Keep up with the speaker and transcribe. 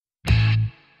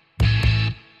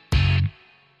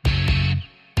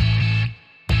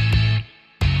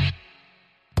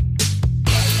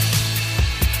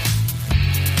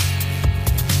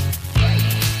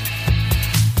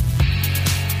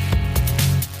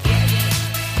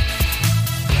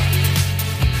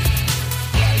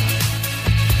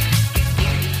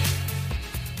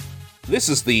This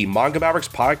is the Manga Mavericks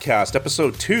Podcast,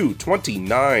 episode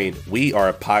 229. We are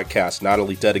a podcast not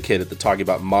only dedicated to talking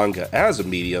about manga as a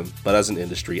medium, but as an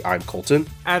industry. I'm Colton.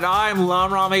 And I'm Lam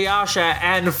Ramayasha.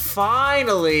 And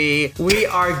finally, we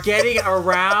are getting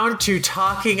around to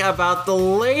talking about the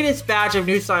latest batch of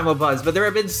new Simulpubs. But there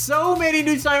have been so many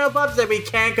new Simulpubs that we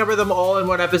can't cover them all in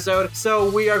one episode. So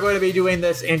we are going to be doing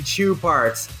this in two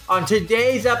parts. On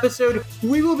today's episode,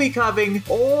 we will be covering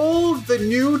all the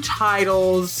new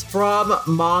titles from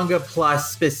Manga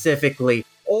Plus specifically.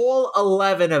 All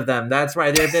 11 of them. That's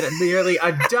right. There have been nearly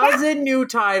a dozen new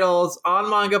titles on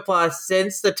Manga Plus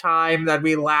since the time that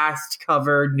we last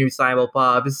covered new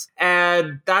Simulpubs.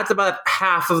 And that's about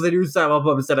half of the new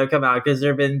Simulpubs that have come out because there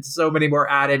have been so many more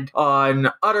added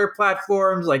on other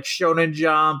platforms like Shonen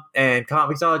Jump and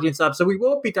Comixology and stuff. So we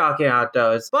won't be talking about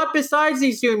those. But besides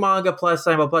these new Manga Plus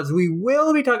Simulpubs, we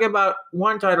will be talking about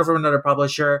one title from another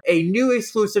publisher, a new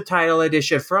exclusive title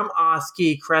edition from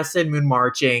Oski, Crescent Moon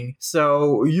Marching.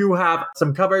 So you have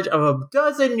some coverage of a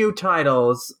dozen new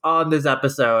titles on this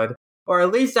episode. Or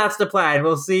at least that's the plan.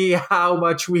 We'll see how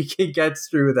much we can get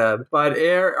through them. But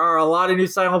there are a lot of new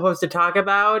Simulpubs to talk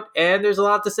about, and there's a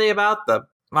lot to say about them.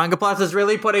 Manga Plus is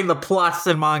really putting the plus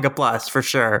in Manga Plus, for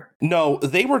sure. No,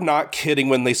 they were not kidding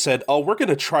when they said, oh, we're going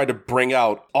to try to bring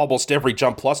out almost every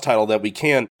Jump Plus title that we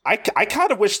can. I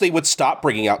kind of wish they would stop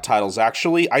bringing out titles,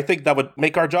 actually. I think that would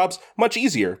make our jobs much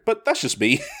easier, but that's just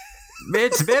me.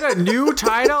 It's been a new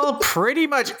title pretty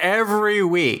much every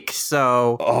week,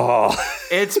 so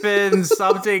it's been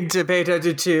something to pay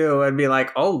attention to and be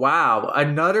like, oh wow,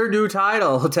 another new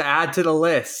title to add to the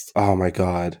list. Oh my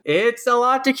god. It's a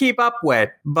lot to keep up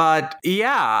with, but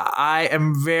yeah, I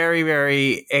am very,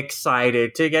 very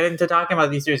excited to get into talking about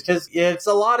these series because it's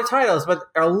a lot of titles, but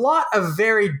a lot of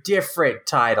very different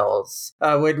titles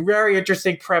with very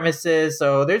interesting premises,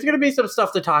 so there's going to be some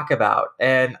stuff to talk about,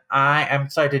 and I am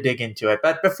excited to dig into it.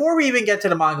 But before we even get to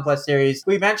the Manga Plus series,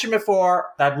 we mentioned before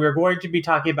that we're going to be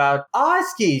talking about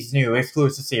Oski's new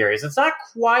exclusive series. It's not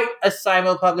quite a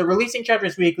Simulpub. They're releasing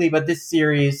chapters weekly, but this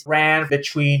series ran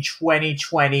between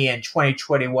 2020 and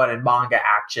 2021 in Manga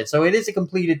Action. So it is a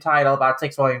completed title, about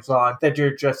 6 volumes long, that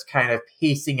you're just kind of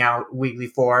pacing out weekly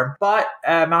form. But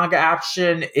Manga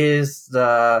Action is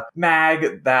the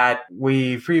mag that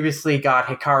we previously got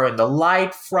Hikaru in the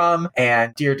Light from,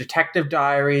 and Dear Detective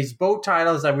Diaries, both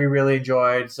titles that we really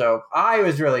enjoyed. So I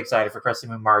was really excited for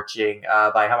Crescent Moon Marching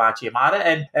by Hamachi Yamada.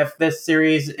 And if this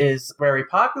series is very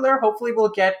popular, hopefully we'll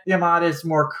get Yamada's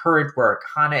more current work,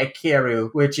 Hana Ekeru,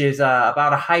 which is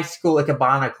about a high school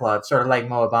Ikebana club, sort of like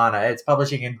Moebana. It's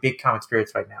publishing in Big Comic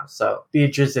Spirits right now. So be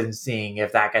interested in seeing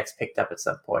if that gets picked up at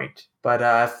some point. But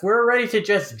if we're ready to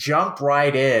just jump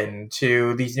right in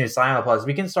to these new Simulpubs,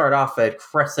 we can start off at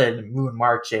Crescent Moon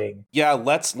Marching. Yeah,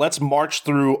 let's march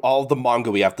through all the manga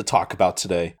we have to talk about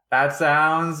today. That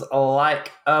sounds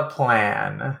like a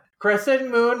plan. Crescent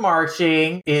Moon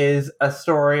Marching is a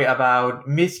story about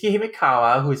Mitsuki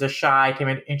Himekawa, who's a shy,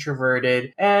 timid,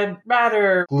 introverted, and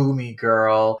rather gloomy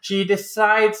girl. She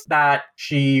decides that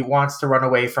she wants to run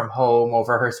away from home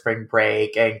over her spring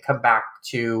break and come back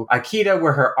to Akita,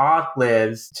 where her aunt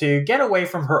lives, to get away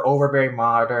from her overbearing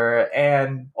mother,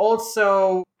 and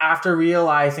also after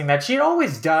realizing that she'd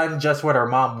always done just what her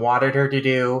mom wanted her to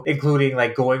do, including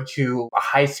like going to a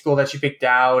high school that she picked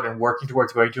out and working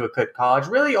towards going to a good college,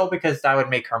 really all because that would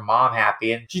make her mom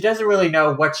happy. And she doesn't really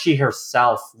know what she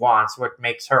herself wants, what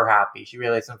makes her happy. She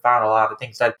really hasn't found a lot of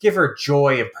things that give her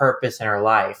joy and purpose in her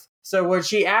life. So when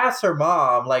she asked her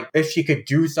mom, like, if she could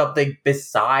do something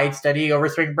besides studying over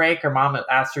spring break, her mom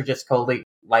asked her just coldly,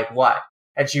 like, what?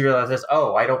 And she realizes,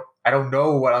 oh, I don't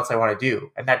know what else I want to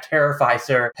do. And that terrifies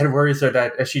her and worries her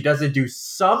that if she doesn't do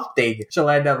something, she'll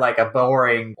end up like a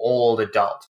boring old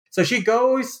adult. So she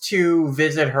goes to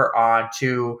visit her aunt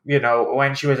to,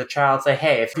 when she was a child, say,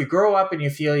 hey, if you grow up and you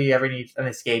feel you ever need an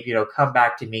escape, come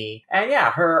back to me. And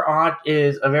yeah, her aunt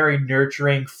is a very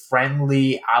nurturing,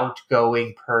 friendly,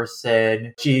 outgoing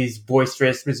person. She's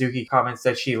boisterous. Mizuki comments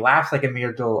that she laughs like a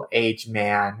middle-aged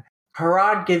man. Her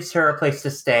aunt gives her a place to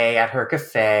stay at her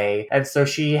cafe, and so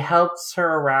she helps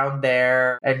her around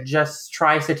there and just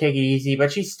tries to take it easy, but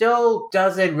she still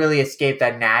doesn't really escape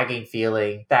that nagging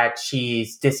feeling that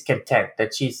she's discontent,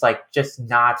 that she's like just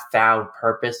not found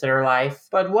purpose in her life.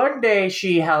 But one day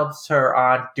she helps her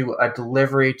aunt do a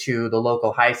delivery to the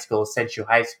local high school, Senshu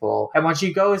High School, and when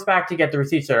she goes back to get the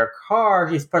receipts in her car,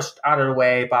 she's pushed out of the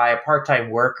way by a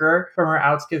part-time worker from her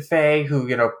out's cafe who,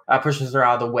 pushes her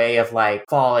out of the way of like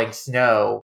falling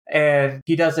snow. And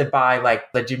he does it by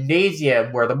like the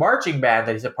gymnasium where the marching band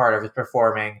that he's a part of is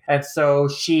performing. And so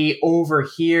she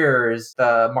overhears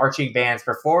the marching band's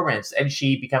performance and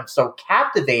she becomes so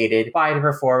captivated by the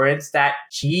performance that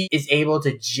she is able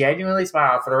to genuinely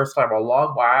smile for the first time in a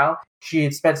long while. She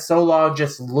had spent so long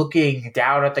just looking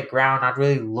down at the ground, not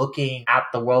really looking at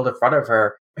the world in front of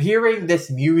her. Hearing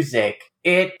this music,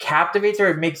 it captivates her.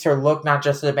 It makes her look not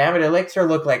just at the band, but it makes her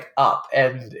look like up.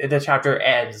 And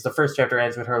the first chapter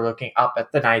ends with her looking up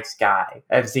at the night sky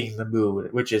and seeing the moon,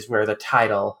 which is where the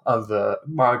title of the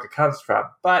manga comes from.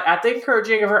 But at the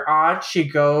encouraging of her aunt, she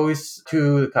goes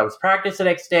to the Cubs practice the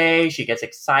next day. She gets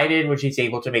excited when she's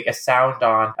able to make a sound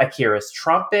on Akira's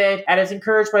trumpet and is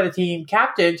encouraged by the team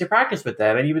captain to practice with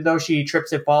them. And even though she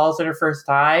trips and falls in her first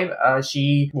time,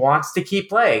 she wants to keep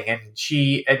playing. And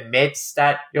she admits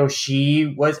that, she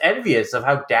was envious of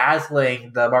how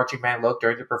dazzling the marching band looked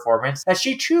during the performance, that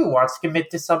she too wants to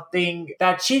commit to something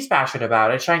that she's passionate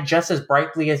about and shine just as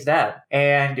brightly as them.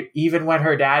 And even when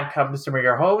her dad comes to bring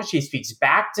her home, she speaks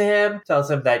back to him,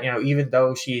 tells him that, even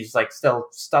though she's like still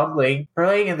stumbling,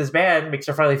 playing in this band makes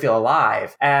her finally feel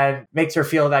alive and makes her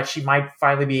feel that she might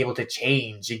finally be able to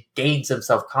change and gain some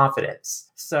self-confidence.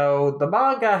 So the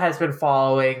manga has been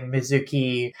following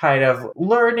Mizuki kind of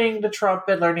learning the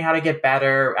trumpet, learning how to get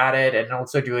better at it, and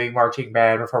also doing marching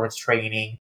band performance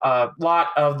training. A lot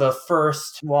of the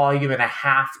first volume and a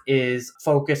half is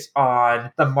focused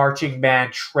on the marching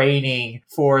band training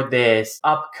for this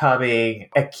upcoming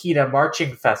Akita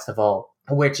Marching Festival,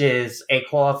 which is a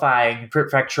qualifying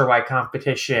prefecture-wide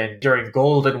competition during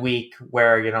Golden Week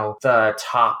where, the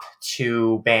top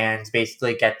two bands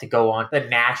basically get to go on the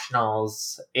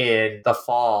nationals in the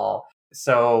fall.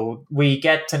 So we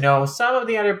get to know some of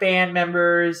the other band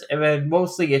members, and then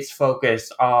mostly it's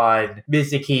focused on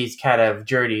Mizuki's kind of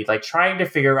journey, like trying to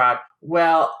figure out,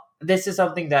 well, this is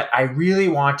something that I really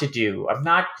want to do. I'm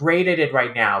not great at it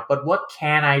right now, but what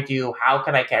can I do? How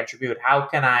can I contribute? How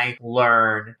can I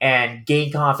learn and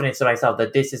gain confidence in myself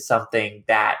that this is something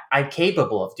that I'm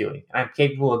capable of doing, and I'm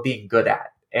capable of being good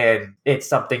at, and it's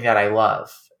something that I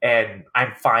love. And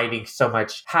I'm finding so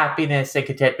much happiness and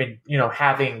contentment,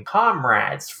 having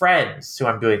comrades, friends who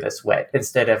I'm doing this with,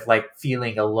 instead of like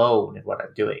feeling alone in what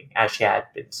I'm doing, as she had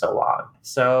been so long.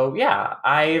 So yeah,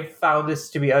 I've found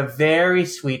this to be a very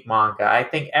sweet manga. I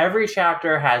think every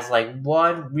chapter has like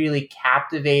one really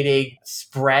captivating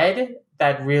spread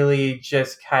that really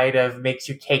just kind of makes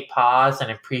you take pause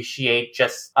and appreciate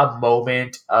just a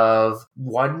moment of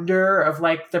wonder of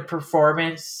like the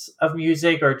performance of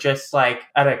music, or just like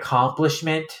an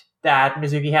accomplishment that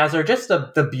Mizuki has, or just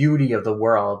the beauty of the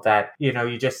world that,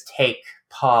 you just take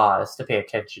pause to pay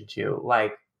attention to.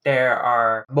 Like there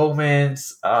are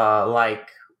moments like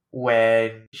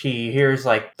when she hears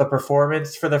like the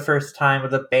performance for the first time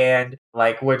of the band,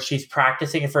 like when she's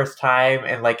practicing the first time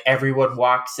and like everyone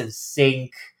walks in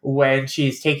sync, when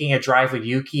she's taking a drive with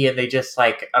Yuki and they just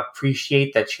like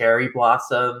appreciate the cherry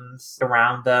blossoms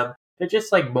around them. They're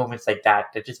just like moments like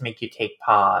that just make you take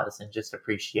pause and just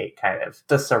appreciate kind of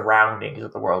the surroundings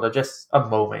of the world. They're just a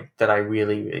moment that I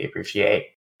really, really appreciate.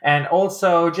 And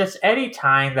also, just any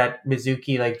time that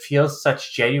Mizuki like feels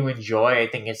such genuine joy, I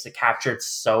think it's captured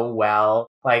so well.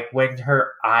 Like when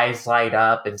her eyes light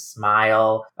up and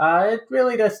smile, it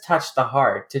really does touch the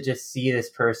heart to just see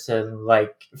this person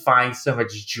like find so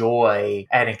much joy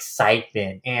and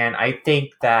excitement. And I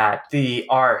think that the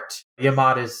art,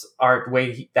 Yamada's art,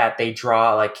 way that they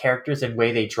draw like characters and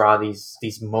way they draw these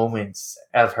moments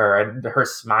of her and her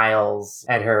smiles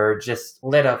and her just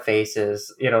lit up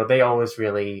faces, they always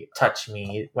really touch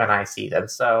me when I see them.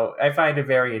 So I find it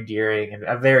very endearing and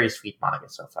a very sweet manga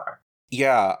so far.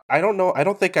 Yeah, I don't know. I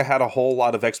don't think I had a whole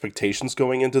lot of expectations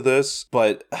going into this,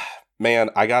 but man,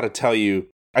 I gotta tell you,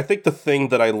 I think the thing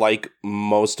that I like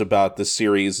most about this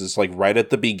series is like right at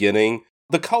the beginning.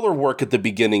 The color work at the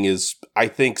beginning is, I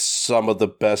think, some of the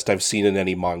best I've seen in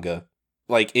any manga.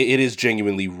 Like, it is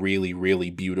genuinely really, really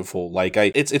beautiful. Like,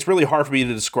 it's really hard for me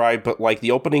to describe, but, like,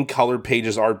 the opening colored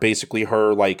pages are basically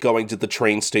her, like, going to the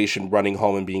train station, running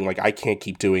home, and being like, I can't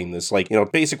keep doing this. Like,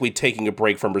 basically taking a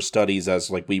break from her studies, as,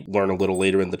 like, we learn a little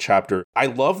later in the chapter. I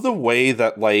love the way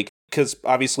that, like, because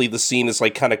obviously the scene is,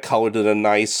 like, kind of colored in a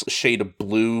nice shade of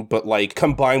blue, but, like,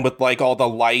 combined with, like, all the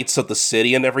lights of the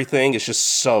city and everything, it's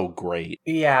just so great.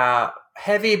 Yeah.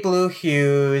 Heavy blue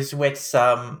hues with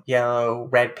some yellow,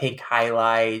 red, pink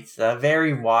highlights,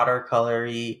 very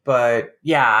watercolory. But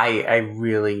yeah, I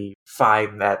really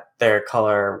find that their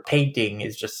color painting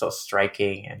is just so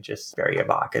striking and just very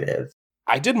evocative.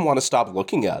 I didn't want to stop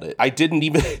looking at it. I didn't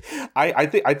even. I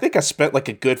think I spent like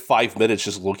a good 5 minutes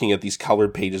just looking at these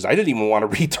colored pages. I didn't even want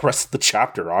to read the rest of the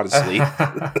chapter, honestly.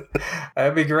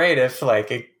 That'd be great if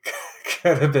like it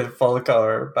could have been full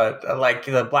color, but like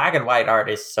the black and white art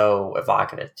is so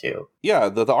evocative too. Yeah,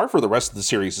 the art for the rest of the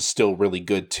series is still really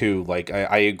good too. Like,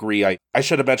 I agree. I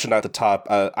should have mentioned at the top,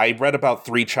 I read about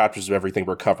 3 chapters of everything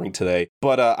we're covering today.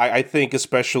 But I think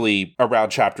especially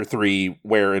around chapter 3,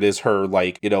 where it is her,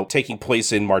 like, you know, taking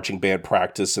place in marching band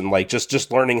practice and, like,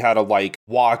 just learning how to, like,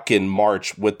 walk and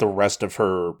march with the rest of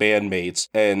her bandmates.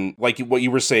 And, like, what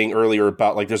you were saying earlier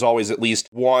about, like, there's always at least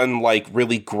one, like,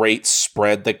 really great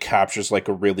spread that captures, like,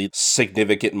 a really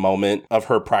significant moment of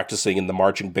her practicing in the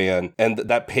marching band. And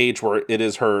that page where it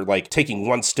is her, like, taking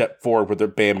one step forward with her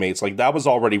bandmates, like, that was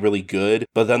already really good.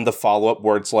 But then the follow-up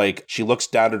where it's like she looks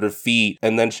down at her feet,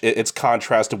 and then it's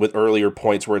contrasted with earlier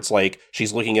points where it's like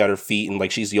she's looking at her feet and like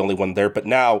she's the only one there, but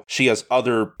now she has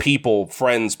other people,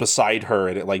 friends beside her,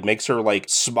 and it like makes her like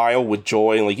smile with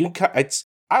joy. And like, it's,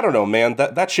 I don't know, man,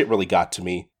 that shit really got to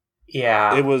me.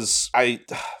 Yeah, it was, I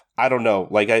don't know,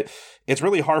 like, it's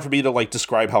really hard for me to like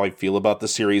describe how I feel about the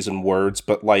series in words,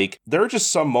 but like there are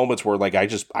just some moments where like I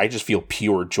just feel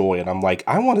pure joy, and I'm like,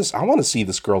 I want to see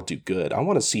this girl do good. I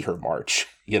want to see her march,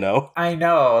 you know? I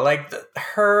know, like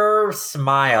her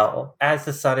smile as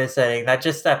the sun is setting,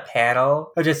 that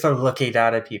panel of just sort of looking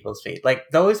down at people's feet. Like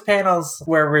those panels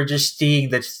where we're just seeing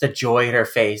just the joy in her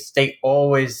face, they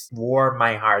always warm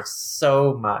my heart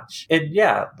so much. And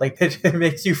yeah, like it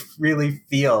makes you really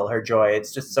feel her joy.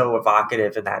 It's just so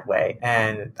evocative in that way.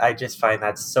 And I just find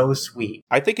that so sweet.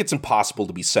 I think it's impossible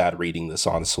to be sad reading this,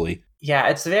 honestly. Yeah,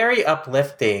 it's very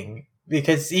uplifting.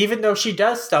 Because even though she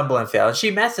does stumble and fail, and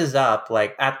she messes up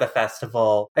like at the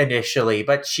festival initially,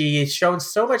 but she's shown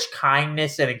so much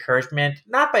kindness and encouragement,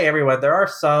 not by everyone. There are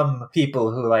some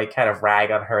people who like kind of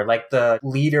rag on her. Like the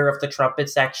leader of the trumpet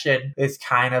section is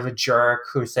kind of a jerk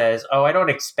who says, "Oh, I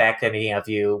don't expect any of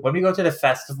you. When we go to the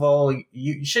festival,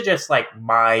 you should just like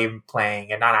mime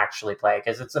playing and not actually play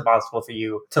because it's impossible for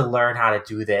you to learn how to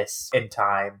do this in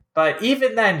time." But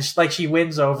even then, like she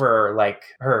wins over like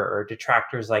her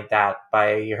detractors like that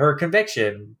by her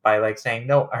conviction, by like saying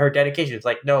no, her dedication. It's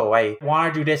like, no, I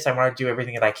want to do this. I want to do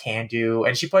everything that I can do.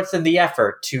 And she puts in the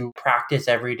effort to practice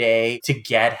every day, to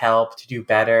get help, to do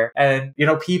better. And, you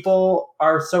know, people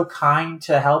are so kind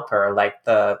to help her, like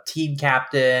the team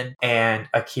captain and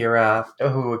Akira,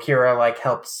 who Akira like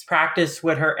helps practice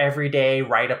with her every day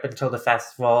right up until the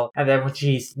festival. And then when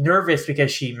she's nervous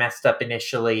because she messed up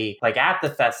initially, like at the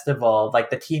festival,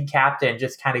 like the team captain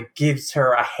just kind of gives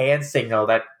her a hand signal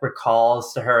that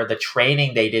recalls to her the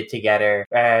training they did together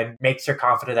and makes her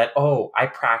confident that, oh, I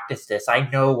practiced this. I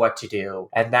know what to do.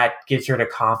 And that gives her the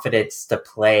confidence to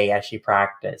play as she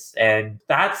practiced. And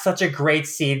that's such a great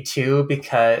scene too,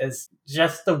 because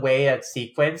just the way it's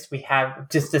sequenced, we have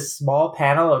just a small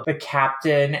panel of the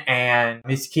captain and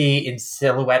Miski in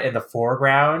silhouette in the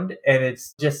foreground. And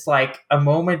it's just like a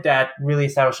moment that really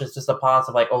establishes just a pause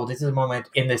of like, oh, this is a moment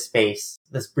in this space,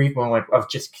 this brief moment of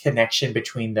just connection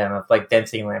between them, of like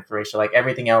density and information. Like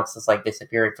everything else is like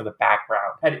disappearing from the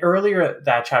background. And earlier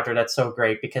that chapter, that's so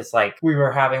great because like we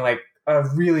were having like a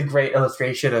really great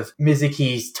illustration of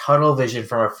Mizuki's tunnel vision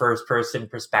from a first-person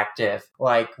perspective,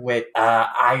 like with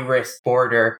Iris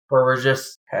border, where we're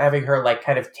just having her like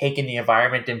kind of take in the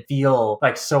environment and feel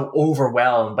like so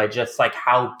overwhelmed by just like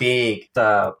how big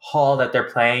the hall that they're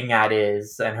playing at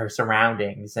is and her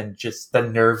surroundings and just the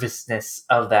nervousness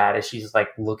of that as she's like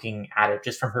looking at it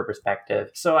just from her perspective.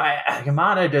 So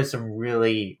Yamada does some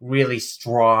really, really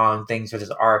strong things with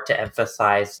his art to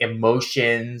emphasize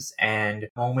emotions and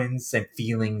moments and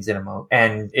feelings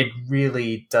and it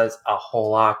really does a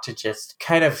whole lot to just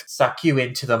kind of suck you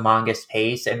into the manga's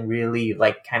pace and really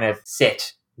like kind of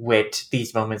sit with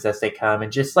these moments as they come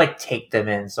and just like take them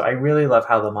in. So I really love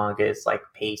how the manga is like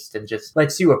paced and just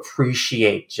lets you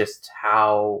appreciate just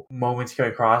how moments come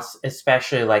across,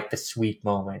 especially like the sweet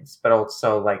moments, but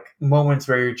also like moments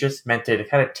where you're just meant to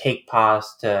kind of take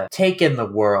pause to take in the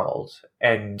world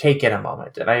and take in a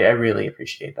moment. And I really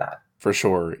appreciate that. For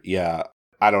sure. Yeah.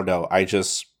 I don't know.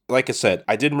 Like I said,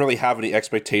 I didn't really have any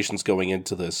expectations going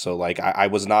into this. So like, I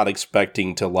was not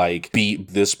expecting to like be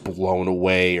this blown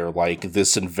away or like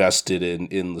this invested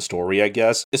in the story, I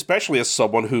guess. Especially as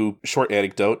someone who, short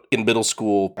anecdote, in middle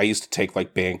school, I used to take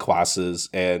like band classes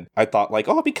and I thought like,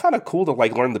 oh, it'd be kind of cool to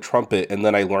like learn the trumpet. And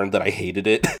then I learned that I hated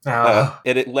it. And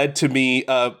it led to me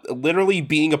literally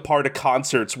being a part of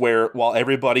concerts where while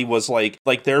everybody was like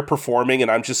they're performing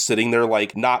and I'm just sitting there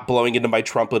like not blowing into my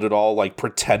trumpet at all, like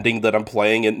pretending that I'm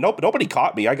playing. And nobody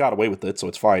caught me. I got away with it, so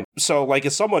it's fine. So, like,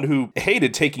 as someone who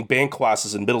hated taking band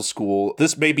classes in middle school,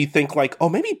 this made me think, like, oh,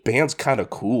 maybe band's kind of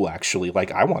cool, actually.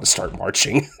 Like, I want to start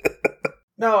marching.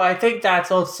 No, I think that's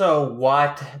also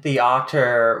what the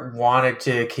author wanted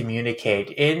to communicate.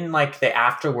 In like the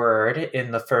afterword in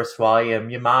the first volume,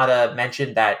 Yamada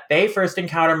mentioned that they first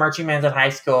encountered marching bands in high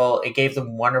school. It gave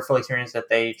them wonderful experience that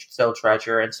they still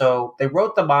treasure. And so they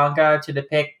wrote the manga to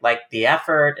depict like the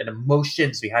effort and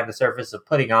emotions behind the surface of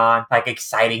putting on like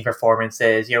exciting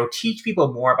performances, teach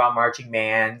people more about marching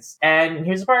bands. And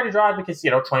he was inspired to draw it because,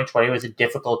 2020 was a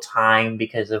difficult time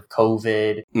because of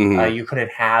COVID. Mm-hmm. You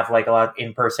couldn't have like a lot of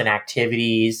in-person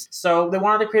activities. So they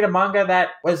wanted to create a manga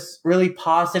that was really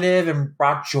positive and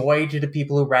brought joy to the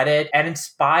people who read it and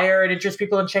inspire and interest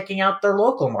people in checking out their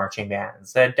local marching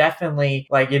bands. And definitely,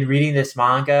 like in reading this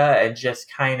manga and just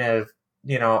kind of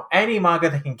any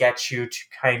manga that can get you to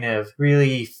kind of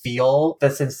really feel the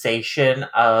sensation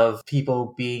of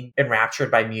people being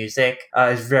enraptured by music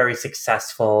is very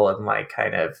successful and like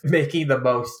kind of making the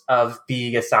most of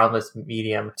being a soundless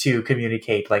medium to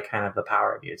communicate like kind of the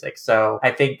power of music. So I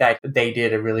think that they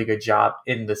did a really good job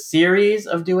in the series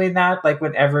of doing that. Like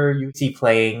whenever you see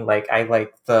playing, like I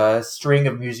like the string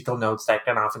of musical notes that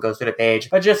can often goes through the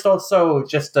page, but just also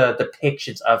just the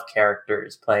depictions of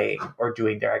characters playing or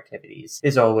doing their activities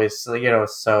is always,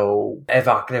 so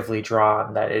evocatively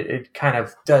drawn that it kind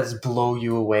of does blow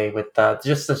you away with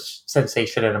just the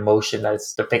sensation and emotion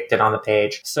that's depicted on the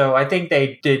page. So I think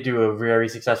they did do a very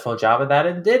successful job of that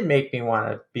and did make me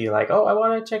want to be like, oh, I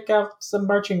want to check out some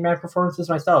marching band performances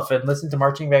myself and listen to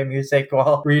marching band music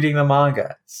while reading the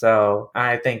manga. So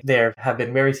I think they have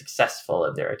been very successful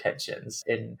in their attentions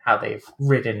in how they've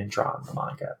written and drawn the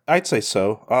manga. I'd say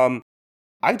so.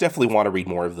 I definitely want to read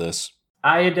more of this.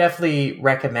 I definitely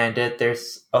recommend it.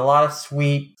 There's a lot of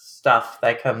sweet stuff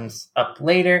that comes up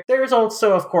later. There's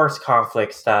also, of course,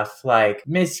 conflict stuff. Like,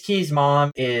 Mitsuki's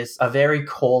mom is a very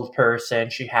cold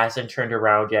person. She hasn't turned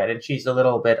around yet, and she's a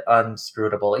little bit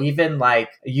unscrutable. Even,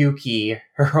 like, Yuki,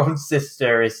 her own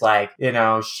sister, is like,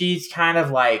 she's kind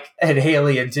of like an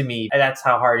alien to me. And that's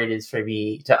how hard it is for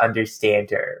me to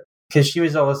understand her. Because she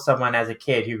was always someone as a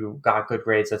kid who got good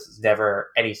grades. This was never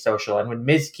any social. And with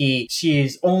Mizuki,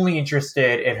 she's only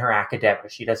interested in her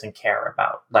academics. She doesn't care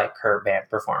about like her band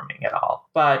performing at all.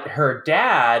 But her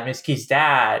dad, Mizuki's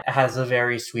dad, has a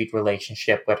very sweet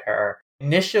relationship with her.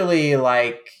 Initially,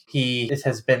 like, he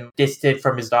has been distant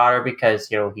from his daughter because,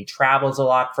 he travels a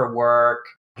lot for work.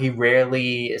 He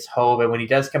rarely is home, and when he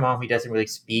does come home, he doesn't really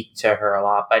speak to her a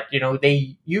lot. But,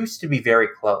 they used to be very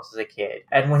close as a kid.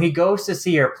 And when he goes to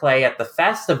see her play at the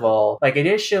festival, like,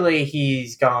 initially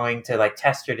he's going to, like,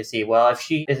 test her to see, well, if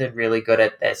she isn't really good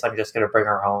at this, I'm just going to bring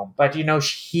her home. But,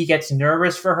 he gets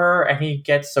nervous for her, and he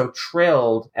gets so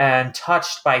thrilled and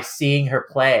touched by seeing her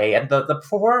play. And the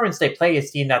performance they play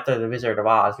is themed after The Wizard of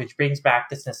Oz, which brings back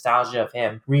this nostalgia of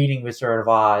him reading Wizard of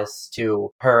Oz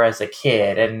to her as a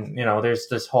kid. And, there's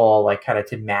this whole like kind of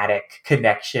thematic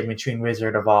connection between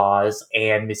Wizard of Oz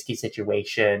and Mitsuki's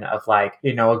situation of like,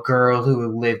 a girl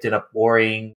who lived in a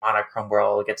boring monochrome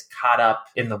world gets caught up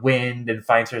in the wind and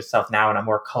finds herself now in a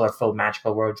more colorful,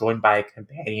 magical world joined by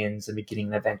companions and beginning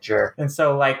an adventure. And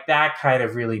so like that kind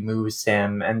of really moves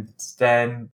him. And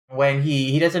then when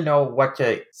he doesn't know what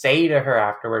to say to her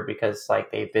afterward because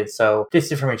like they've been so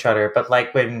distant from each other. But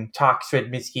like when talks with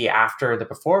Mitsuki after the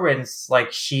performance,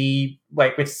 like she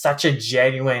like with such a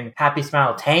genuine happy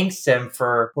smile thanks him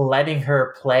for letting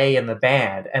her play in the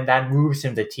band, and that moves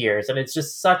him to tears. And it's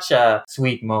just such a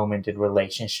sweet moment in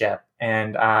relationship.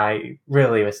 And I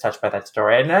really was touched by that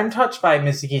story. And I'm touched by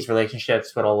Mitsuki's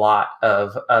relationships with a lot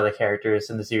of other characters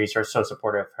in the series who are so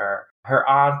supportive of her. Her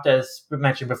aunt, as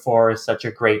mentioned before, is such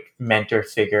a great mentor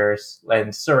figure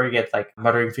and surrogate, like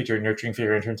mothering figure, nurturing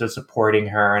figure in terms of supporting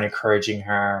her and encouraging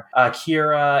her.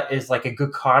 Akira is like a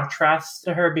good contrast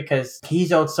to her because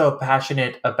he's also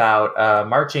passionate about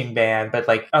marching band, but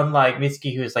like unlike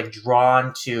Mitsuki, who is like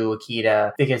drawn to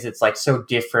Akita because it's like so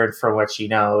different from what she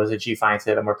knows and she finds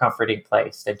it a more comforting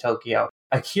place than Tokyo.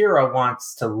 Akira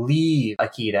wants to leave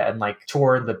Akita and like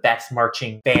tour the best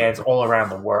marching bands all around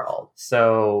the world.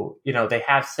 So, they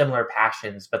have similar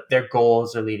passions, but their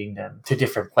goals are leading them to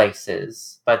different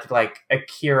places. But like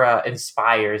Akira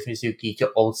inspires Mizuki to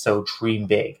also dream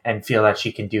big and feel that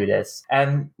she can do this.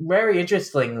 And very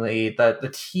interestingly,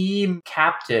 the team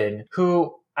captain,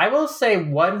 who I will say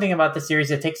one thing about the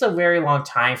series, it takes a very long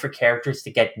time for characters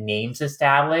to get names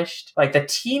established. Like the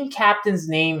team captain's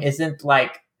name isn't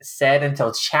like said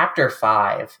until chapter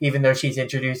 5, even though she's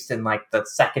introduced in like the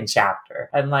second chapter.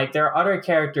 And like there are other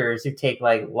characters who take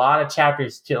like a lot of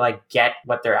chapters to like get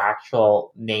what their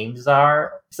actual names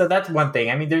are. So that's one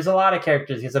thing. I mean, there's a lot of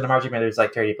characters because in the marching band there's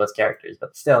like 30 plus characters,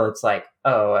 but still it's like,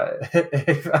 the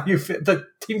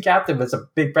team captain was a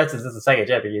big presence in the second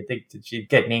chapter. You'd think that she'd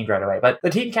get named right away. But the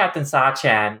team captain,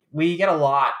 Sachan, we get a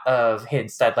lot of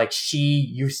hints that like she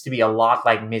used to be a lot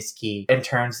like Mitsuki in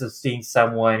terms of seeing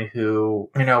someone who,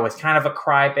 was kind of a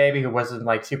crybaby, who wasn't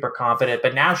like super confident,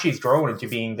 but now she's grown into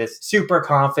being this super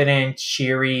confident,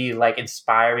 cheery, like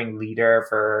inspiring leader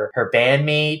for her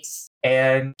bandmates.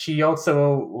 And she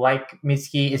also, like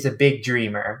Mitsuki, is a big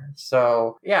dreamer.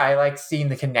 So, yeah, I like seeing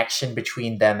the connection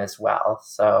between them as well.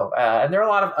 So, and there are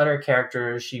a lot of other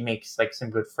characters. She makes, like,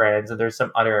 some good friends. And there's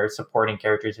some other supporting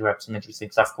characters who have some interesting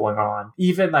stuff going on.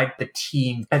 Even, like, the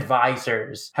team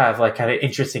advisors have, like, kind of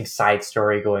interesting side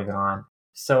story going on.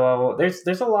 So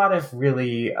there's a lot of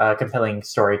really compelling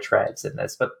story threads in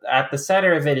this, but at the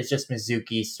center of it is just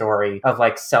Mizuki's story of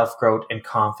like self-growth and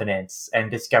confidence and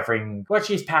discovering what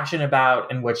she's passionate about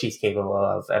and what she's capable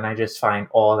of. And I just find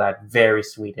all that very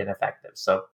sweet and effective.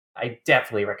 So I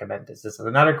definitely recommend this. This is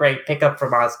another great pickup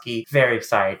from Oski. Very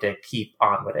excited to keep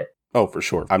on with it. Oh, for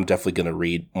sure. I'm definitely going to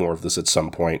read more of this at some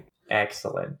point.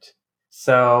 Excellent.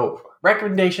 So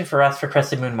recommendation for us for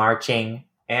Crescent Moon Marching.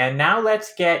 And now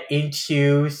let's get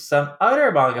into some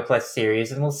other Manga Plus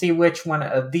series, and we'll see which one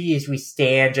of these we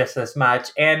stand just as much.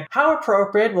 And how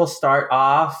appropriate, we'll start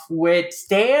off with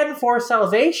Stand for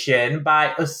Salvation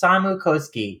by Osamu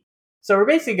Kosuke. So we're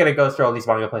basically going to go through all these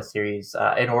Manga Plus series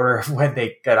in order of when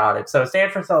they get on it. So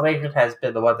Stand for Salvation has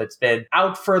been the one that's been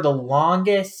out for the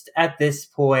longest at this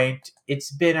point.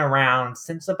 It's been around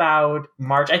since about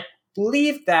March. I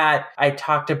believe that I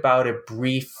talked about it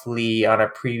briefly on a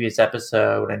previous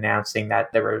episode, announcing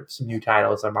that there were some new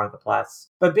titles on Manga Plus.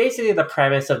 But basically the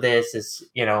premise of this is,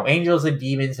 angels and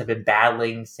demons have been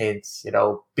battling since,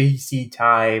 BC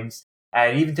times.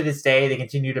 And even to this day, they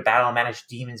continue to battle and manage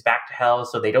demons back to hell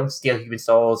so they don't steal human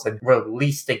souls and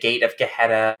release the gate of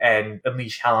Gehenna and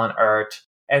unleash hell on earth.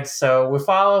 And so we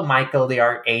follow Michael the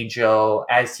Archangel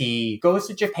as he goes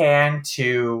to Japan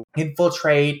to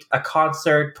infiltrate a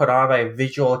concert put on by a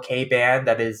visual K band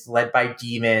that is led by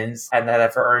demons and that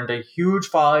have earned a huge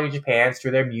following in Japan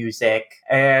through their music.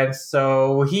 And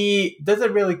so he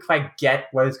doesn't really quite get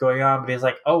what is going on, but he's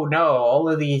like, oh no, all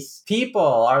of these people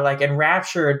are like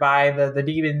enraptured by the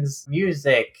demons'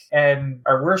 music and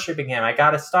are worshiping him. I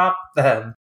gotta stop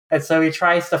them. And so he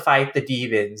tries to fight the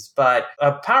demons, but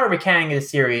a power mechanic in the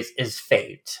series is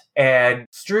fate. And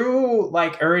through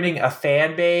earning a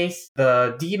fan base,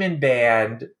 the demon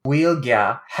band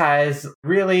Wilga has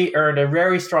really earned a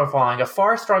very strong following, a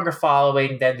far stronger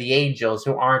following than the Angels,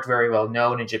 who aren't very well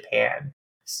known in Japan.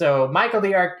 So Michael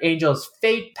the Archangel's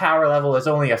fate power level is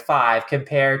only a 5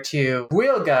 compared to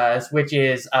Wilga's, which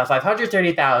is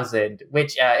 530,000,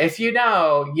 which if you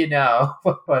know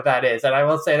what that is. And I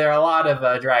will say there are a lot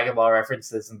of Dragon Ball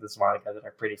references in this manga that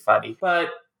are pretty funny. But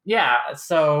yeah,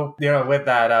 so, with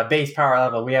that base power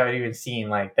level, we haven't even seen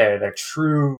their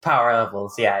true power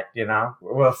levels yet,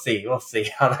 We'll see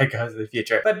how that goes in the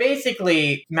future. But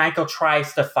basically, Michael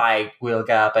tries to fight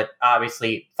Wilga, but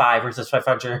obviously 5 versus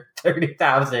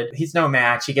 530,000. He's no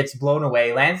match. He gets blown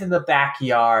away, lands in the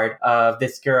backyard of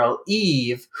this girl,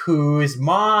 Eve, whose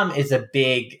mom is a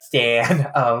big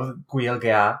fan of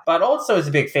Wilga, but also is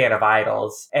a big fan of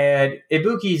idols. And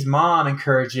Ibuki's mom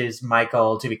encourages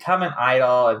Michael to become an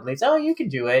idol and believes, oh, you can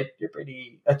do it. You're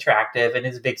pretty attractive, and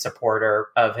is a big supporter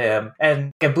of him.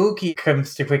 And Ibuki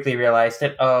comes to quickly realize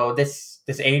that, oh, this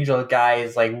angel guy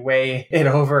is way in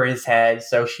over his head.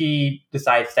 So she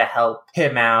decides to help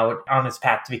him out on his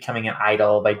path to becoming an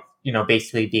idol by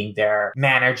basically being their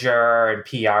manager and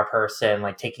PR person,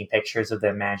 taking pictures of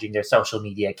them, managing their social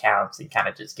media accounts, and kind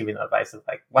of just giving them advice of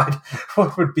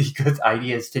what would be good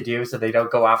ideas to do so they don't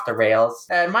go off the rails.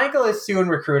 And Michael is soon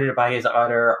recruited by his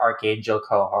other Archangel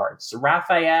cohorts.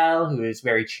 Raphael, who is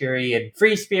very cheery and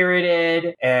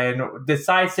free-spirited, and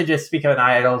decides to just become an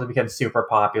idol to become super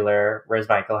popular, whereas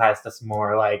Michael has this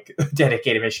more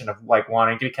dedicated mission of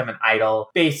wanting to become an idol,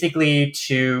 basically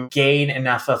to gain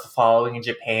enough of a following in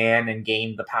Japan and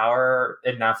gain the power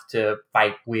enough to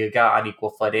fight Wilga on equal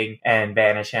footing and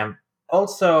banish him.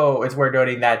 Also, it's worth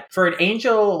noting that for an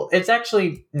angel, it's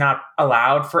actually not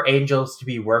allowed for angels to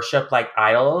be worshipped like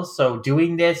idols. So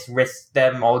doing this risks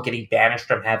them all getting banished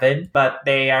from heaven. But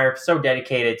they are so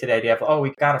dedicated to the idea of, oh, we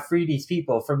gotta free these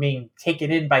people from being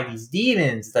taken in by these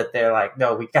demons, that they're like,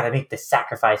 no, we gotta make this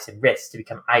sacrifice and risk to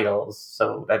become idols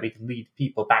so that we can lead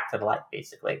people back to the light,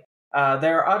 basically.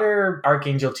 Their other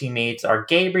Archangel teammates are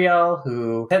Gabriel,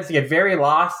 who tends to get very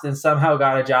lost and somehow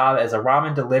got a job as a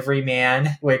ramen delivery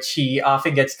man, which he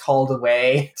often gets called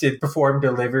away to perform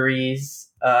deliveries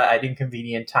at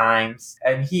inconvenient times.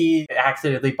 And he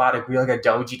accidentally bought a Grilga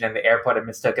Dojin in the airport and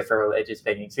mistook it for religious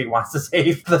thinking. So he wants to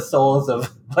save the souls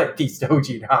of like these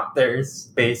Dojin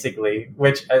hunters, basically,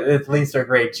 which at least a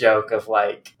great joke of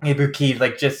like Ibuki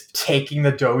like just taking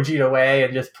the Dojin away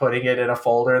and just putting it in a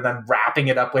folder and then wrapping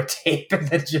it up with tape and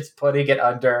then just putting it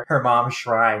under her mom's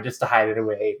shrine just to hide it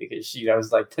away because she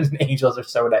knows like the angels are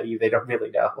so naive they don't really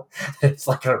know it's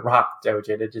like a rock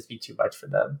Dojin. It'd just be too much for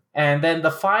them. And then the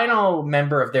final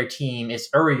member of their team is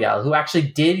Uriel, who actually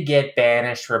did get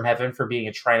banished from heaven for being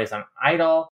enshrined as an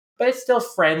idol, but is still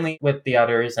friendly with the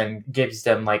others and gives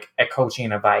them like a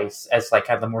coaching advice as like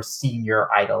kind of the more senior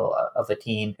idol of the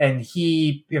team. And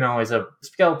he, is a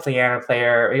skilled piano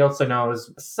player. He also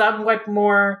knows somewhat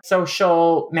more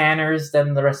social manners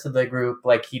than the rest of the group.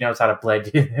 Like he knows how to blend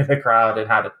into the crowd and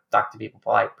how to talk to people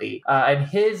politely. And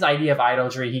his idea of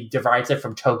idolatry, he derives it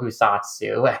from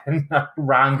Tokusatsu and the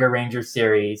Ranga Ranger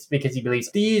series because he believes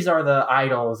these are the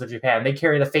idols of Japan. They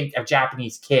carry the fate of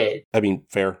Japanese kids. I mean,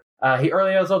 fair. He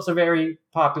earlier was also very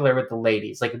popular with the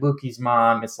ladies. Like Ibuki's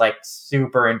mom is like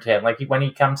super into him. Like when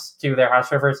he comes to their house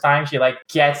for the first time, she like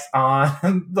gets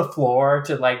on the floor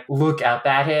to like look up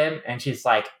at him and she's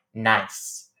like,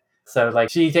 nice. So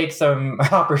like she takes some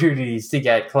opportunities to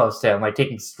get close to him, like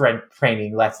taking strength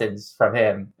training lessons from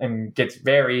him and gets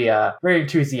very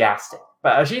enthusiastic.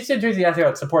 But she's enthusiastic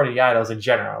about supporting the idols in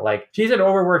general. Like, she's an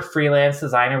overworked freelance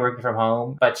designer working from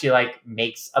home, but she, like,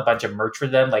 makes a bunch of merch for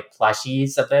them, like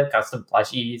plushies of them, custom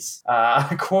plushies.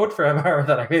 A quote from her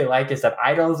that I really like is that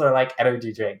idols are like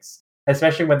energy drinks.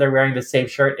 Especially when they're wearing the same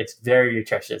shirt, it's very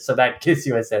nutritious. So that gives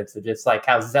you a sense of just, like,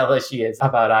 how zealous she is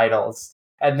about idols.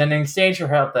 And then in exchange for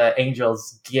help, the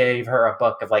angels gave her a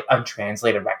book of, like,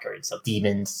 untranslated records of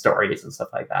demon stories and stuff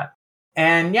like that.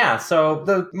 And yeah, so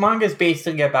the manga is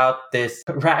basically about this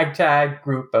ragtag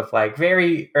group of like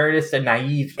very earnest and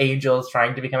naive angels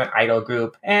trying to become an idol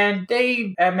group. And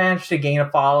they managed to gain a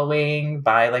following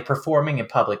by like performing in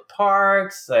public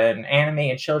parks and anime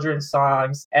and children's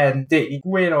songs. And they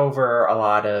win over a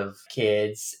lot of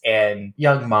kids and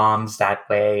young moms that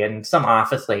way and some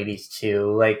office ladies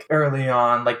too. Like early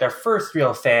on, like their first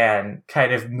real fan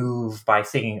kind of moved by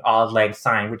singing Auld Lang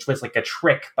Syne, which was like a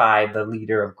trick by the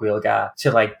leader of Guilga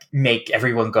to like make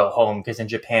everyone go home because in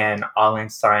Japan Auld Lang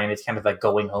Syne is kind of like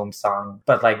going home song,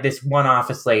 but like this one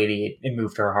office lady, it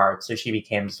moved her heart, so she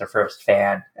became their first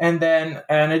fan. And then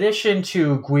in addition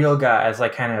to Guilga as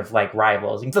like kind of like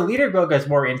rivals, the leader of Guilga is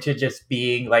more into just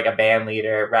being like a band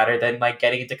leader rather than like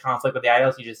getting into conflict with the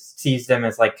idols. He just sees them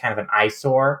as like kind of an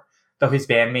eyesore, though his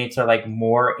bandmates are like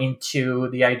more into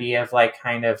the idea of like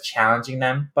kind of challenging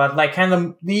them. But like kind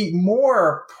of the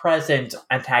more present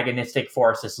antagonistic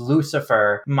force is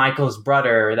Lucifer, Michael's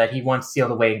brother that he once sealed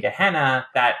away in Gehenna,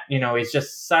 that, is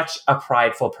just such a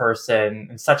prideful person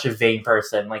and such a vain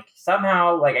person. Like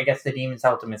somehow, like I guess the demons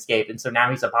helped him escape. And so now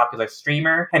he's a popular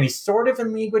streamer and he's sort of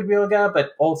in league with Guilga,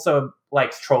 but also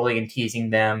likes trolling and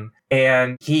teasing them.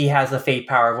 And he has a fate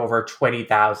power of over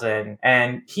 20,000.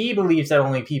 And he believes that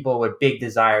only people with big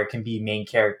desire can be main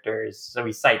characters. So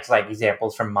he cites like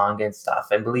examples from manga and stuff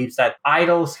and believes that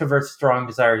idols convert strong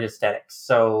desire to aesthetics.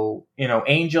 So,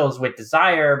 angels with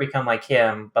desire become like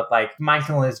him, but like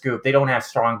Michael and his group, they don't have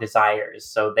strong desires.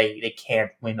 So they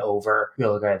can't win over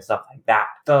Guilga and stuff like that.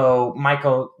 So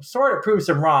Michael sort of proves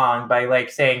him wrong by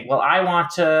like saying, well, I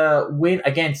want to win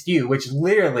against you, which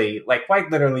literally, like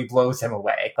quite literally blows him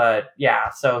away. But yeah,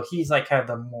 so he's like kind of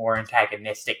the more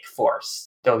antagonistic force.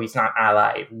 Though he's not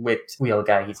allied with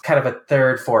Guilga, he's kind of a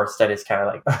third force that is kind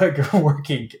of like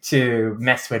working to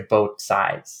mess with both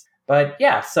sides. But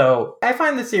yeah, so I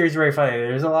find the series very funny.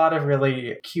 There's a lot of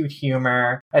really cute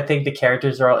humor. I think the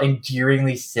characters are all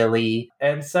endearingly silly.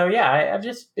 And so yeah, I've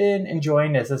just been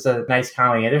enjoying this as a nice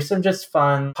comedy. There's some just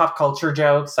fun pop culture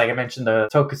jokes. Like I mentioned the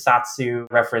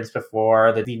Tokusatsu reference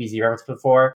before, the DBZ reference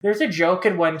before. There's a joke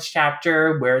in one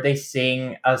chapter where they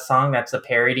sing a song that's a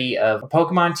parody of a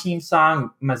Pokemon team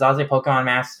song, Mazaze Pokemon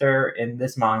Master. In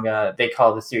this manga, they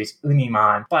call the series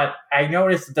Uniman. But I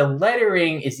noticed the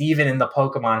lettering is even in the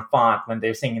Pokemon font when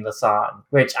they're singing the song,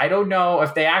 which I don't know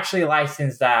if they actually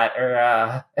licensed that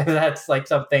or if that's like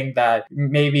something that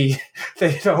maybe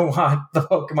they don't want the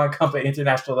Pokemon Company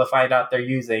International to find out they're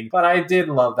using. But I did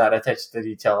love that attention to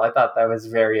detail. I thought that was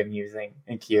very amusing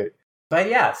and cute. But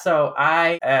yeah, so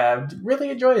I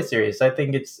really enjoy the series. I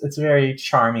think it's very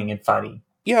charming and funny.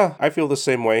 Yeah, I feel the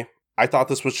same way. I thought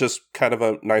this was just kind of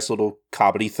a nice little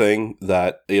comedy thing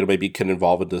that maybe can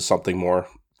evolve into something more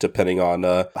depending on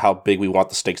how big we want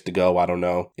the stakes to go. I don't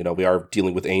know. We are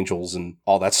dealing with angels and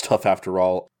all that stuff after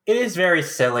all. It is very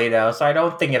silly, though, so I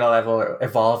don't think it'll ever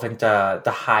evolve into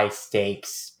the high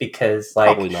stakes, because,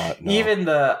 Probably not, no. even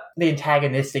the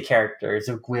antagonistic characters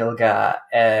of Gwilga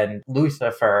and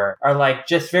Lucifer are,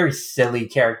 just very silly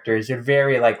characters with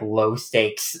very, low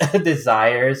stakes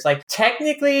desires.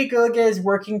 Technically, Gwilga is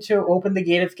working to open the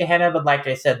gate of Gehenna, but like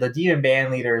I said, the demon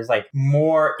band leader is,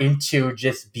 more into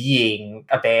just being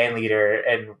a band leader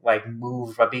and,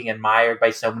 moved by being admired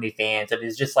by so many fans, and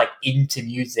is just, into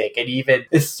music, and even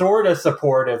is sort of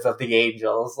supportive of the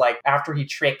angels. After he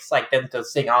tricks them to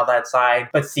sing All That Side,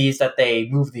 but sees that they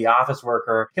move the office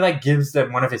worker, he gives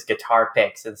them one of his guitar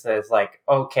picks and says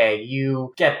okay,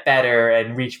 you get better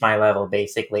and reach my level,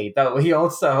 basically. Though he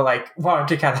also wanted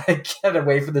to kind of get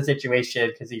away from the situation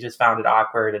because he just found it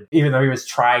awkward, and even though he was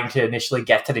trying to initially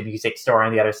get to the music store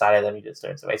on the other side of them, he just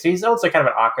turns away. So he's also kind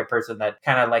of an awkward person that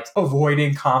kind of likes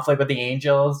avoiding conflict with the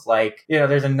angels.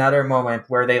 There's another moment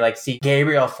where they see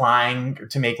Gabriel flying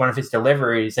to make one of his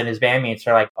deliveries, and his bandmates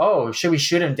are oh, should we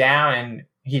shoot him down? And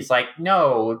he's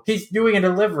no, he's doing a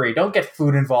delivery. Don't get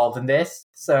food involved in this.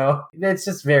 So it's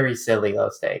just very silly, low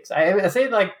stakes. I say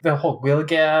the whole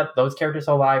Gwilga, those characters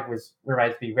whole life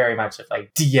reminds me very much of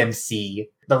DMC.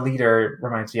 The leader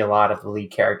reminds me a lot of the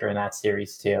lead character in that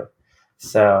series too.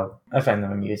 So I find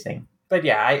them amusing. But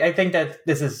yeah, I think that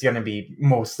this is going to be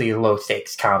mostly low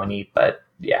stakes comedy, but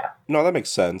yeah. No, that makes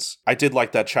sense. I did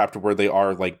like that chapter where they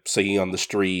are singing on the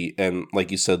street, and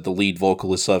like you said, the lead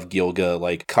vocalist of Gilga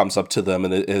comes up to them,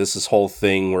 and it's this whole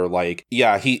thing where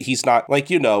he's not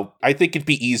I think it'd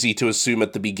be easy to assume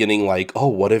at the beginning oh,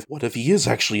 what if he is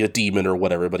actually a demon or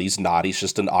whatever, but he's not. He's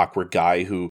just an awkward guy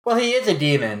who... Well, he is a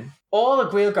demon. All the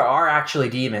Gwilga are actually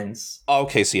demons.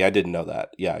 Okay, see, I didn't know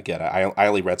that. Yeah, I get it. I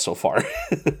only read so far.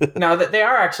 No, they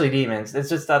are actually demons. It's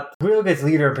just that Gwilga's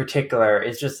leader in particular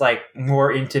is just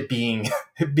more into being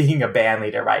a band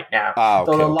leader right now.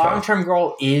 Okay, so the long-term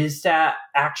goal is to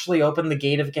actually open the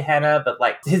gate of Gehenna, but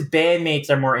his bandmates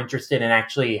are more interested in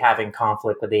actually having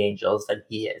conflict with the angels than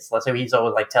he is. So he's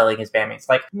always telling his bandmates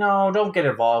no, don't get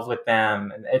involved with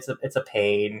them. And it's a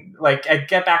pain.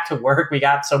 Get back to work. We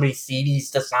got so many CDs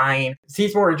to sign.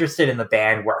 He's more interested in the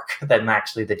band work than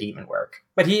actually the demon work.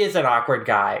 But he is an awkward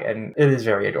guy, and it is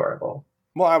very adorable.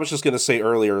 Well, I was just going to say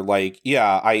earlier,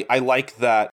 I like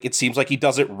that it seems like he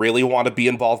doesn't really want to be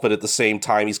involved, but at the same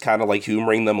time, he's kind of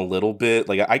humoring them a little bit.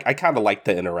 I kind of like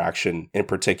the interaction in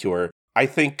particular. I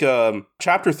think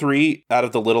chapter 3 out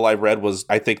of the little I read was,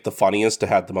 I think, the funniest. It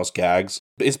had the most gags.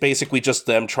 It's basically just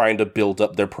them trying to build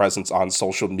up their presence on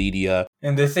social media.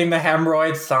 And they sing the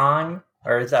Hemorrhoid song?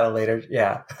 Or is that a later?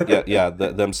 Yeah. yeah.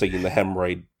 Them singing the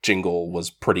Hemorrhoid jingle was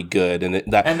pretty good, and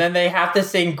then they have to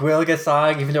sing Gwilga's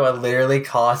song, even though it literally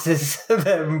causes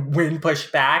them wind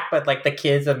push back. But the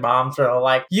kids and moms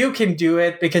are you can do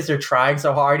it, because they're trying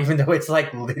so hard, even though it's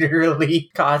literally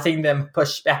causing them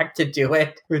pushback to do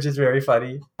it, which is very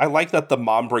funny. I like that the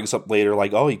mom brings up later,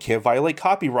 oh, you can't violate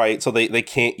copyright, so they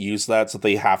can't use that, so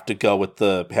they have to go with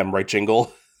the Hemorrhoid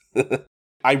jingle.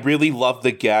 I really love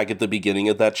the gag at the beginning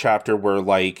of that chapter where,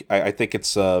 I think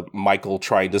it's Michael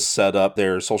trying to set up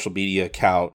their social media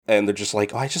account, and they're just oh,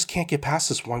 I just can't get past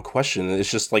this one question. And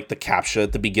it's just the captcha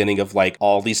at the beginning of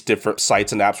all these different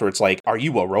sites and apps where it's are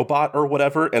you a robot or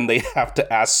whatever? And they have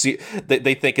to ask,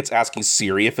 they think it's asking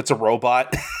Siri if it's a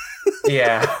robot.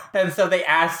 Yeah. And so they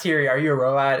ask Siri, are you a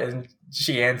robot? And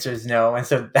she answers no, and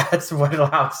so that's what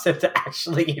allows them to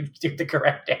actually do the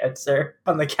correct answer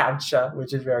on the captcha,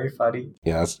 which is very funny.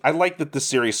 Yes, I like that the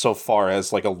series so far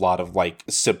has a lot of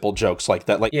simple jokes like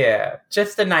that. Yeah,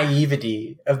 just the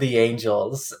naivety of the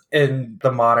angels in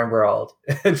the modern world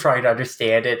and trying to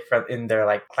understand it from in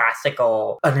their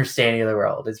classical understanding of the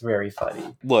world is very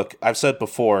funny. Look, I've said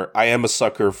before, I am a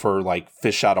sucker for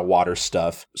fish out of water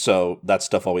stuff, so that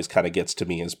stuff always kind of gets to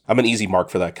me. I'm an easy mark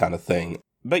for that kind of thing.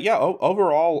 But yeah,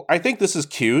 overall, I think this is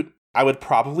cute. I would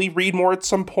probably read more at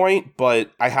some point, but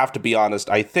I have to be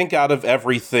honest, I think out of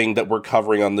everything that we're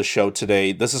covering on the show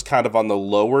today, this is kind of on the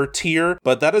lower tier,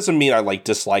 but that doesn't mean I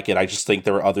dislike it. I just think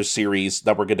there are other series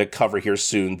that we're going to cover here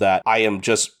soon that I am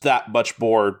just that much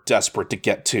more desperate to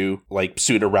get to,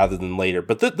 sooner rather than later.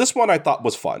 But this one I thought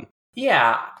was fun.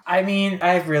 Yeah, I mean,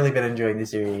 I've really been enjoying the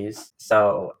series,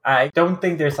 so I don't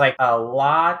think there's there's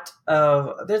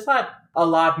not a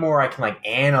lot more I can like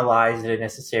analyze it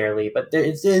necessarily, but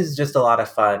it is just a lot of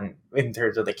fun in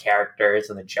terms of the characters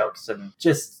and the jokes and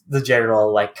just the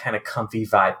general like kind of comfy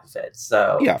vibe of it.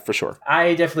 So yeah, for sure.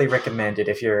 I definitely recommend it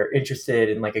if you're interested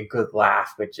in like a good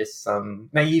laugh with just some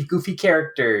naive, goofy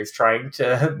characters trying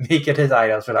to make it as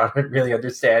idols without really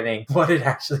understanding what it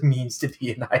actually means to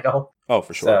be an idol. Oh,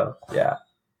 for sure. So, yeah.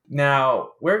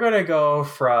 Now, we're going to go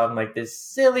from like this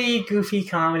silly, goofy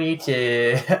comedy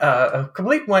to a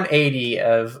complete 180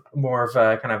 of more of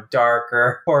a kind of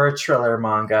darker horror thriller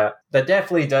manga that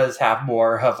definitely does have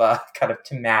more of a kind of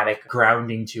thematic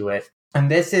grounding to it. And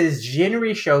this is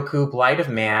Jinri Shoku Blight of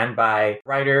Man by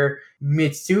writer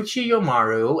Mitsuchi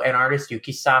Yomaru and artist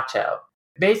Yuki Sato.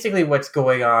 Basically, what's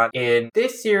going on in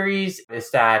this series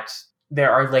is that there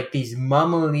are like these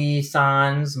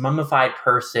mummified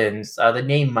persons. The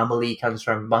name mummy comes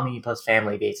from mummy plus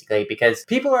family, basically, because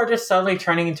people are just suddenly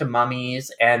turning into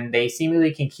mummies and they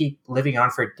seemingly can keep living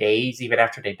on for days even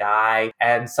after they die.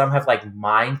 And some have like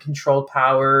mind control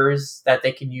powers that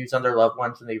they can use on their loved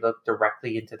ones when they look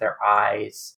directly into their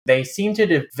eyes. They seem to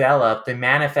they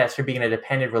manifest for being in a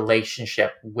dependent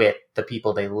relationship with the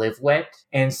people they live with.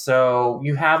 And so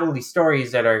you have all these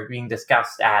stories that are being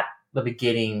discussed at the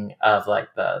beginning of like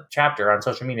the chapter on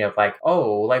social media of like,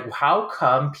 oh, like how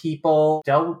come people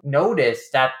don't notice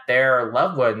that their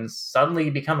loved ones suddenly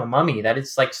become a mummy? That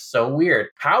is like so weird.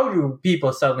 How do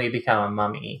people suddenly become a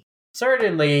mummy?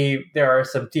 Certainly, there are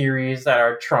some theories that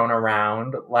are thrown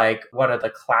around, like one of the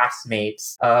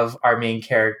classmates of our main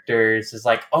characters is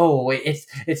like, oh,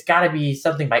 it's got to be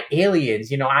something by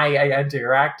aliens. You know, I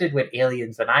interacted with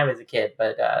aliens when I was a kid,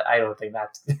 but I don't think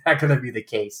that's not going to be the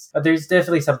case. But there's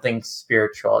definitely something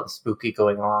spiritual and spooky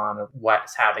going on of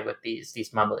what's happening with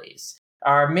these mummies.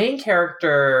 Our main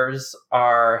characters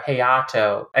are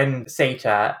Hayato and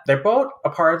Seita. They're both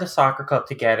a part of the soccer club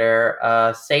together.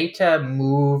 Seita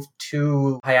moved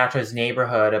to Hayato's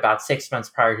neighborhood about 6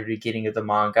 months prior to the beginning of the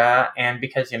manga. And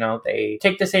because, you know, they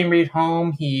take the same route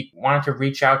home, he wanted to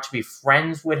reach out to be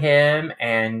friends with him.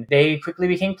 And they quickly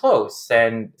became close.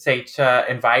 And Seita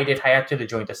invited Hayato to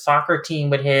join the soccer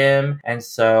team with him. And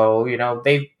so, you know,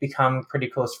 they've become pretty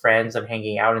close friends and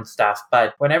hanging out and stuff.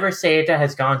 But whenever Seita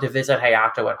has gone to visit Hayato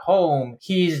at home,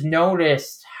 he's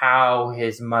noticed how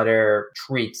his mother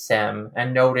treats him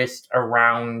and noticed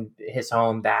around his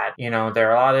home that, you know, there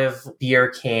are a lot of beer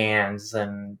cans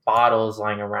and bottles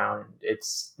lying around.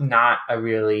 It's not a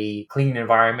really clean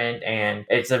environment, and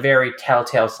it's a very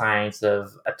telltale signs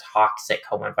of a toxic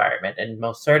home environment. And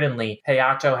most certainly,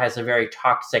 Hayato has a very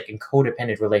toxic and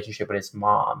codependent relationship with his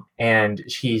mom, and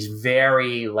she's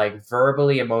very like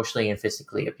verbally, emotionally, and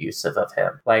physically abusive of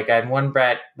him. Like at one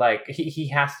breath, like he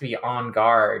has to be on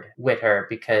guard with her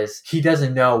because he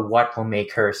doesn't know what will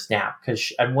make her snap.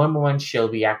 Because at one moment she'll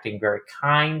be acting very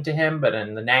kind to him, but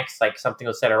in the next, like something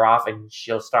will set her off and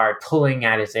she'll start pulling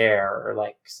at his hair or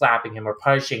like slapping him or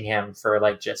punishing him for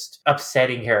like just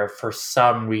upsetting her for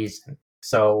some reason.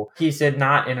 So he's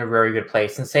not in a very good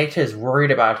place. And Seita is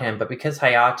worried about him, but because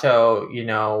Hayato, you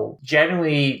know,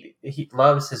 generally he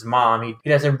loves his mom, he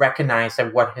doesn't recognize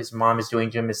that what his mom is doing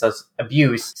to him is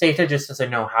abuse. Seita just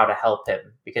doesn't know how to help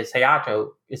him because Hayato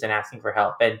isn't asking for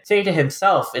help. And Seita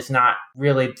himself is not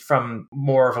really from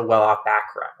more of a well-off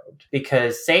background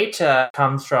because Seita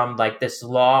comes from like this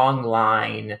long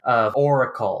line of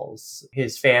oracles.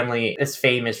 His family is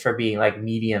famous for being like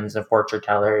mediums and fortune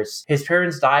tellers. His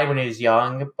parents died when he was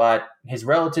young, but his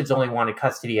relatives only wanted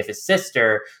custody of his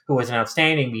sister, who was an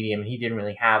outstanding medium. He didn't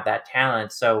really have that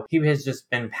talent. So he has just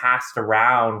been passed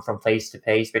around from place to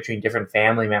place between different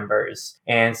family members.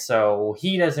 And so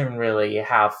he doesn't really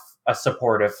have a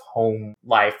supportive home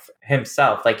life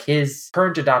himself. Like his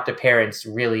current adoptive parents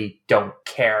really don't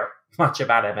care much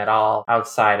about him at all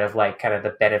outside of like kind of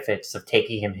the benefits of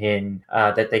taking him in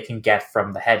that they can get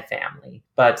from the head family.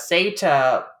 But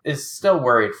Seita is still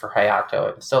worried for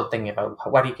Hayato and still thinking about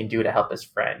what he can do to help his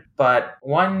friend. But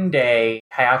one day,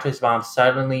 Hayato's mom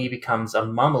suddenly becomes a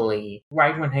mummy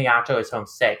right when Hayato is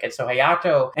homesick. And so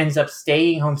Hayato ends up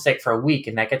staying homesick for a week,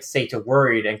 and that gets Seita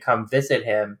worried and come visit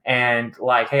him. And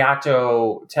like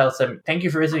Hayato tells him, thank you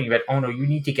for visiting, but oh no, you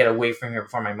need to get away from here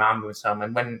before my mom moves home.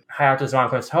 And when Hayato's mom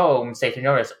comes home, Seita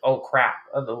notices, oh crap,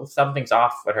 something's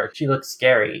off with her. She looks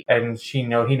scary. And he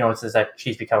notices that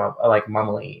she's become a like mummy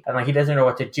Mummy. And like he doesn't know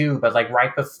what to do, but like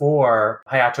right before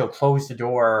Hayato closed the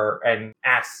door and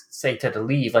asked Seita to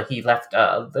leave, like he left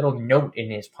a little note in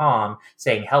his palm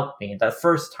saying, "Help me." The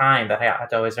first time that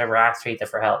Hayato has ever asked Seita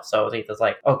for help. So Seita's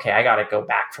like, okay, I gotta go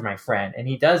back for my friend. And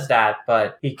he does that,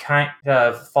 but he kind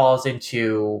of falls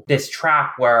into this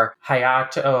trap where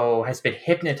Hayato has been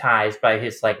hypnotized by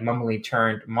his like mummily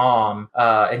turned mom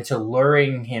into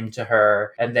luring him to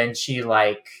her. And then she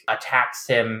like attacks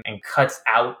him and cuts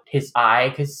out his eye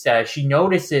because she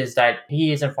notices that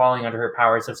he isn't falling under her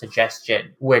powers of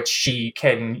suggestion, which she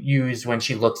can use when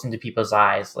she looks into people's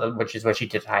eyes, which is what she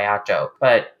did to Hayato.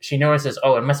 But she notices,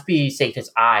 oh, it must be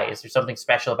Seita's eyes. There's something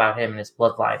special about him and his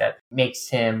bloodline that makes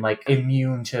him like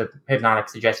immune to hypnotic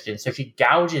suggestion. So she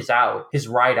gouges out his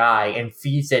right eye and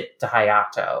feeds it to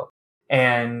Hayato.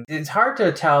 And it's hard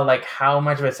to tell like how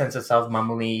much of a sense of self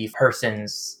mummily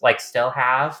persons like still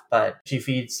have, but she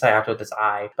feeds Hayato this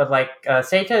eye. But like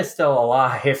Seita is still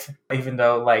alive, even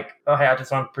though like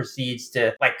Hayato's mom proceeds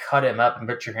to like cut him up and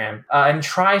butcher him, and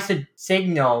tries to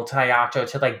signal to Hayato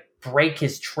to like break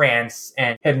his trance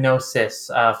and hypnosis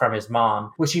from his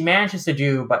mom, which he manages to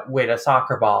do, but with a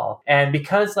soccer ball. And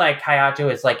because like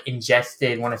Hayato has like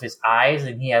ingested one of his eyes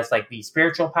and he has like these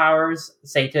spiritual powers,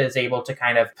 Seita is able to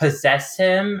kind of possess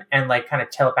him and like kind of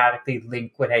telepathically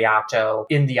link with Hayato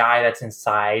in the eye that's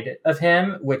inside of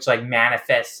him, which like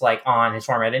manifests like on his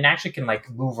forehead and actually can like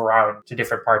move around to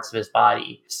different parts of his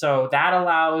body. So that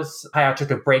allows Hayato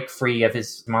to break free of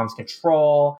his mom's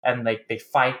control, and like they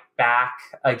fight back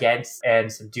against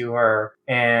and subdue her.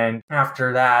 And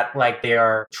after that, like they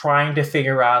are trying to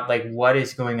figure out like what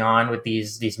is going on with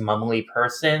these mummily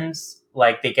persons.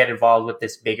 Like they get involved with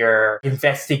this bigger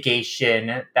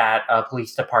investigation that a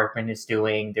police department is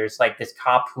doing. There's like this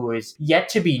cop who is yet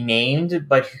to be named,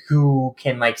 but who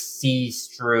can like see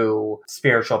through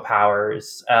spiritual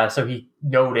powers. So he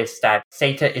noticed that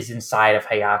Seita is inside of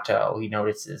Hayato. He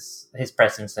notices his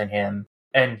presence in him.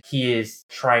 And he is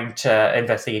trying to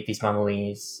investigate these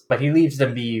mummies, but he leaves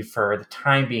them be for the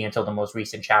time being until the most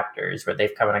recent chapters where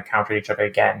they've come and encountered each other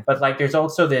again. But like, there's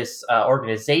also this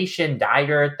organization,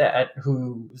 Dagger,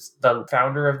 who's the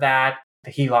founder of that.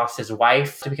 He lost his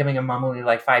wife to becoming a mummy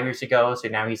like 5 years ago. So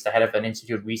now he's the head of an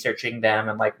institute researching them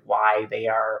and like why they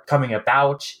are coming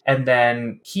about. And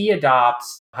then he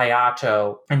adopts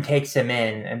Hayato and takes him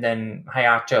in. And then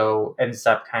Hayato ends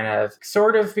up kind of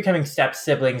sort of becoming step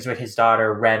siblings with his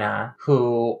daughter, Rena,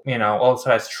 who, you know, also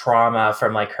has trauma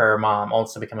from like her mom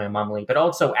also becoming a mummy, but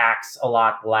also acts a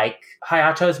lot like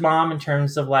Hayato's mom in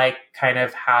terms of like kind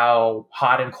of how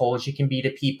hot and cold she can be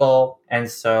to people. And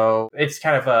so it's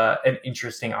kind of an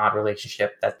interesting, odd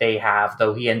relationship that they have,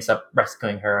 though he ends up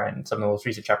rescuing her in some of the most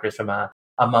recent chapters from a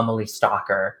mummily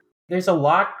stalker. There's a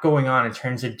lot going on in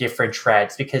terms of different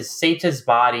treads because Seita's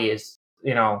body is,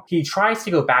 you know, he tries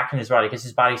to go back in his body because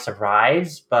his body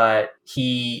survives, but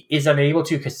he is unable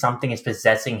to because something is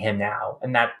possessing him now.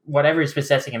 And that whatever is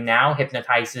possessing him now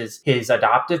hypnotizes his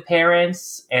adoptive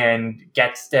parents and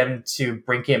gets them to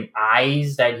bring him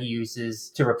eyes that he uses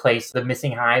to replace the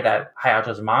missing eye that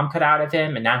Hayato's mom cut out of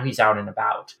him. And now he's out and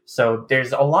about. So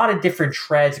there's a lot of different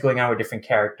treads going on with different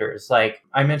characters. Like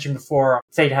I mentioned before,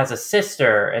 Seita has a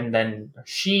sister, and then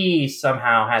she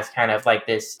somehow has kind of like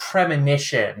this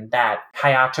premonition that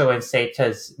Hayato and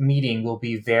Seita's meeting will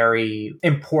be very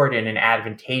important and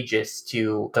advantageous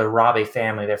to the Rabe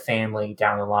family, their family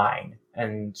down the line.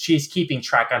 And she's keeping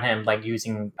track on him, like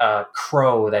using a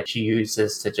crow that she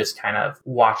uses to just kind of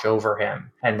watch over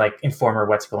him and like inform her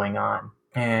what's going on.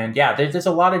 And yeah, there's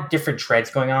a lot of different treads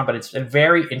going on, but it's a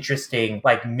very interesting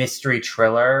like mystery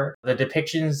thriller. The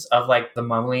depictions of like the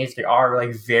mummies, they are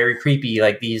like very creepy,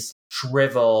 like these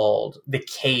shriveled,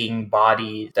 decaying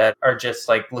bodies that are just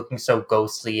like looking so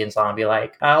ghostly and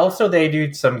zombie-like. Also, they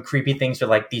do some creepy things with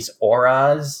like these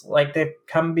auras, like that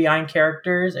come behind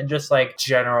characters, and just like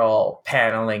general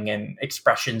paneling and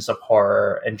expressions of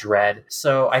horror and dread.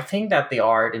 So I think that the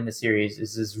art in the series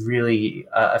is really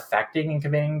affecting and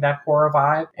conveying that horror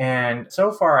vibe. And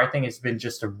so far, I think it's been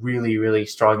just a really, really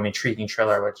strong and intriguing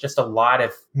thriller with just a lot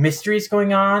of mysteries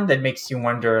going on that makes you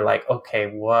wonder, like, okay,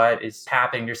 what is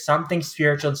happening? There's something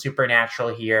spiritual and supernatural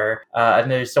here, and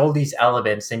there's all these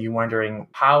elements, and you're wondering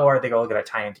how are they all going to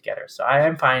tie in together. So I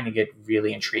am finding it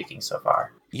really intriguing so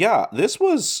far. Yeah,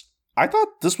 I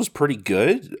thought this was pretty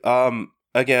good.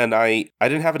 Again, I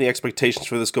didn't have any expectations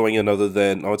for this going in other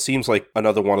than, it seems like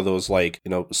another one of those, like,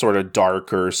 you know, sort of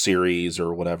darker series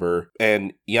or whatever.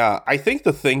 And yeah, I think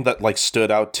the thing that like stood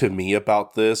out to me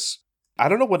about this, I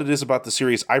don't know what it is about the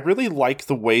series. I really like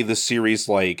the way the series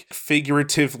like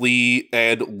figuratively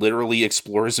and literally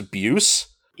explores abuse.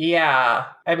 Yeah.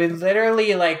 I mean,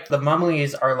 literally, like, the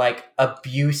mummies are, like,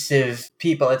 abusive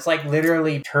people. It's, like,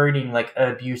 literally turning, like,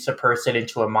 an abusive person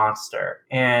into a monster.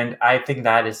 And I think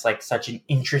that is, like, such an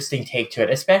interesting take to it,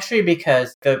 especially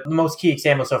because the most key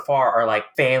examples so far are, like,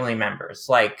 family members.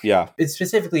 Like, Yeah. it's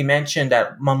specifically mentioned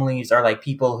that mummies are, like,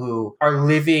 people who are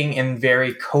living in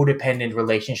very codependent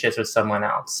relationships with someone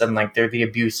else. And, like, they're the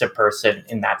abusive person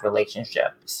in that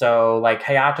relationship. So, like,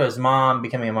 Hayato's mom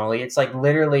becoming a mummy, it's, like,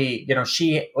 literally, you know,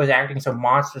 she was acting so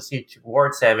monstrously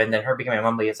towards him, and then her becoming a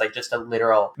mummy is like just a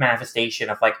literal manifestation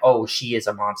of like, oh, she is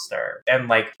a monster. And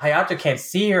like Hayato can't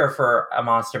see her for a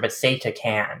monster, but Seita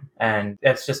can, and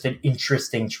that's just an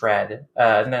interesting thread.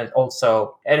 And then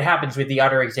also it happens with the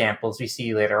other examples we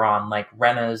see later on, like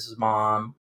Rena's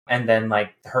mom, and then like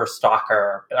her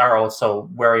stalker are also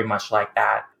very much like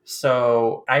that.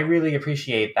 So I really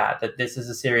appreciate that this is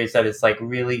a series that is like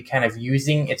really kind of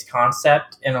using its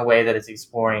concept in a way that is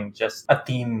exploring just a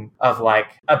theme of like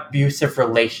abusive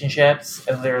relationships,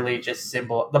 and literally just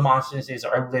the monsters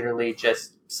are literally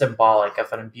just symbolic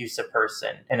of an abusive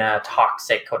person in a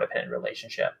toxic codependent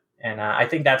relationship. And I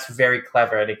think that's very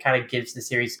clever. And it kind of gives the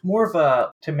series more of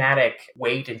a thematic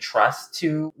weight and trust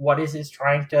to what it is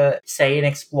trying to say and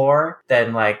explore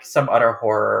than like some other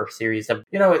horror series of,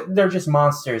 you know, they're just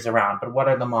monsters around, but what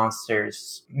are the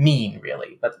monsters mean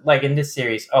really? But like in this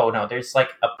series, oh no, there's like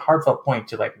a heartfelt point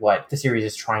to like what the series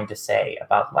is trying to say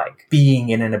about like being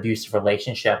in an abusive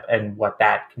relationship and what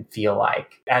that can feel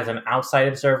like as an outside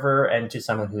observer and to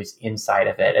someone who's inside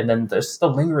of it. And then there's the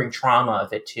lingering trauma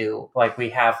of it too. Like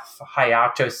we have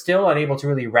Hayato still unable to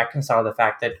really reconcile the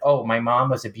fact that, oh, my mom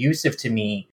was abusive to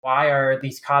me. Why are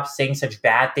these cops saying such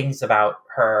bad things about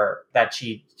her, that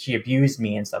she abused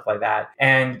me and stuff like that?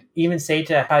 And even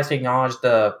Seita has to acknowledge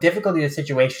the difficulty of the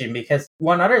situation, because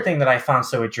one other thing that I found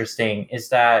so interesting is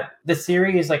that the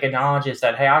series like acknowledges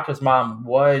that Hayato's mom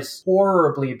was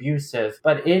horribly abusive,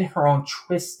 but in her own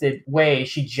twisted way,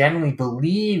 she genuinely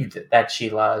believed that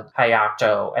she loved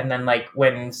Hayato. And then like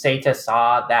when Seita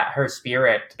saw that her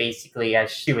spirit, basically as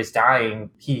she was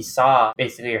dying, he saw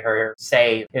basically her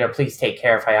say, you know, please take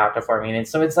care of Hayato for me. And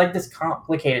so it's like this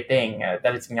complicated thing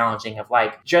that it's acknowledging of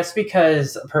like, just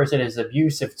because a person is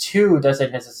abusive too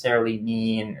doesn't necessarily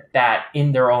mean that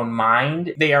in their own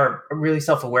mind they are really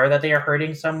self-aware that they are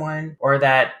hurting someone, or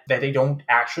that they don't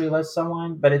actually love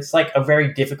someone. But it's like a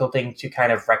very difficult thing to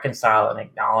kind of reconcile and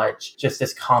acknowledge, just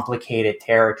this complicated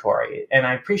territory. And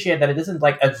I appreciate that it doesn't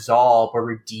like absolve or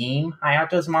redeem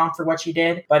Hayato's mom for what she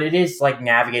did, but it is like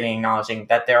navigating, acknowledging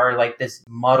that there are like this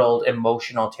muddled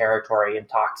emotional territory and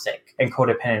toxic and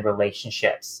codependent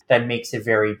relationships that makes it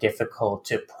very difficult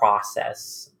to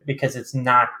process, because it's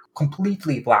not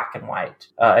completely black and white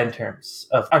in terms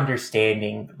of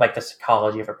understanding like the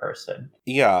psychology of a person.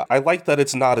 Yeah, I like that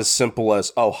it's not as simple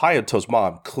as, oh, Hayato's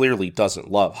mom clearly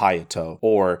doesn't love Hayato.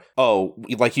 Or, oh,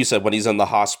 like you said, when he's in the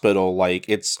hospital, like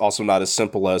it's also not as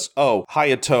simple as, oh,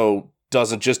 Hayato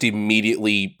doesn't just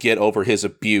immediately get over his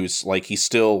abuse. Like, he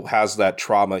still has that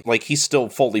trauma. Like, he still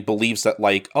fully believes that,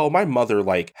 like, oh, my mother,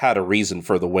 like, had a reason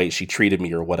for the way she treated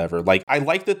me or whatever. Like, I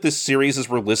like that this series is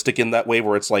realistic in that way,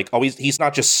 where it's like, oh, he's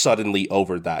not just suddenly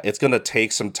over that. It's gonna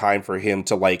take some time for him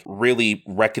to, like, really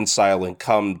reconcile and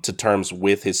come to terms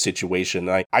with his situation.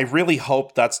 And I really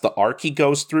hope that's the arc he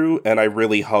goes through, and I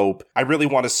really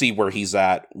want to see where he's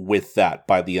at with that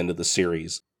by the end of the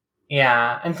series.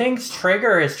 Yeah, and things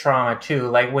trigger his trauma too.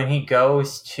 Like when he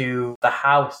goes to the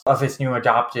house of his new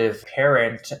adoptive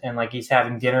parent and like he's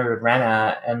having dinner with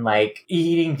Rena and like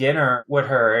eating dinner with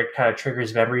her, it kind of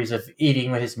triggers memories of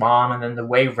eating with his mom. And then the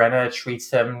way Rena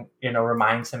treats him, you know,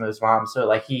 reminds him of his mom. So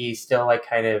like he's still like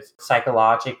kind of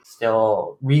psychologic,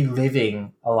 still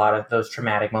reliving a lot of those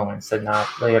traumatic moments and not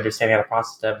really understanding how to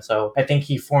process them. So I think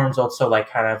he forms also like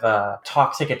kind of a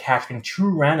toxic attachment to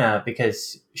Rena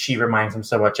because she reminds him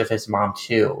so much of his mom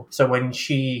too. So when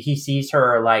he sees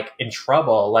her like in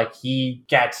trouble, like he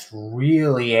gets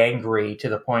really angry to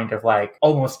the point of like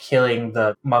almost killing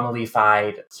the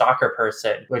mummified stalker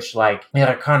person, which like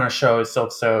it kind of shows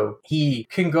also he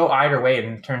can go either way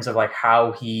in terms of like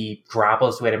how he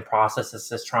grapples with and processes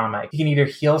this trauma. He can either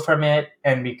heal from it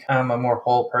and become a more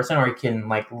whole person, or he can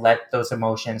like let those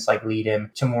emotions like lead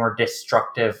him to more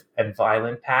destructive and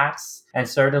violent paths. And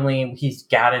certainly he's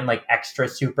gotten like extra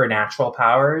supernatural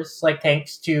powers, like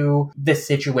thanks to this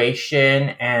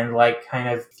situation and like kind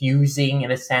of fusing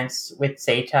in a sense with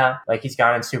Seta. Like he's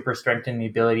gotten super strength and the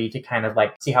ability to kind of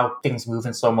like see how things move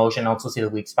in slow motion, also see the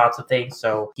weak spots of things.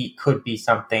 So he could be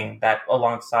something that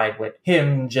alongside with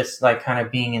him just like kind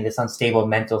of being in this unstable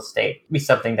mental state, be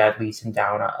something that leads him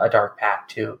down a dark path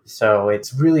too. So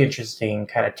it's really interesting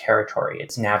kind of territory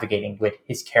it's navigating with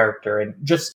his character and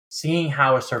just seeing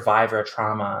how a survivor of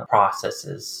trauma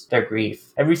processes their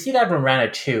grief. And we see that in Rena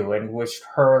too, and with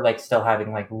her like still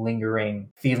having like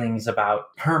lingering feelings about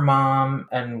her mom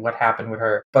and what happened with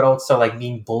her, but also like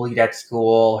being bullied at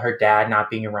school, her dad not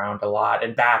being around a lot,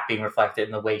 and that being reflected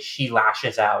in the way she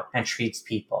lashes out and treats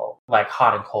people like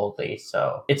hot and coldly.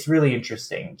 So it's really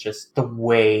interesting just the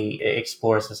way it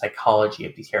explores the psychology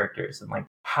of these characters and like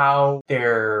how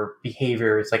their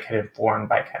behavior is like kind of informed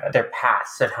by kind of their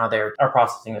past and how they are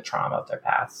processing the trauma of their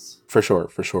past. For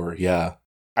sure, yeah.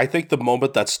 I think the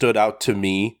moment that stood out to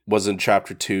me was in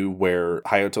chapter 2 where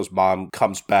Hayato's mom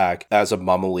comes back as a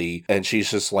Mumily and she's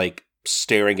just like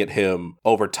staring at him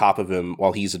over top of him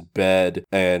while he's in bed,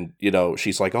 and you know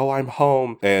she's like, oh, I'm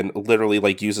home, and literally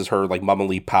like uses her like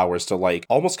Mumily powers to like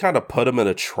almost kind of put him in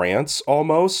a trance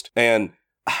almost. And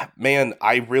man,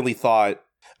 I really thought,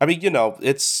 I mean, you know,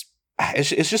 it's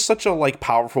just such a like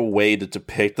powerful way to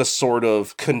depict the sort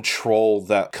of control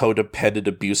that codependent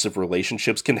abusive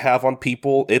relationships can have on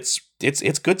people. It's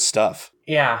good stuff.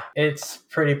 Yeah, it's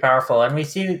pretty powerful. And we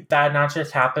see that not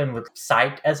just happen with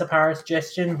sight as a power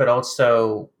suggestion, but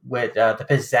also with the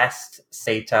possessed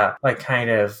Seta, like kind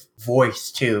of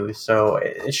voice too. So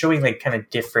it's showing like kind of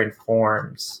different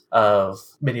forms of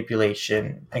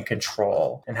manipulation and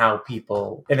control and how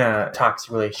people in a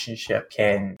toxic relationship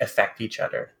can affect each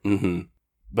other. Mm-hmm.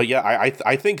 But yeah,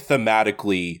 I think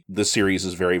thematically the series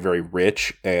is very, very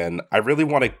rich, and I really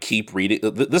want to keep reading.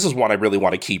 This is one I really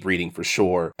want to keep reading for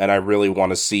sure, and I really want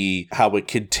to see how it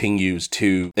continues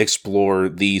to explore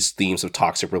these themes of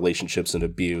toxic relationships and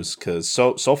abuse, because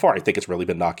so far I think it's really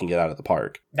been knocking it out of the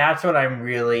park. That's what I'm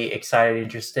really excited,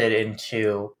 interested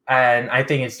into, and I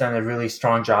think it's done a really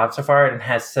strong job so far and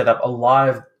has set up a lot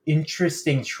of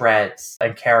interesting threads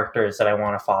and characters that I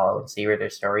want to follow and see where their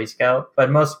stories go,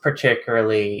 but most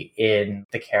particularly in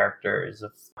the characters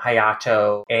of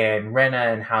Hayato and Rena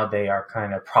and how they are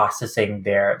kind of processing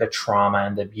the trauma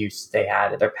and the abuse they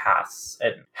had in their past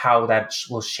and how that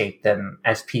will shape them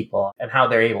as people and how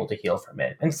they're able to heal from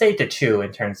it. And Seta too,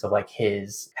 in terms of like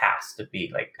his past to be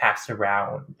like passed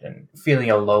around and feeling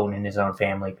alone in his own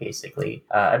family basically.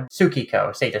 And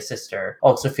Tsukiko, Seta's sister,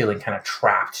 also feeling kind of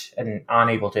trapped and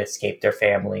unable to escape their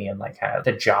family and like kind of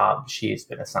the job she's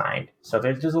been assigned. So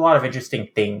there's a lot of interesting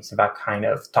things about kind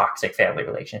of toxic family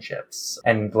relationships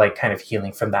and like kind of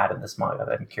healing from that in this manga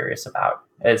that I'm curious about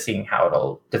and seeing how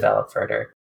it'll develop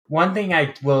further. One thing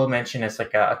I will mention as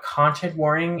like a content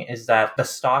warning is that the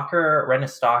stalker, Rena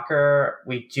Stalker,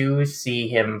 we do see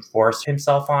him force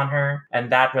himself on her. And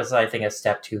that was, I think, a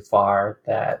step too far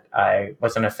that I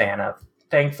wasn't a fan of.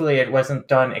 Thankfully, it wasn't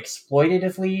done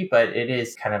exploitatively, but it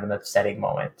is kind of an upsetting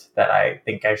moment that I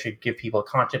think I should give people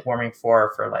content warning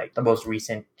for like the most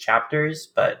recent chapters.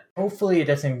 But hopefully it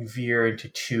doesn't veer into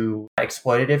too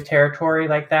exploitative territory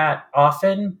like that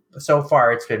often. So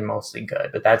far, it's been mostly good,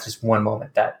 but that's just one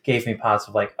moment that gave me pause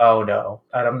of like, oh no,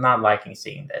 I'm not liking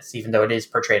seeing this, even though it is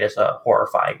portrayed as a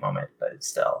horrifying moment, but it's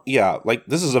still. Yeah, like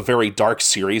this is a very dark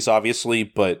series, obviously,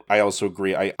 but I also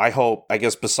agree. I hope, I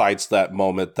guess besides that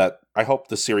moment, that I hope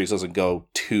the series doesn't go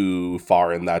too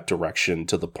far in that direction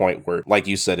to the point where, like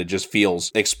you said, it just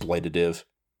feels exploitative.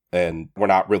 And we're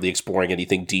not really exploring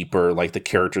anything deeper, like the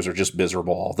characters are just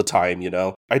miserable all the time, you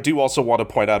know? I do also want to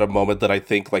point out a moment that I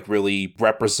think like really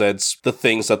represents the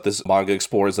things that this manga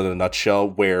explores in a nutshell,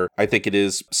 where I think it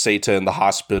is Seta in the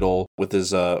hospital with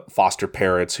his foster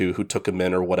parents who took him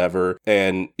in or whatever.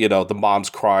 And, you know, the mom's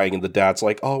crying and the dad's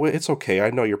like, oh, it's okay. I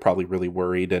know you're probably really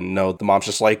worried. And no, the mom's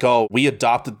just like, oh, we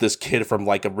adopted this kid from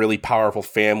like a really powerful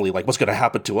family. Like, what's going to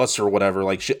happen to us or whatever?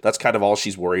 Like, shit, that's kind of all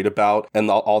she's worried about. And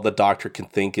all the doctor can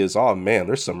think is, oh man,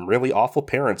 there's some really awful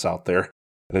parents out there.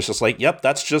 And it's just like, yep,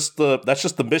 that's just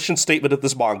the mission statement of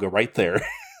this manga right there.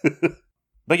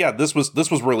 But yeah, this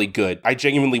was really good. I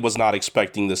genuinely was not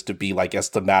expecting this to be like as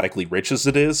thematically rich as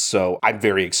it is, so I'm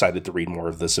very excited to read more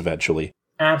of this eventually.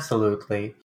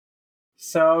 Absolutely.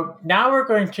 So now we're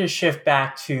going to shift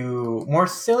back to more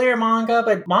sillier manga,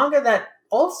 but manga that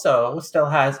also still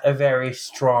has a very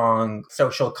strong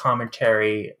social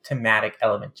commentary thematic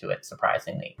element to it,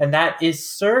 surprisingly. And that is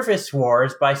Service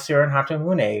Wars by Surin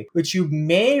Hatamune, which you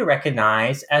may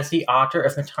recognize as the author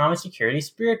of Matama Security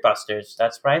Spirit Busters.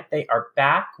 That's right, they are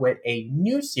back with a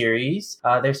new series.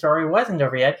 Their story wasn't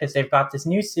over yet because they've got this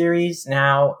new series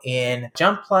now in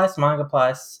Jump Plus, Manga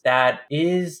Plus, that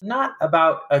is not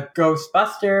about a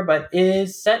Ghostbuster, but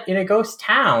is set in a ghost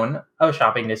town, a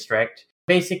shopping district.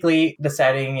 Basically, the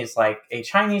setting is like a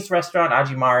Chinese restaurant,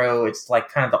 Ajimaru. It's like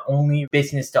kind of the only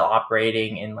business still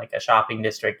operating in like a shopping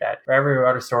district that where every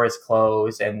other store is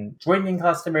closed, and dwindling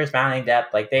customers, mounting debt,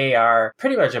 like they are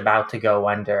pretty much about to go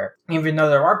under. Even though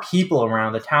there are people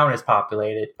around, the town is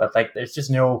populated, but like there's just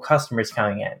no customers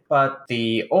coming in. But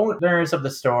the owners of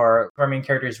the store, our main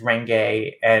character is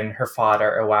Renge and her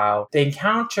father, Iwao, they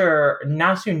encounter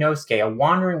Nasunosuke, a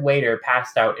wandering waiter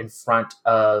passed out in front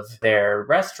of their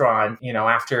restaurant,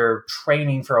 after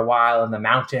training for a while in the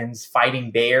mountains,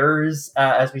 fighting bears,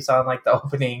 as we saw in like the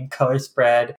opening color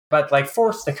spread, but like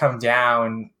forced to come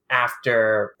down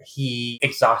after he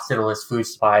exhausted all his food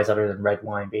supplies other than red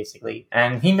wine, basically.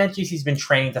 And he mentions he's been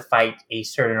training to fight a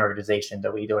certain organization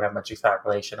that we don't have much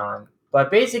extrapolation on. But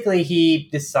basically, he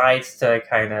decides to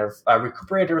kind of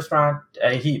recuperate the restaurant.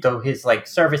 Though his like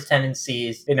service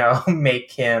tendencies,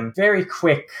 make him very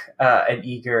quick and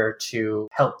eager to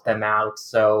help them out.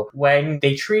 So when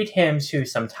they treat him to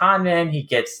some tannen, he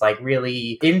gets like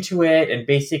really into it and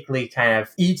basically kind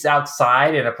of eats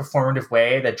outside in a performative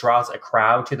way that draws a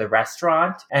crowd to the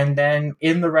restaurant. And then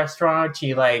in the restaurant,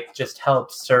 he like just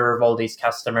helps serve all these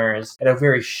customers in a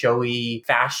very showy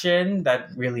fashion that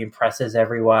really impresses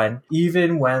everyone.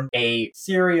 Even when a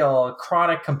serial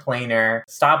chronic complainer,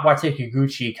 Stopwatch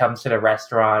Sekiguchi, comes to the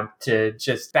restaurant to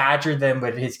just badger them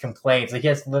with his complaints. Like he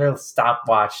has a little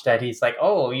stopwatch that he's like,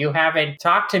 oh, you haven't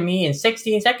talked to me in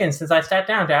 16 seconds since I sat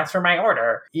down to ask for my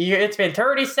order. It's been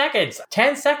 30 seconds,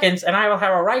 10 seconds, and I will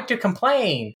have a right to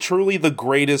complain. Truly the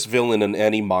greatest villain in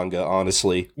any manga,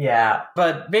 honestly. Yeah,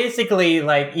 but basically,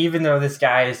 like, even though this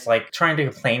guy is like trying to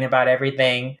complain about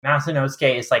everything,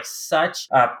 Nasunosuke is like such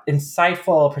a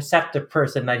insightful, perceptive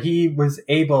person that he was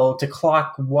able to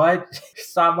clock what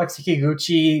Stopwatch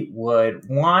Sekiguchi would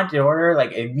want in order,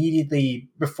 like immediately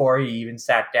before he even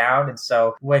sat down. And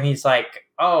so when he's like,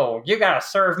 oh, you gotta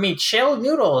serve me chilled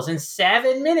noodles in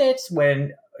 7 minutes,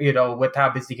 when with how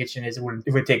busy the kitchen is, it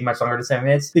would take much longer than 7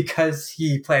 minutes, because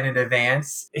he planned in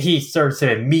advance. He serves him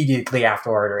immediately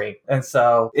after ordering. And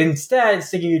so instead,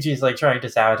 Sekiguchi is like trying to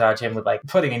sabotage him with like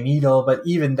putting a needle, but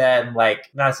even then,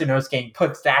 like Nasunosuke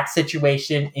puts that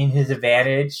situation in his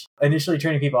advantage, initially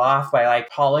turning people off by like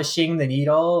polishing the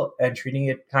needle and treating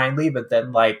it kindly, but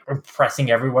then like impressing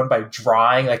everyone by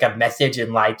drawing like a message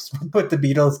in lights with the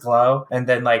beetle's glow, and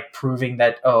then like proving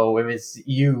that, oh, it was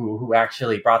you who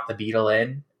actually brought the beetle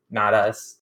in, not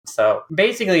us. So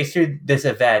basically, through this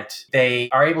event, they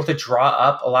are able to draw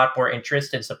up a lot more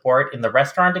interest and support in the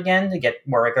restaurant again to get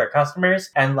more regular customers.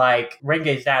 And like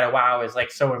Renge's dad, Wow, is like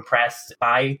so impressed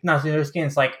by Nasunosuke, and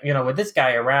it's like, with this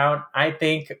guy around, I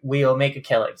think we'll make a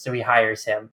killing. So he hires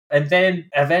him. And then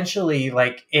eventually,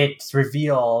 like, it's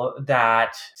revealed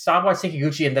that Stopwatch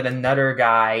Sekiguchi and then another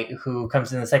guy who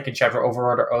comes in the second chapter,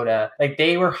 Overorder Oda, like,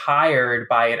 they were hired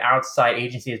by an outside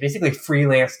agency, it's basically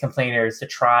freelance complainers, to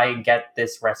try and get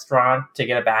this restaurant to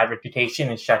get a bad reputation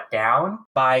and shut down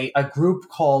by a group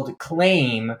called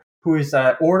Claim, who is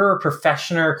an order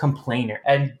professional complainer.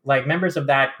 And like members of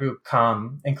that group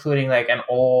come, including like an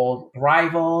old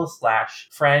rival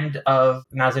 / friend of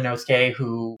Nasunosuke,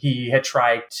 who he had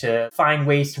tried to find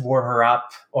ways to warm her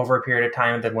up over a period of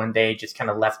time, and then one day just kind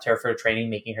of left her for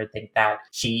training, making her think that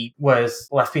she was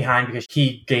left behind because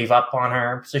he gave up on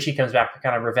her. So she comes back for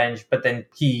kind of revenge, but then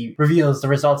he reveals the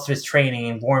results of his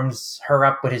training and warms her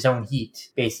up with his own heat,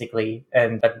 basically.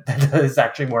 And that does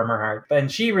actually warm her heart. But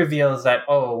she reveals that,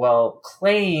 oh, well,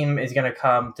 Claim is going to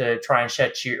come to try and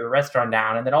shut your restaurant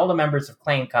down. And then all the members of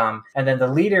Claim come. And then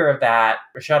the leader of that,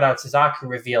 Shout Suzaku,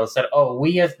 reveals that, oh,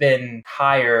 we have been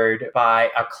hired by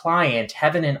a client,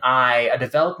 Heaven and I, a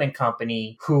development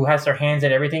company who has their hands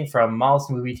in everything from malls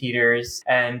to movie theaters.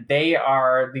 And they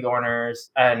are the owners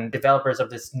and developers of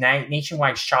this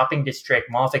nationwide shopping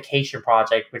district modification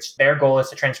project, which their goal is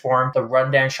to transform the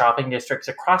rundown shopping districts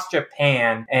across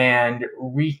Japan and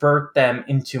revert them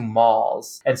into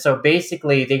malls. And so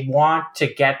basically, they want to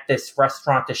get this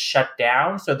restaurant to shut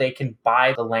down so they can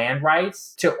buy the land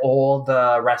rights to all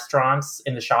the restaurants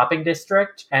in the shopping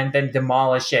district and then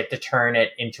demolish it to turn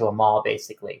it into a mall,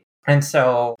 basically. And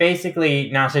so basically,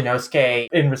 Nasunosuke,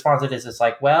 in response to this, is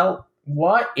like, well,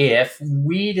 what if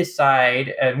we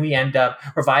decide and we end up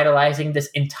revitalizing this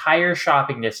entire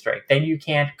shopping district? Then you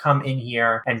can't come in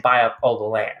here and buy up all the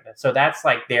land. So that's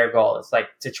like their goal. It's like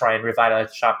to try and revitalize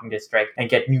the shopping district and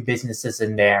get new businesses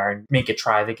in there and make it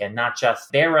thrive again. Not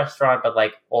just their restaurant, but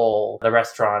like all the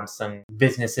restaurants and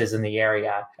businesses in the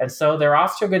area. And so they're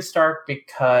off to a good start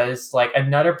because like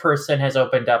another person has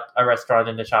opened up a restaurant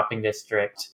in the shopping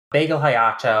district, Bagel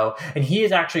Hayato, and he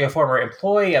is actually a former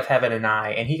employee of Heaven and I,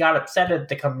 and he got upset at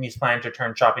the company's plan to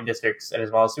turn shopping districts as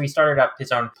well, so he started up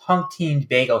his own punk-themed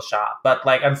bagel shop. But,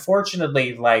 like,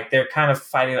 unfortunately, like, they're kind of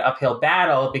fighting an uphill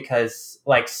battle because,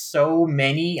 like, so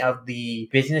many of the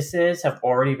businesses have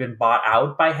already been bought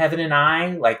out by Heaven and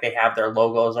I. Like, they have their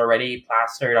logos already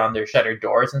plastered on their shuttered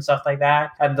doors and stuff like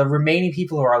that. And the remaining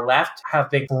people who are left have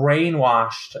been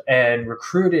brainwashed and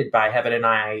recruited by Heaven and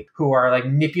I, who are, like,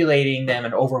 manipulating them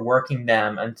and overworking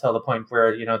them until the point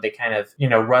where, you know, they kind of, you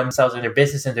know, run themselves and their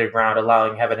business into the ground,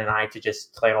 allowing Heaven and I to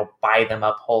just, you know, buy them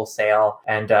up wholesale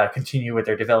and continue with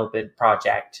their development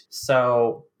project.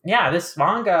 So yeah, this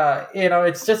manga, you know,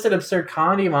 it's just an absurd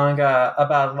comedy manga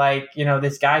about, like, you know,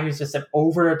 this guy who's just an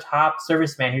over-the-top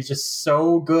serviceman who's just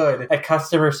so good at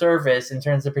customer service in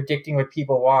terms of predicting what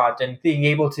people want and being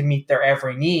able to meet their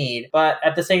every need. But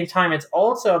at the same time, it's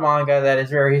also a manga that is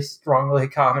very strongly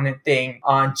commenting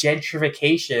on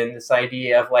gentrification, this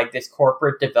idea of, like, this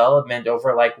corporate development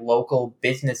over, like, local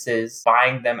businesses,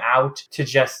 buying them out to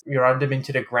just run them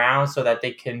into the ground so that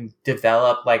they can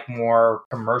develop, like, more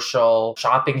commercial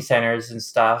shopping centers and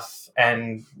stuff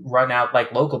and run out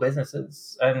like local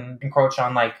businesses and encroach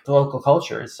on like the local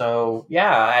culture. So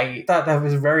yeah, I thought that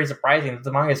was very surprising that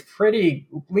the manga is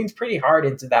leans pretty hard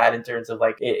into that in terms of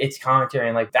like its commentary,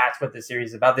 and like that's what the series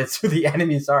is about. That's who the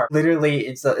enemies are. Literally,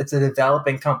 it's a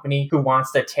developing company who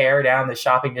wants to tear down the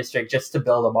shopping district just to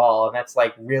build a mall, and that's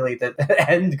like really the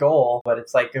end goal. But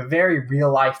it's like a very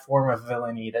real life form of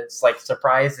villainy that's like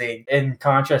surprising in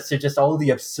contrast to just all the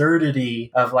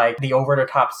absurdity of like the over the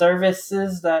top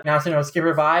services that Natsunosuke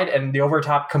provide and the over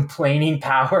top complaining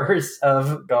powers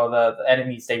of the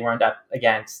enemies they run up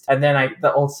against. And then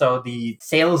also the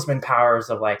salesman powers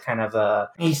of like kind of the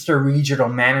Easter regional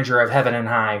manager of Heaven and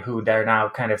High, who they're now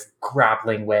kind of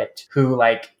grappling with, who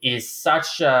like is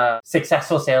such a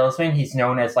successful salesman. He's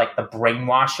known as like the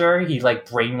brainwasher. He like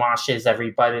brainwashes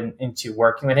everybody into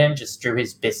working with him just through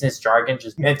his business jargon,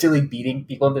 just mentally beating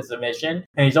people into submission.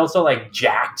 And he's also like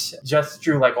jacked just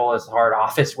through like all his hard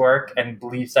office work and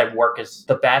believes that work is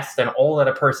the best and all that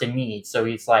a person needs. So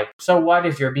he's like, so what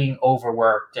if you're being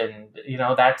overworked? And, you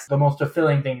know, that's the most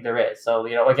fulfilling thing there is. So,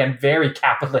 you know, again, very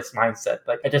capitalist mindset.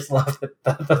 Like, I just love that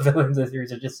the villains of the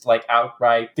series are just like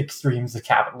outright extremes of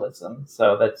capitalism.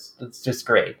 So that's just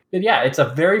great. But yeah, it's a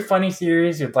very funny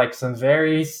series with like some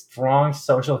very strong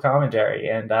social commentary.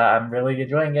 And I'm really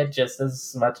enjoying it just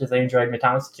as much as I enjoyed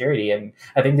Matama Security. And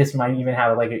I think this might even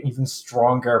have like an even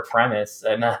stronger premise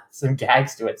and some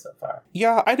gags to it so far.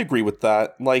 Yeah, I'd agree with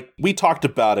that. Like, we talked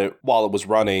about it while it was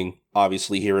running,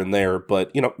 obviously here and there, but,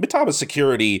 you know, Mitama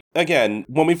Security, again,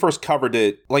 when we first covered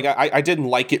it, like, I didn't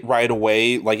like it right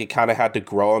away. Like, it kind of had to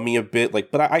grow on me a bit,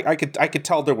 like, but I could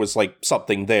tell there was, like,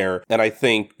 something there. And I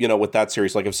think, you know, with that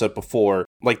series, like I've said before,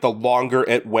 like, the longer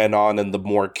it went on and the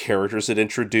more characters it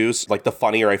introduced, like, the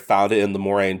funnier I found it and the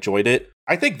more I enjoyed it.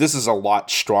 I think this is a lot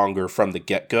stronger from the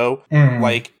get-go.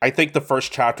 Like, I think the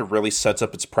first chapter really sets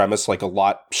up its premise, like, a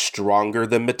lot stronger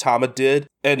than Mitama did.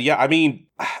 And yeah, I mean,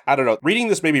 I don't know. Reading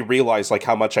this made me realize, like,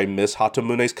 how much I miss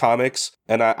Hatamune's comics.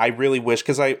 And I really wish,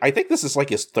 because I think this is, like,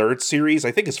 his third series.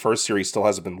 I think his first series still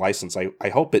hasn't been licensed. I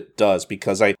hope it does,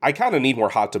 because I kind of need more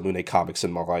Hatamune comics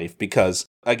in my life, because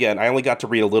again, I only got to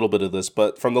read a little bit of this,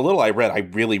 but from the little I read, I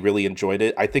really, really enjoyed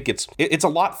it. I think it's a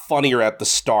lot funnier at the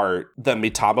start than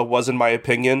Mitama was, in my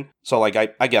opinion. So, like, I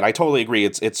totally agree.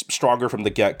 It's stronger from the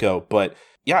get-go, but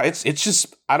yeah, it's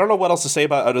just, I don't know what else to say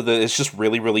about it other than it's just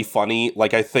really, really funny.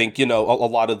 Like, I think, you know, a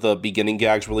lot of the beginning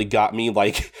gags really got me,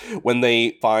 like, when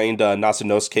they find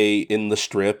Natsunosuke in the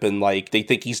strip and, like, they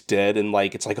think he's dead and,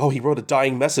 like, it's like, oh, he wrote a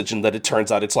dying message, and then it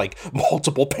turns out it's, like,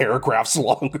 multiple paragraphs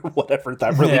long or whatever.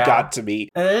 That really got to me.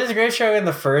 And there's a great show in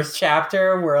the first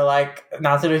chapter where, like,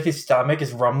 Natsunosuke's stomach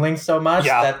is rumbling so much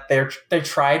that they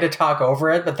try to talk over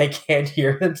it, but they can't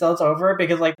hear themselves over it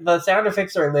because, like, the sound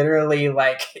effects are literally,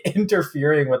 like,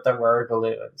 interfering with the word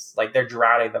balloons. Like, they're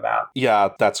drowning them out. Yeah,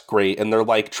 that's great. And they're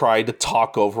like trying to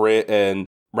talk over it, and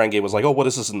Renge was like, oh, what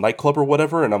is this, a nightclub or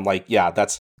whatever? And I'm like, yeah,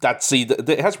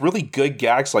 it has really good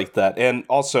gags like that. And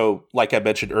also, like I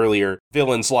mentioned earlier,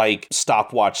 villains like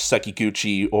Stopwatch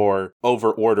Sekiguchi or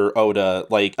Overorder Oda,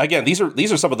 like, again, these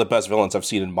are some of the best villains I've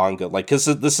seen in manga. Like, because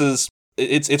this is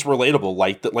It's relatable,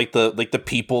 like the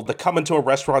people that come into a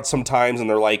restaurant sometimes and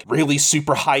they're like really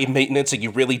super high maintenance and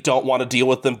you really don't want to deal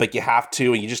with them, but you have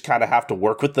to, and you just kind of have to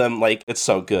work with them. Like, it's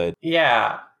so good.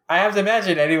 Yeah. I have to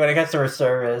imagine anyone in customer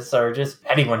service or just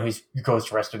anyone who goes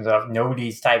to restaurants know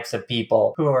these types of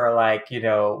people who are like,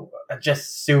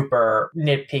 just super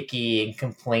nitpicky and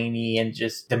complainy and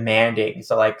just demanding.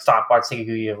 So like stopwatching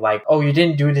you like, oh, you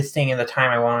didn't do this thing in the time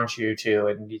I wanted you to,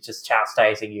 and he's just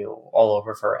chastising you all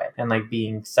over for it. And like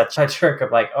being such a jerk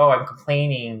of like, oh, I'm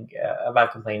complaining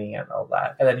about complaining and all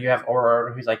that. And then you have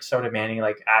Aurora who's like so demanding,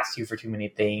 like asks you for too many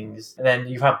things. And then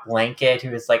you have Blanket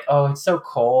who is like, oh, it's so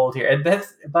cold here. And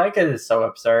that's Blanket is so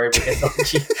absurd because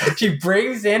like, she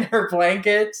brings in her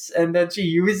blankets and then she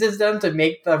uses them to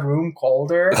make the room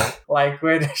colder, like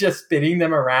when just spinning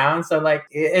them around. So like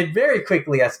it very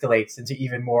quickly escalates into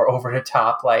even more over the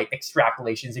top like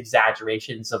extrapolations,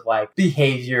 exaggerations of like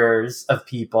behaviors of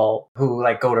people who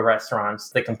like go to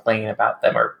restaurants that complain about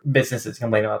them or businesses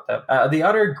complain about them. The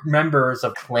other members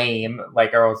of Claim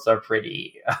like are also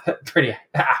pretty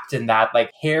apt in that,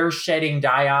 like hair shedding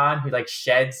Dion who like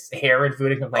sheds hair and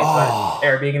food and complains about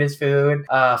hair being in his food.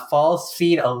 False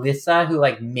feed Alyssa who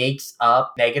like makes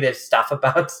up negative stuff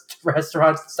about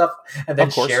restaurants and stuff and then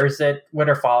shares it with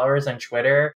her followers on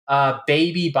Twitter.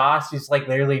 Baby Boss who's like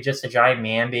literally just a giant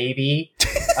man baby.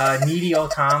 Needy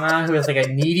Okama who is like a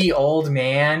needy old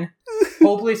man.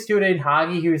 Hopeless student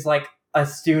Hagi who's like a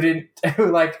student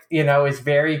who like, is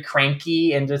very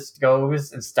cranky and just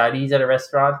goes and studies at a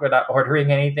restaurant without ordering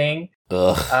anything.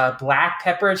 Black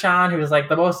Pepper-chan, who is like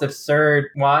the most absurd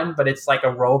one, but it's like a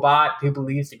robot who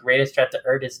believes the greatest threat to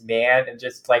Earth is man and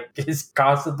just like is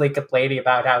constantly complaining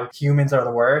about how humans are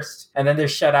the worst. And then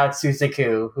there's Shutout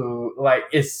Suzaku, who like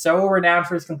is so renowned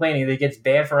for his complaining that he gets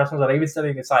banned from restaurants without even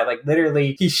stepping aside. Like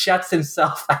literally, he shuts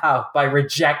himself out by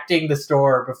rejecting the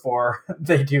store before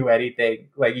they do anything,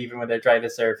 like even when they're trying to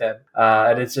serve him.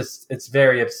 And it's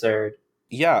very absurd.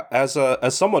 Yeah, as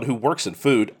someone who works in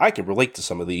food, I can relate to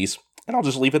some of these. And I'll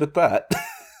just leave it at that.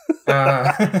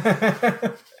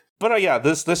 But yeah,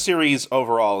 this series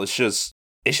overall is just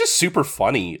super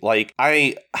funny. Like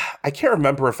I can't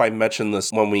remember if I mentioned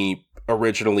this when we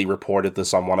originally reported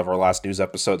this on one of our last news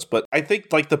episodes, but I think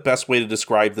like the best way to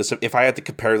describe this, if I had to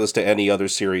compare this to any other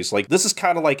series, like this is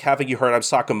kind of like Having You Heard I'm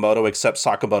Sakamoto, except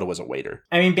Sakamoto was a waiter.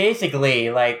 I mean, basically,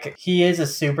 like he is a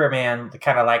Superman,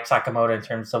 kind of like Sakamoto in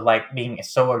terms of like being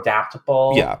so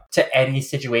adaptable to any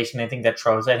situation I think that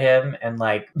throws at him, and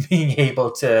like being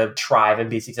able to thrive and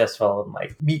be successful and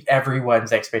like meet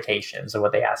everyone's expectations of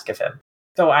what they ask of him.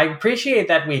 So I appreciate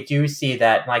that we do see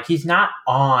that, like, he's not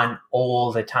on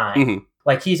all the time. Mm-hmm.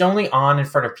 Like, he's only on in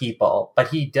front of people, but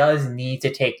he does need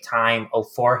to take time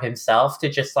for himself to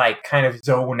just, like, kind of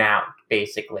zone out,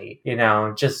 basically.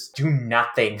 Just do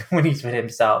nothing when he's with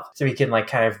himself so he can, like,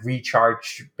 kind of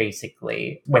recharge,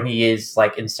 basically, when he is,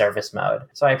 like, in service mode.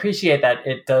 So I appreciate that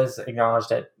it does acknowledge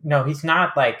that, no, he's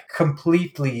not, like,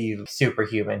 completely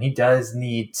superhuman. He does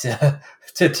need to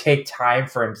take time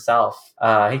for himself.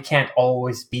 He can't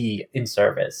always be in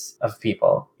service of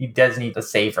people. He does need to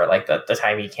savor like the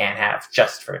time he can have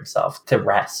just for himself to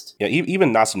rest. Yeah,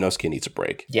 even Natsunosuke needs a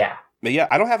break. Yeah. But yeah,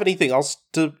 I don't have anything else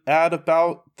to add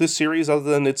about this series other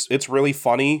than it's really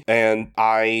funny and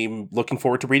I'm looking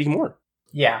forward to reading more.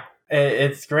 Yeah.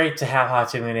 It's great to have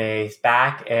Hatsumune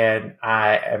back, and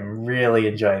I am really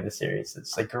enjoying the series.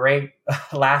 It's a great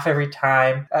laugh every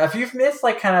time. If you've missed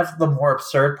like kind of the more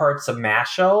absurd parts of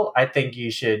Mashle, I think you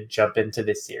should jump into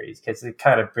this series because it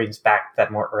kind of brings back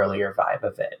that more earlier vibe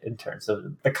of it in terms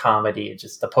of the comedy and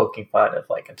just the poking fun of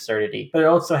like absurdity. But it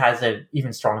also has an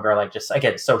even stronger like just,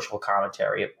 again, social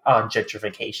commentary on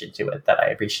gentrification to it that I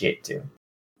appreciate too.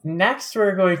 Next,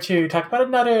 we're going to talk about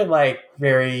another, like,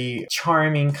 very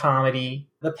charming comedy,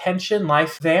 The Pension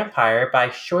Life Vampire by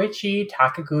Shoichi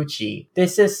Takaguchi.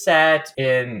 This is set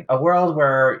in a world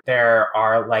where there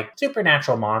are, like,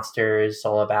 supernatural monsters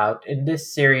all about. In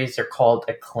this series, they're called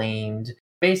Acclaimed.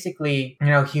 Basically,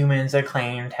 humans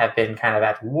Acclaimed have been kind of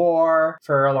at war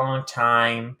for a long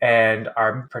time, and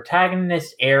our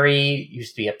protagonist, Eri,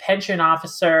 used to be a pension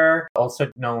officer,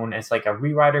 also known as like a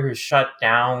rewriter who shut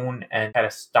down and kind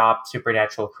of stopped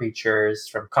supernatural creatures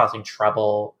from causing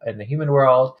trouble in the human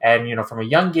world. And, from a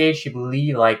young age, she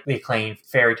believed like the Acclaimed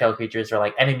fairy tale creatures are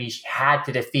like enemies she had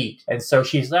to defeat. And so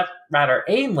she's left rather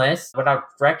aimless,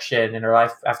 without direction in her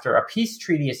life after a peace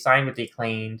treaty is signed with the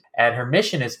Acclaimed, and her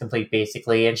mission is complete basically.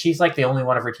 basically, and she's like the only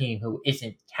one of her team who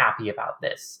isn't happy about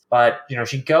this. But,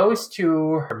 she goes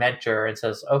to her mentor and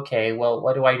says, okay, well,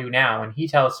 what do I do now? And he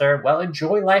tells her, well,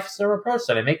 enjoy life as a normal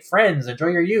person and make friends, enjoy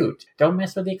your youth. Don't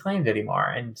mess with the acclaimed anymore.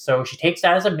 And so she takes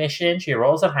that as a mission. She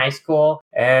enrolls in high school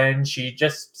and she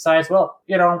just decides, well,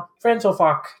 friends will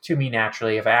flock to me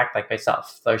naturally if I act like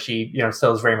myself. Though she,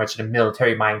 still is very much in a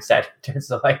military mindset in terms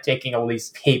of like taking all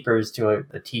these papers to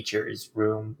the teacher's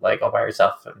room, like all by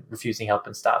herself and refusing help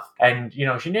and stuff. And,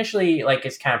 she initially like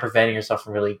is kind of preventing herself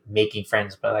from really making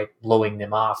friends by like blowing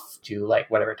them off to like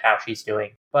whatever task she's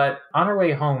doing. But on her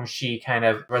way home, she kind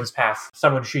of runs past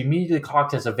someone she immediately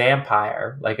clocked as a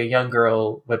vampire, like a young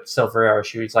girl with silver arrow.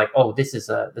 She was like, oh, this is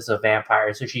a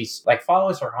vampire. So she's like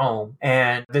follows her home.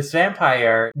 And this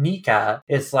vampire, Nika,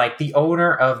 is like the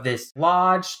owner of this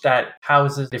lodge that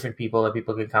houses different people that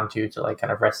people can come to like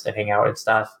kind of rest and hang out and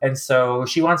stuff. And so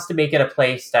she wants to make it a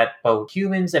place that both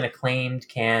humans and acclaimed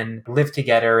can live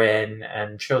together in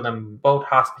and show them both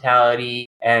hospitality,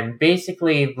 and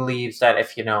basically believes that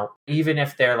if, even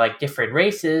if they're like different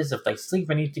races, if they sleep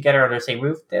and eat together under the same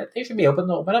roof, they should be open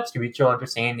up to mutual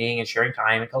understanding and sharing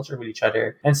time and culture with each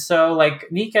other. And so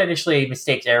like Nika initially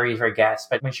mistakes Eri as her guest,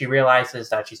 but when she realizes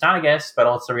that she's not a guest, but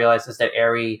also realizes that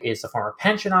Eri is a former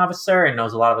pension officer and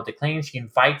knows a lot about the claims, she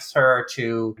invites her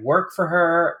to work for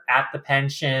her at the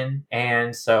pension.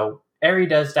 And so Eri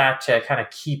does that to kind of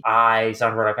keep eyes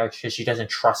on Veronica because she doesn't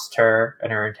trust her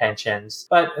and her intentions.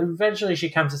 But eventually she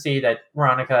comes to see that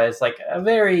Veronica is like a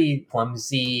very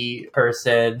clumsy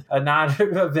person, not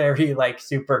a very like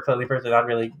super cleanly person, not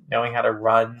really knowing how to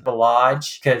run the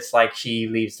lodge because like she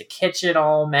leaves the kitchen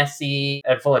all messy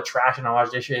and full of trash and wash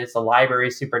dishes. The library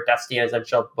is super dusty as I've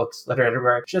shelved books littered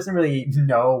everywhere. She doesn't really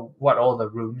know what all the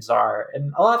rooms are.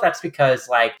 And a lot of that's because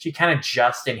like she kind of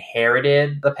just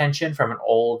inherited the pension from an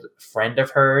old friend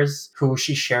of hers who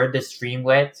she shared this dream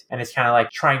with and is kind of like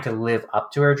trying to live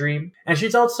up to her dream. And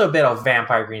she's also a bit of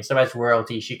vampire green, so as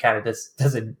royalty she kind of just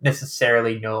doesn't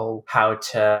necessarily know how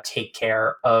to take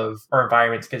care of her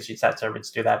environments because she's had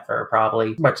servants do that for her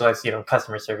probably, much less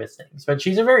customer service things. But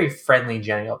she's a very friendly,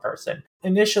 genial person.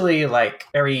 Initially, like,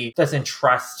 Eri doesn't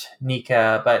trust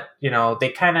Nika, but, they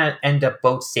kind of end up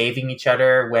both saving each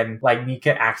other when, like,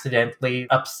 Nika accidentally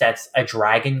upsets a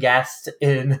dragon guest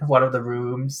in one of the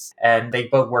rooms, and they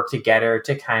both work together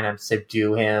to kind of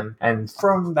subdue him. And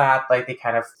from that, like, they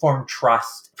kind of form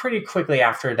trust pretty quickly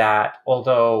after that.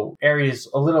 Although Eri is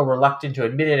a little reluctant to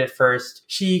admit it at first,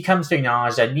 she comes to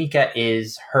acknowledge that Nika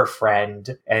is her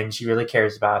friend, and she really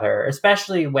cares about her,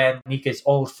 especially when Nika's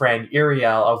old friend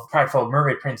Uriel of Prideful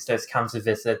Mermaid Princess comes to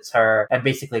visit her and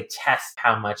basically tests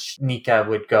how much Nika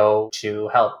would go to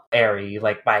help Eri,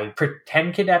 like by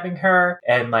pretend kidnapping her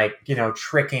and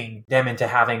tricking them into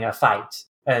having a fight.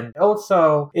 And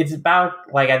also, it's about,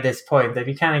 like, at this point that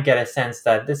you kind of get a sense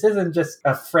that this isn't just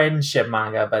a friendship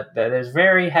manga, but there's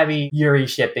very heavy Yuri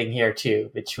shipping here, too,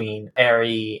 between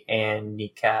Eri and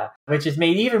Nika, which is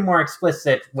made even more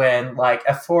explicit when, like,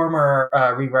 a former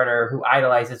rewriter who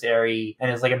idolizes Eri and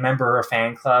is, like, a member of her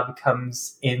fan club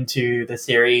comes into the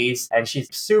series, and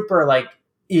she's super, like,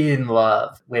 in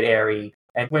love with Eri.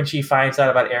 And when she finds out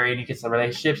about Eri and Nika's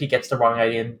relationship, he gets the wrong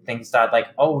idea and thinks that, like,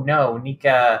 oh no,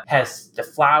 Nika has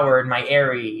deflowered my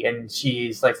Eri, and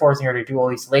she's, like, forcing her to do all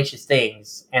these salacious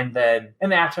things. And then,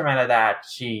 in the aftermath of that,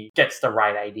 she gets the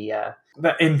right idea.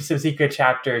 But in some secret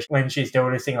chapters, when she's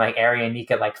noticing, like, Eri and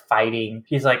Nika, like, fighting,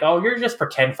 she's like, oh, you're just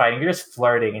pretend fighting, you're just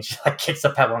flirting, and she, like, kicks a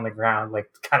pebble on the ground, like,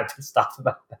 kind of pissed off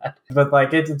about that. But,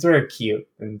 like, it's very cute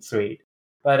and sweet.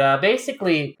 But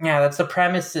basically, yeah, that's the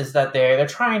premise, is that they're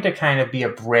trying to kind of be a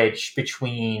bridge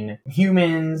between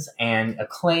humans and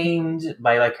acclaimed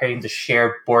by, like, creating the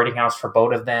shared boarding house for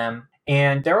both of them.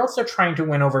 And they're also trying to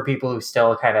win over people who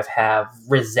still kind of have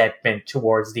resentment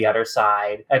towards the other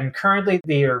side. And currently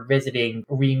they are visiting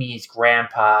Rimi's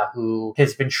grandpa, who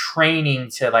has been training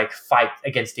to, like, fight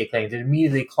against the acclaimed and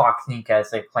immediately clocks Nika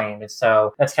as the acclaimed. And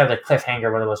so that's kind of the cliffhanger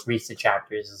of one of the most recent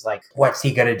chapters, is like, what's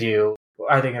he gonna do?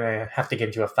 Are they gonna have to get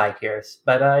into a fight here?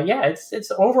 But yeah,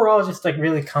 it's overall just like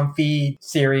really comfy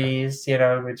series,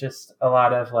 with just a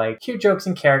lot of like cute jokes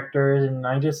and characters, and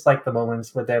I just like the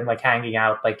moments with them like hanging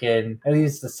out, like in at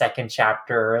least the second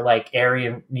chapter, like Eri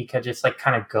and Nika just like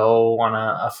kind of go on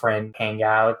a friend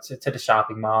hangout to the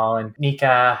shopping mall, and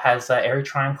Nika has Eri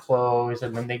try on clothes,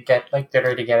 and then they get like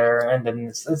dinner together, and then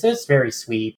it's just very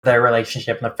sweet, their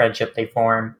relationship and the friendship they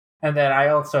form. And then I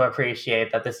also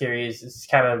appreciate that the series is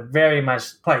kind of very much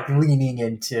like leaning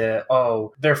into,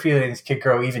 their feelings could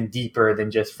grow even deeper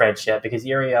than just friendship, because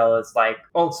Uriel is like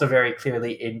also very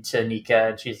clearly into Nika,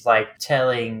 and she's like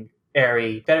telling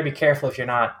Eri, better be careful if you're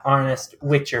not honest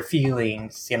with your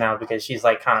feelings, because she's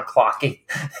like kind of clocking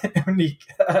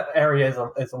Eri is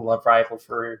a love rival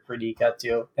for Nika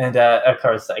too. And of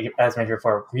course, like, as mentioned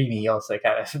before, Rimi also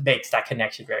kind of makes that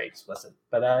connection very explicit.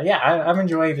 But I'm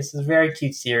enjoying this. Is a very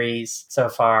cute series so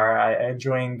far. I'm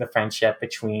enjoying the friendship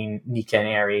between Nika and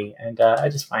Eri, and I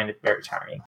just find it very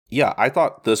charming. Yeah, I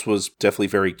thought this was definitely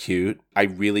very cute. I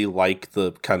really like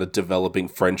the kind of developing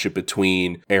friendship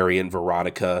between Eri and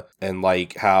Veronica, and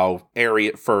like how Eri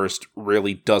at first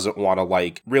really doesn't want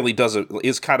to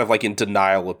is kind of like in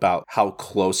denial about how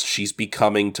close she's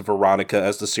becoming to Veronica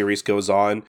as the series goes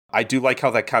on. I do like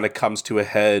how that kind of comes to a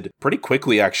head pretty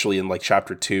quickly, actually, in like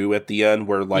chapter 2 at the end,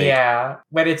 where like... Yeah,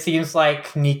 but it seems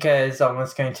like Nika is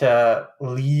almost going to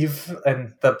leave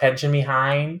and the pension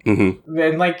behind. Mm-hmm.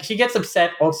 And like she gets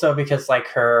upset also because like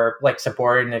her like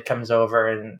subordinate comes over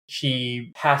and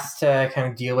she has to kind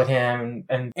of deal with him.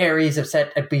 And Eri's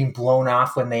upset at being blown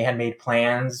off when they had made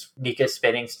plans. Nika's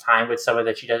spending time with someone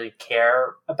that she doesn't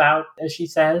care about, as she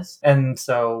says. And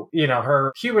so,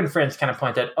 her human friends kind of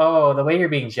point out, oh, the way you're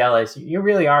being jealous. You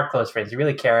really are close friends. You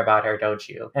really care about her, don't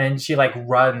you? And she like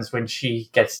runs when she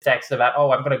gets text about,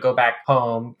 oh, I'm going to go back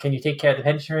home. Can you take care of the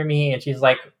pension for me? And she's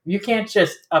like, you can't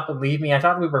just up and leave me. I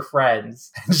thought we were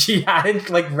friends. And she hadn't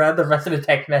like read the rest of the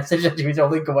text message and she was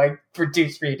only going for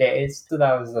 2-3 days. So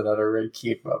that was another really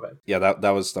cute moment. Yeah, that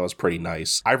was pretty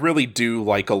nice. I really do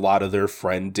like a lot of their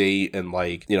friend date and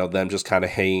like, them just kind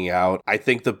of hanging out. I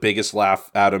think the biggest laugh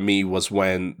out of me was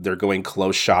when they're going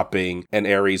clothes shopping and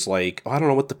Eri's like, oh, I don't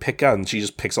know what to pick out. And she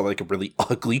just picks out like a really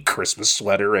ugly Christmas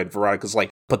sweater and Veronica's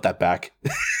like, put that back.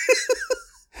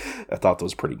 I thought that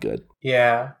was pretty good.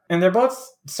 Yeah. And they're both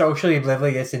socially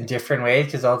oblivious in different ways,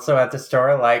 because also at the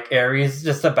store, like, Eri's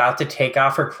just about to take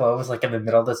off her clothes, like, in the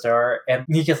middle of the store, and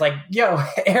Nika's like, yo,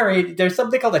 Eri, there's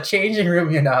something called a changing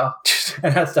room,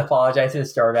 and has to apologize to the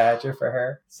store manager for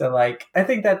her. So, like, I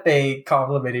think that they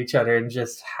complement each other in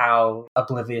just how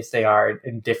oblivious they are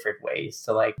in different ways.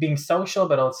 So, like, being social,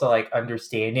 but also, like,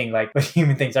 understanding, like, what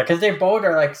human things are. Because they both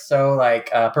are, like, so,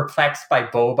 like, perplexed by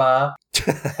boba.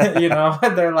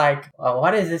 And they're like, oh,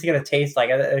 what is this gonna taste like?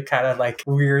 And it kind of like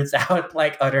weirds out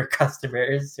like other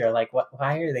customers. They're like, what?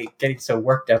 Why are they getting so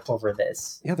worked up over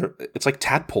this? Yeah, it's like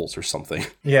tadpoles or something.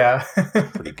 Yeah.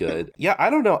 Pretty good. Yeah, I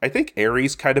don't know. I think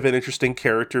Eri's kind of an interesting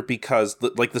character because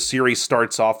the series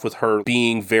starts off with her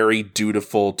being very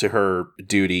dutiful to her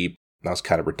duty. That was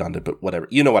kind of redundant, but whatever.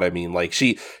 You know what I mean? Like,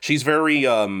 she's very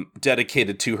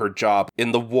dedicated to her job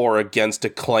in the war against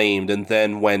Acclaimed, and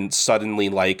then when suddenly,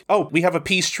 like, oh, we have a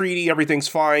peace treaty, everything's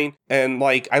fine, and,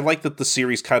 like, I like that the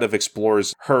series kind of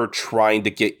explores her trying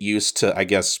to get used to, I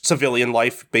guess, civilian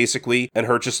life, basically, and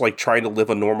her just, like, trying to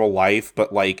live a normal life,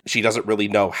 but, like, she doesn't really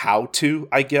know how to,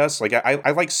 I guess. Like,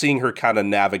 I like seeing her kind of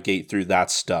navigate through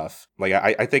that stuff. Like,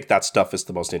 I think that stuff is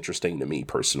the most interesting to me,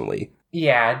 personally.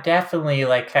 Yeah, definitely,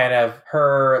 like, kind of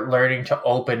her learning to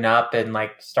open up and,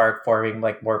 like, start forming,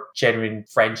 like, more genuine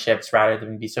friendships rather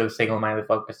than be so single-mindedly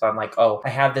focused on, like, oh, I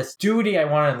have this duty I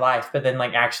want in life, but then,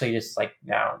 like, actually just, like,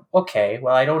 no, okay,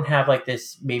 well, I don't have, like,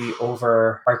 this maybe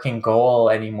overarching goal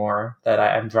anymore that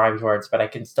I'm driving towards, but I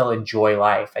can still enjoy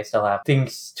life. I still have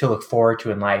things to look forward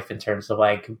to in life in terms of,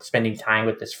 like, spending time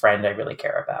with this friend I really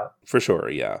care about. For sure,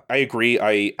 yeah. I agree.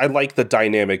 I like the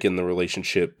dynamic in the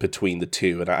relationship between the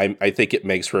two, and I think it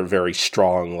makes for a very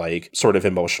strong, like, sort of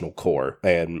emotional core,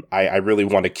 and I really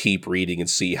want to keep reading and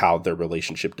see how their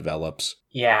relationship develops.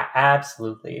 Yeah,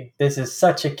 absolutely. This is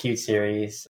such a cute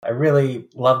series. I really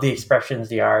love the expressions,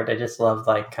 the art. I just love,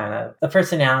 like, kind of the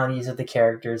personalities of the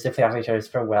characters. They play off each other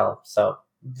so well, so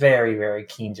very, very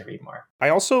keen to read more. I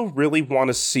also really want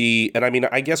to see, and I mean,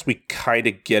 I guess we kind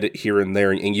of get it here and there,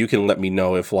 and you can let me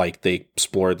know if, like, they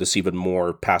explored this even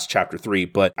more past chapter 3,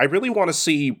 but I really want to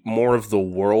see more of the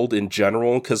world in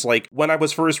general, because, like, when I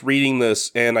was first reading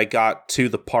this and I got to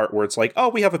the part where it's like, oh,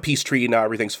 we have a peace treaty now,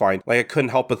 everything's fine, like, I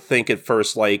couldn't help but think at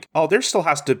first, like, oh, there still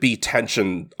has to be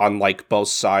tension on, like, both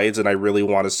sides, and I really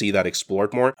want to see that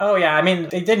explored more. Oh, yeah, I mean,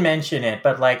 they did mention it,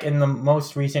 but, like, in the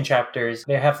most recent chapters,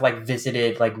 they have, like,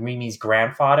 visited, like, Rimi's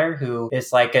grandfather, who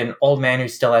is like an old man who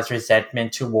still has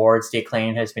resentment towards the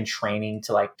Acclaimed, has been training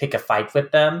to like pick a fight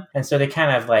with them. And so they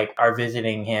kind of like are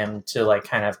visiting him to like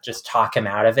kind of just talk him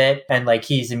out of it. And like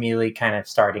he's immediately kind of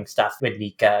starting stuff with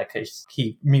Nika because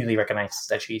he immediately recognizes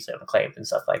that she's an Acclaimed and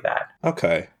stuff like that.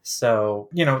 Okay. So,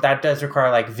 that does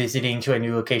require like visiting to a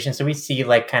new location. So we see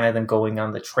like kind of them going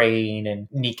on the train and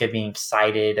Nika being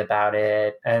excited about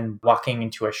it and walking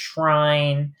into a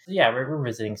shrine. Yeah, we're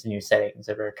visiting some new settings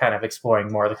that we're kind of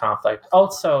exploring more of the conflict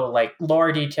also, like,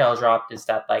 lore detail dropped is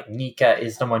that, like, Nika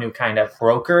is the one who kind of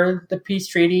brokered the peace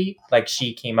treaty. Like,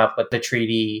 she came up with the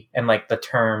treaty and, like, the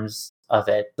terms of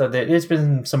it. So there's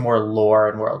been some more lore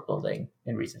and world building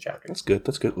in recent chapters. That's good.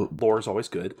 That's good. Lore is always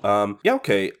good. Yeah,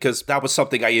 okay. Because that was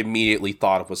something I immediately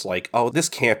thought of was like, oh, this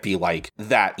can't be like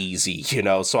that easy, you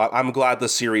know? So I'm glad the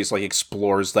series like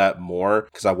explores that more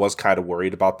because I was kind of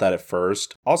worried about that at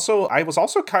first. Also, I was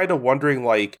also kind of wondering,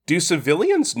 like, do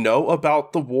civilians know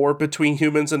about the war between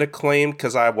humans and Acclaimed?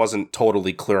 Because I wasn't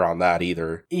totally clear on that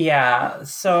either. Yeah,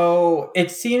 so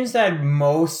it seems that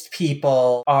most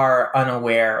people are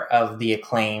unaware of the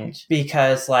Acclaimed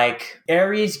because, like,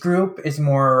 Ares group is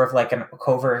more of like a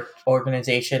covert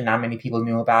organization. Not many people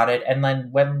knew about it. And then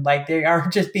when like they are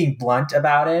just being blunt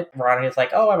about it, Veronica's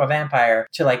like, oh, I'm a vampire,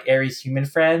 to like Ares' human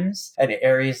friends. And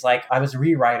Ares like, I was a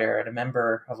rewriter and a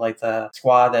member of like the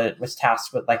squad that was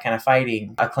tasked with like kind of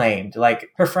fighting Acclaimed. Like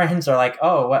her friends are like,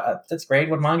 oh, that's great.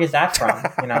 What manga is that from?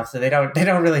 You know, so they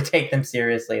don't really take them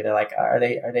seriously. They're like, are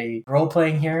they role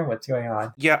playing here? What's going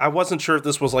on? Yeah, I wasn't sure if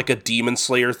this was like a Demon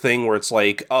Slayer thing where it's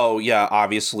like, oh yeah,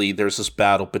 obviously there's this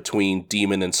battle between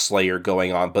Demon and Slayer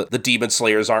going on, but the Demon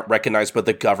Slayers aren't recognized by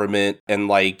the government, and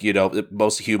like, you know,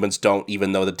 most humans don't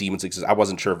even know that demons exist. I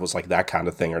wasn't sure if it was like that kind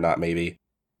of thing or not, maybe.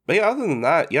 But yeah, other than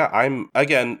that, yeah,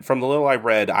 again, from the little I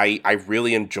read, I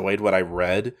really enjoyed what I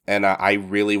read, and I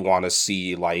really want to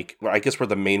see, like, I guess where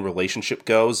the main relationship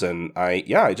goes, and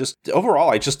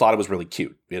overall, I just thought it was really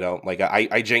cute, you know? Like,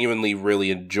 I genuinely really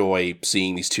enjoy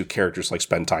seeing these two characters, like,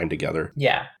 spend time together.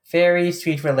 Yeah, very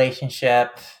sweet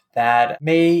relationship that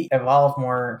may evolve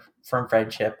more from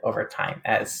friendship over time,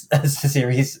 as the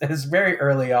series has very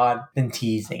early on been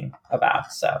teasing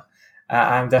about. So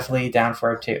I'm definitely down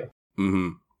for it too. Mm-hmm.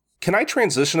 Can I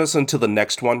transition us into the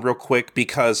next one real quick?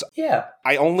 Because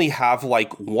I only have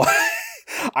like one...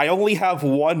 I only have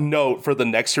one note for the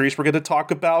next series we're going to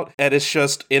talk about, and it's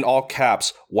just in all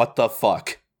caps, what the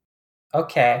fuck?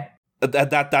 Okay.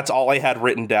 That's all I had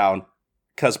written down.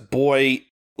 Because boy...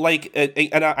 Like,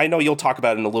 and I know you'll talk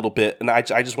about it in a little bit, and I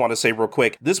just want to say real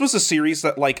quick, this was a series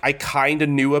that, like, I kind of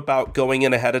knew about going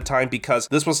in ahead of time because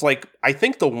this was, like, I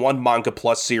think the one Manga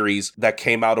Plus series that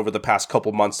came out over the past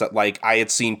couple months that, like, I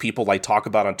had seen people, like, talk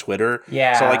about on Twitter.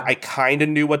 Yeah. So, like, I kind of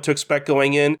knew what to expect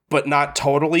going in, but not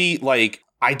totally. Like,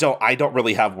 I don't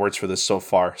really have words for this so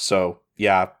far. So,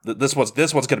 yeah, this one's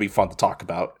going to be fun to talk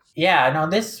about. Yeah, no,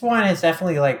 this one is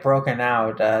definitely like broken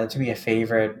out to be a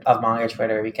favorite of manga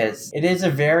Twitter because it is a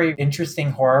very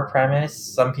interesting horror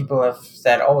premise. Some people have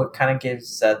said, oh, it kind of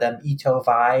gives them Ito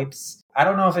vibes. I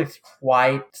don't know if it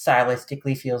quite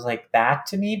stylistically feels like that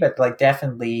to me, but like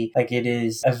definitely like it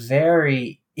is a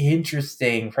very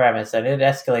interesting premise and it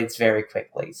escalates very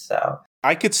quickly. So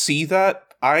I could see that.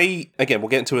 Again, we'll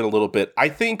get into it in a little bit. I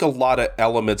think a lot of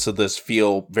elements of this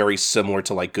feel very similar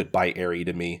to like Goodbye Eri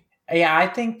to me. Yeah, I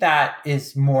think that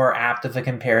is more apt of a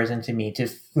comparison to me to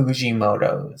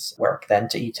Fujimoto's work than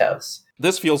to Ito's.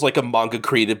 This feels like a manga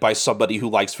created by somebody who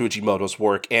likes Fujimoto's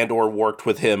work and or worked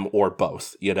with him or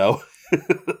both, you know?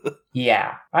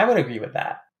 Yeah, I would agree with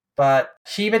that. But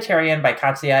Shibatarian by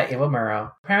Katsuya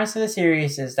Iwamuro. The premise of the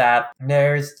series is that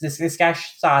there's this guy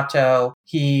Sato.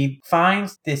 He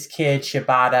finds this kid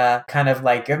Shibata kind of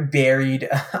like buried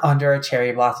under a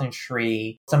cherry blossom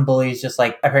tree. Some bullies just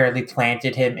like apparently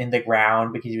planted him in the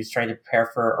ground because he was trying to prepare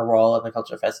for a role in the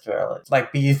culture festival. It's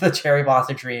like the cherry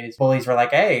blossom tree, and his bullies were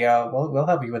like, "Hey, we'll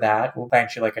help you with that. We'll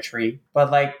plant you like a tree."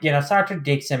 But like, you know, Sato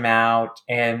digs him out,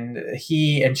 and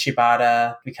he and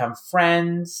Shibata become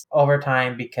friends over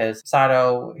time because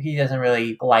Sato, he doesn't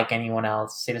really like anyone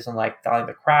else. He doesn't like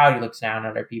the crowd. He looks down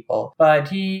at other people, but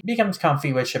he becomes comfortable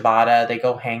with Shibata. They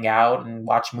go hang out and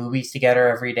watch movies together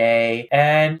every day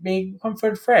and they become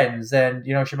good friends. And,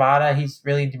 you know, Shibata, he's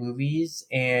really into movies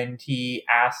and he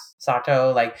asks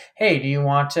Sato, like, hey, do you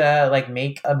want to, like,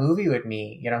 make a movie with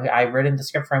me? You know, I've written the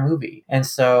script for a movie. And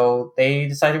so they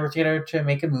decide to work together to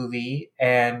make a movie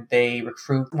and they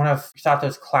recruit one of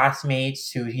Sato's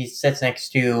classmates who he sits next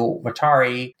to,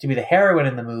 Watari, to be the heroine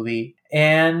in the movie.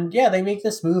 And yeah, they make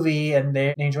this movie and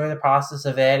they enjoy the process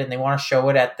of it and they want to show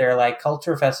it at their like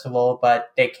culture festival,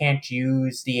 but they can't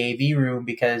use the AV room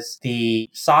because the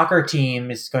soccer team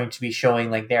is going to be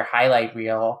showing like their highlight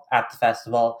reel at the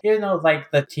festival. Even though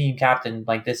like the team captain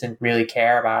like doesn't really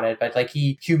care about it, but like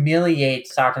he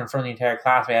humiliates soccer in front of the entire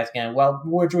class by asking him, well,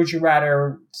 which would you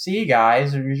rather see,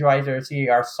 guys? Would you rather see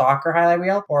our soccer highlight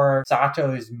reel or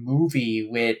Sato's movie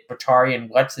with Batari and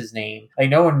what's his name? Like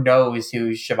no one knows who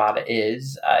Shibata is.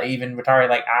 is. Even Watari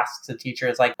like asks the teacher,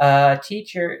 "Is like,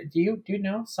 teacher, do you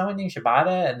know someone named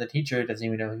Shibata?" And the teacher doesn't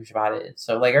even know who Shibata is.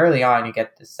 So like early on, you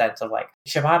get this sense of like,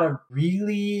 Shibata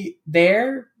really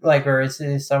there? Like, or is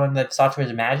this someone that Sato was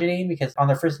imagining? Because on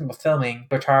the first time of filming,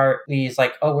 Watari is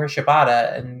like, "Oh, where's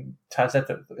Shibata?" And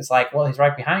Tazeto is like, "Well, he's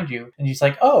right behind you." And he's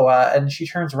like, "Oh," and she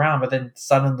turns around, but then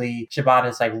suddenly Shibata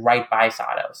is like right by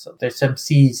Sato. So there's some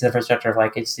seeds in the perspective of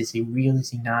like, is he real? Is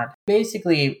he not?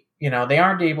 Basically, they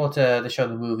aren't able to show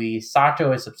the movie.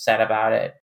 Sato is upset about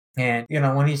it. And,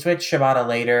 when he's with Shibata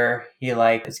later, he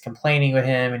like is complaining with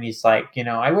him and he's like,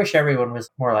 "I wish everyone was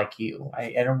more like you.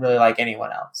 I don't really like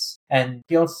anyone else." And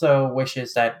he also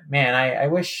wishes that, man, I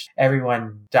wish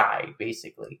everyone died,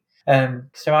 basically. And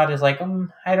Shibata's like,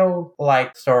 I don't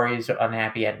like stories with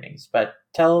unhappy endings, but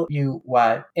tell you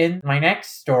what, in my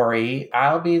next story,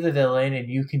 I'll be the villain and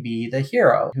you can be the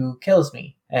hero who kills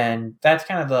me. And that's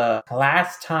kind of the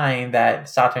last time that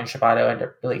Sato and Shibata end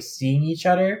up really seeing each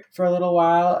other for a little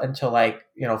while until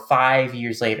 5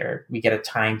 years later, we get a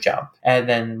time jump. And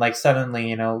then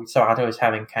suddenly, Sato is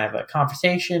having kind of a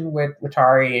conversation with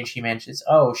Watari and she mentions,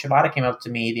 "Oh, Shibata came up to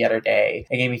me the other day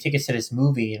and gave me tickets to this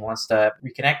movie and wants to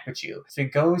reconnect with you." So he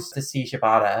goes to see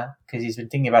Shibata because he's been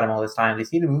thinking about him all this time. They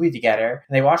see the movie together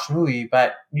and they watch the movie,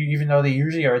 but even though they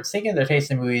usually are in sync in their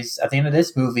taste in movies, at the end of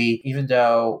this movie, even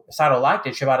though Sato liked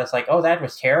it, Shibata's like, "Oh, that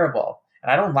was terrible.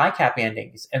 And I don't like happy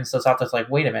endings." And so Sato's like,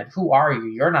 "Wait a minute, who are you?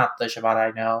 You're not the Shibata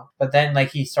I know." But then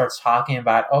he starts talking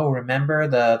about, "Oh, remember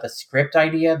the script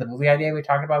idea, the movie idea we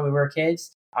talked about when we were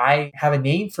kids? I have a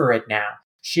name for it now.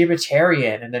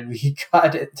 Shibitarian." And then we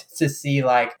got to see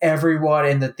everyone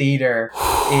in the theater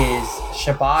is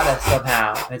Shibata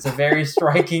somehow. And it's a very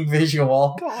striking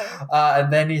visual.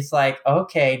 And then he's like,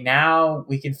 "Okay, now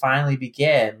we can finally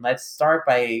begin. Let's start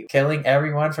by killing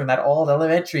everyone from that old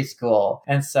elementary school."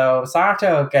 And so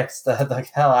Sato gets the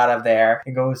hell out of there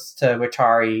and goes to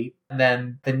Watari. And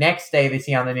then the next day they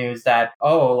see on the news that,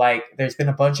 there's been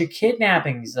a bunch of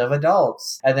kidnappings of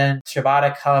adults. And then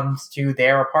Shibata comes to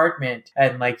their apartment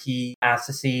and he asks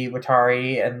to see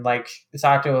Watari and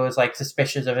Sato is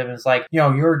suspicious of him and is like,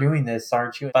 "You're doing this,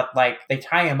 aren't you?" But they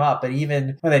tie him up. But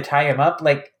even when they tie him up,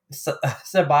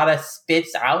 Shibata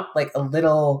spits out a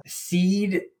little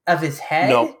seed of his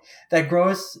head that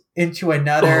grows into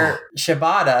another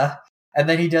Shibata. And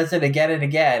then he does it again and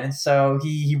again. And so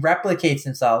he replicates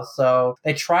himself. So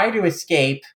they try to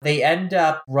escape. They end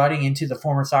up running into the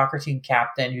former soccer team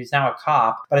captain, who's now a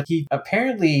cop. But he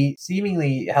apparently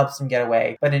seemingly helps them get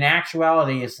away. But in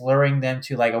actuality is luring them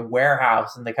to a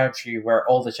warehouse in the country where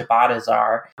all the Shibatas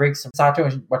are. Brings Sato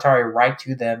and Watari right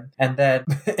to them. And then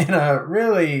in a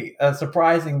really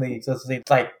surprisingly,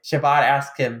 Shibata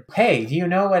asks him, "Hey, do you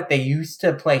know what they used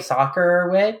to play soccer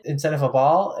with instead of a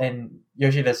ball?" And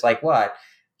Yoshida's like, "What?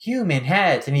 Human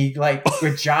heads." And he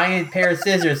with giant pair of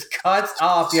scissors cuts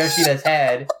off Yoshida's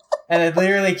head and it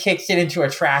literally kicks it into a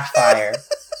trash fire.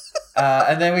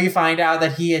 And then we find out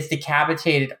that he has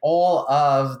decapitated all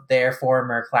of their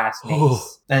former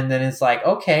classmates. And then it's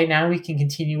okay, now we can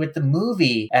continue with the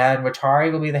movie. And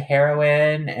Watari will be the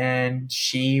heroine and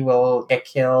she will get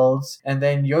killed. And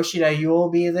then Yoshida, you will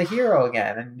be the hero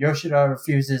again. And Yoshida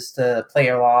refuses to play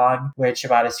along with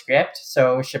Shibata's script.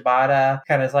 So Shibata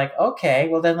kind of is like, "Okay,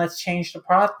 well then let's change the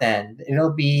plot then.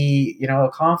 It'll be, a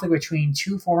conflict between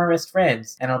two former best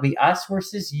friends. And it'll be us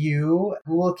versus you.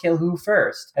 Who will kill who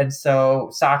first?" And so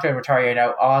Sato and Watari are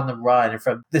now on the run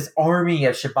from this army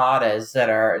of Shibatas that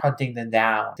are hunting them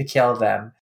down to kill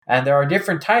them. And there are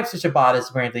different types of Shibatas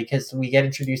apparently, because we get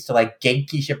introduced to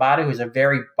Genki Shibata, who's a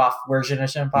very buff version of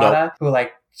Shibata, who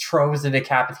throws the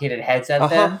decapitated heads at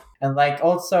them. And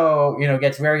also,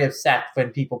 gets very upset when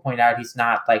people point out he's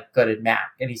not good at math,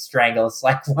 and he strangles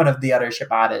one of the other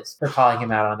Shibatas for calling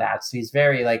him out on that. So he's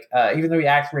very even though he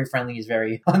acts very friendly, he's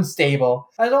very unstable,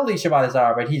 as all these Shibatas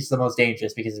are, but he's the most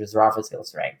dangerous because of his raw physical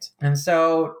strength. And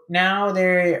so now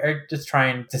they are just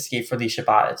trying to escape from these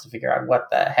Shibatas to figure out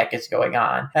what the heck is going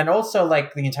on. And also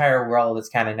the entire world is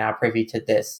kind of now privy to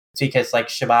this because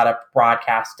Shibata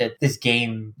broadcasted this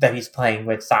game that he's playing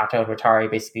with Sato and Watari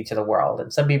basically to the world.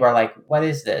 And some people are like, "What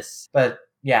is this?" But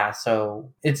yeah, so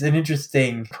it's an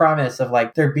interesting premise of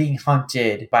they're being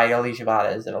hunted by all these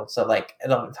Shibatas, and also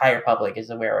the entire public is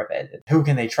aware of it. Who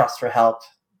can they trust for help?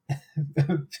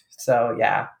 So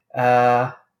yeah.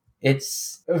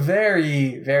 It's a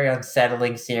very, very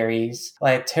unsettling series.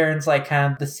 Like, it turns like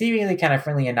kind of the seemingly kind of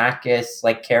friendly, innocuous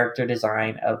like character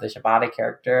design of the Shibata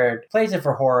character, and plays it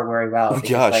for horror very well. Oh,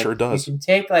 yeah, sure does. You can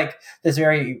take like this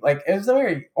very like it was a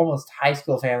very almost high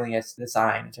school family-esque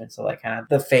design in terms of like kind of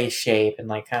the face shape and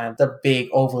like kind of the big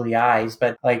ovally eyes,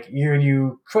 but like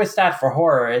you twist that for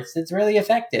horror, it's really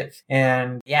effective.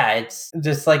 And yeah, it's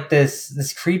just like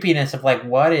this creepiness of like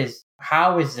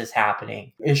how is this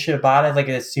happening? Is Shibata like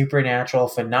a supernatural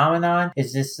phenomenon?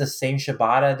 Is this the same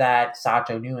Shibata that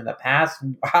Sato knew in the past?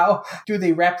 How do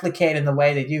they replicate in the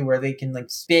way they do, where they can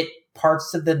like spit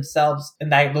parts of themselves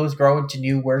and that those grow into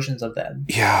new versions of them?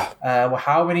 Yeah.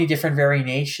 How many different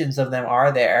variations of them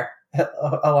are there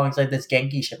alongside this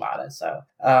Genki Shibata? So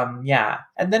yeah.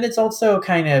 And then it's also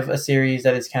kind of a series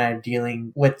that is kind of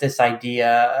dealing with this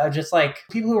idea of just like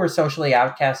people who were socially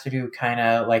outcasted, who kind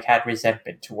of like had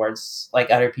resentment towards like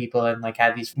other people and like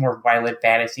had these more violent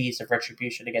fantasies of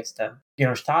retribution against them. You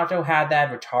know, Sato had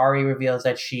that. Rotari reveals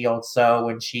that she also,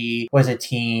 when she was a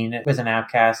teen, was an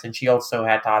outcast, and she also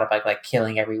had thought about like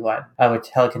killing everyone with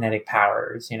telekinetic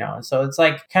powers, you know. And so it's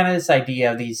like kind of this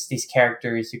idea of these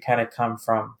characters who kind of come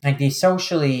from like these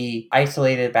socially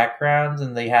isolated backgrounds,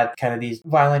 and they had kind of these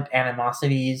violent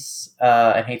animosities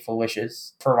and hateful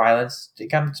wishes for violence to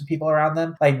come to people around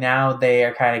them. Like now they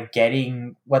are kind of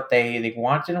getting what they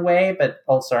want in a way, but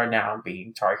also are now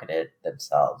being targeted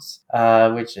themselves,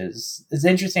 which is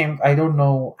interesting. I don't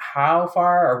know how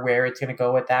far or where it's going to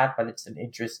go with that, but it's an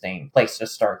interesting place to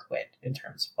start with in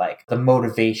terms of like the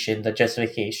motivation, the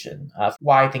justification of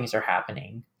why things are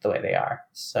happening the way they are.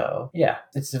 So yeah,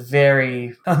 it's a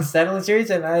very unsettling series,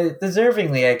 and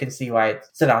deservingly I can see why it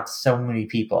stood out to so many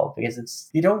people, because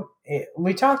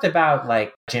we talked about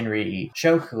like Jinri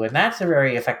Shoku, and that's a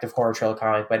very effective horror trail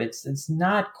comic, but it's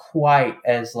not quite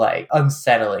as like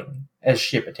unsettling as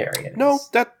Shibutarian. No,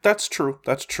 that's true.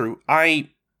 That's true.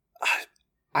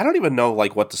 I don't even know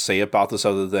like what to say about this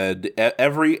other than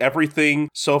everything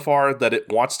so far that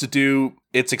it wants to do,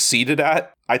 it's exceeded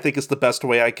at. I think is the best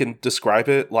way I can describe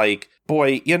it. Like,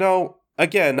 boy, you know,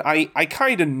 again, I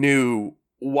kind of knew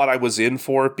what I was in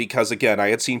for, because again, I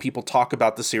had seen people talk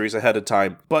about the series ahead of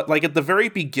time, but like at the very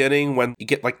beginning, when you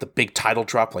get like the big title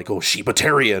drop, like, oh,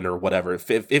 Shibutarian or whatever, it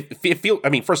feels, I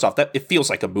mean, first off, that it feels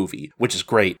like a movie, which is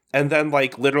great. And then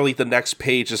like literally the next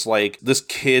page is like this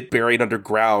kid buried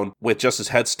underground with just his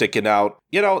head sticking out.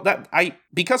 You know,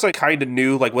 because I kind of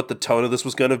knew like what the tone of this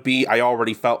was going to be, I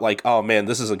already felt like, oh man,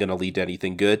 this isn't going to lead to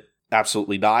anything good.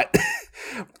 Absolutely not.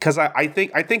 Because I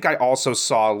think I also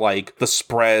saw like the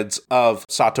spreads of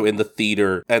Sato in the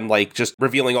theater and like just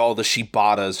revealing all the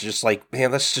Shibatas, just like,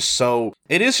 man, that's just so,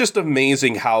 it is just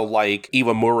amazing how like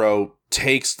Iwamuro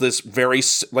takes this very,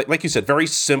 like you said, very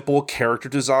simple character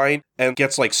design and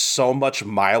gets like so much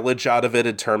mileage out of it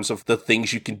in terms of the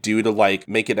things you can do to like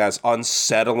make it as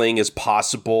unsettling as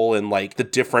possible, and like the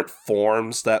different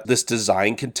forms that this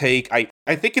design can take.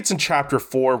 I think it's in chapter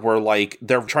 4 where like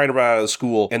they're trying to run out of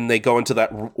school and they go into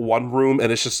that one room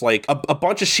and it's just like a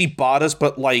bunch of Shibatas,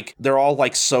 but like they're all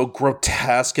like so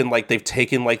grotesque and like they've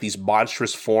taken like these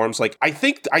monstrous forms. Like I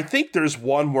think there's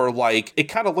one where like it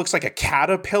kind of looks like a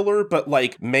caterpillar, but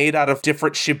like made out of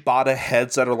different Shibata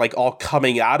heads that are like all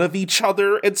coming out of each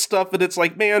other and stuff. And it's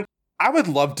like, man, I would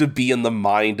love to be in the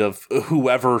mind of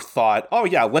whoever thought, oh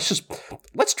yeah,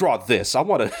 let's draw this. I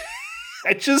want to,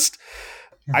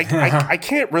 I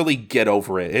can't really get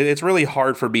over it. It's really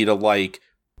hard for me to like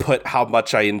put how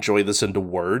much I enjoy this into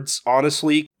words,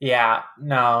 honestly. Yeah,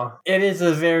 no. It is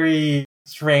a very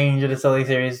strange and silly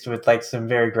series with like some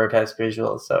very grotesque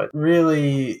visuals. So it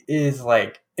really is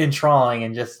like enthralling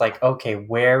and just like, okay,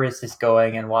 where is this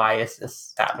going and why is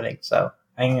this happening? So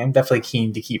I'm definitely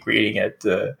keen to keep reading it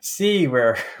to see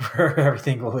where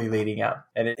everything will be leading up.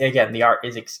 And again, the art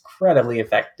is incredibly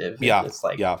effective. Yeah, just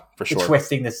like for sure.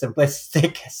 Twisting the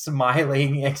simplistic,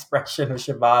 smiling expression of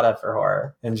Shibata for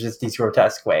horror in just these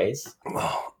grotesque ways.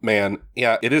 Oh, man.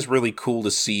 Yeah, it is really cool to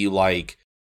see, like,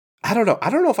 I don't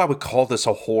know if I would call this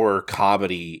a horror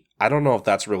comedy. I don't know if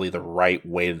that's really the right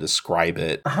way to describe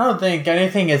it. I don't think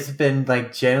anything has been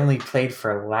like generally played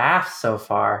for laughs so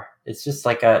far. It's just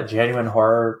like a genuine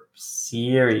horror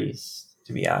series,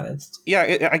 to be honest.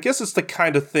 Yeah, I guess it's the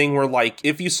kind of thing where, like,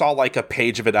 if you saw, like, a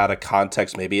page of it out of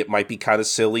context, maybe it might be kind of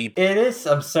silly. It is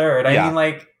absurd. I mean,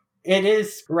 like, it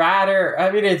is rather,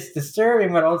 I mean, it's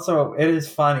disturbing, but also it is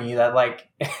funny that, like,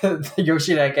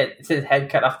 Yoshida gets his head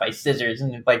cut off by scissors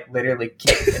and like literally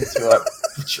kicked into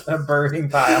a burning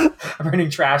pile, a burning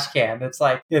trash can. It's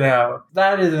like,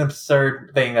 that is an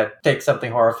absurd thing that takes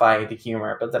something horrifying to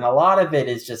humor. But then a lot of it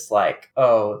is just like,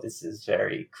 oh, this is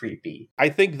very creepy. I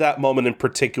think that moment in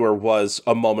particular was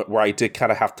a moment where I did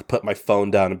kind of have to put my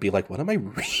phone down and be like, what am I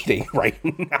reading right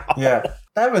now? Yeah.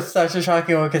 That was such a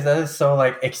shocking one because that is so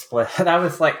like explicit. That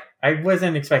was like, I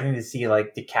wasn't expecting to see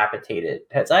like decapitated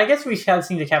heads. I guess we have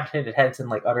seen decapitated heads in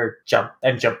like other Jump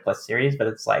Plus series, but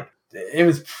it's like, it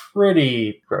was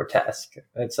pretty grotesque.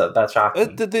 That's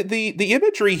shocking. The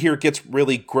imagery here gets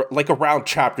really like around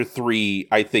chapter 3,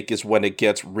 I think, is when it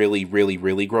gets really, really,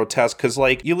 really grotesque. Because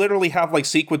like you literally have like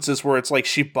sequences where it's like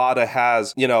Shibata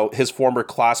has his former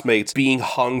classmates being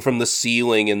hung from the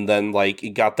ceiling, and then like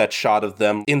you got that shot of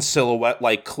them in silhouette,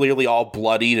 like clearly all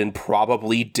bloodied and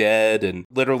probably dead, and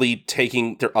literally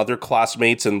taking their other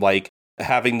classmates and like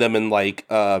having them in like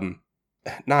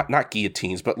not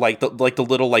guillotines, but like the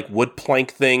little like wood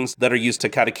plank things that are used to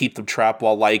kind of keep them trapped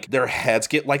while like their heads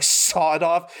get like sawed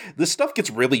off. This stuff gets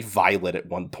really violent at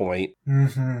one point.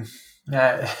 Mm-hmm.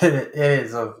 It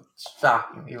is a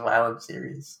shockingly violent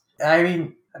series. I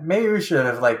mean, maybe we should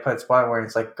have like put spoiler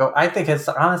warnings. Like, go. I think it's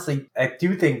honestly, I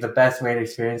do think the best way to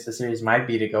experience the series might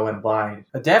be to go in blind.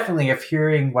 But definitely, if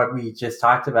hearing what we just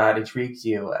talked about intrigues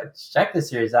you, check the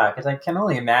series out because I can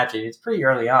only imagine it's pretty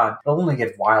early on. It'll only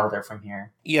get wilder from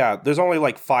here. Yeah, there's only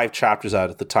like 5 chapters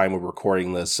out at the time we're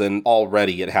recording this, and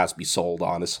already it has me sold.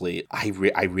 Honestly, I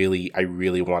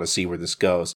really want to see where this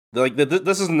goes. Like,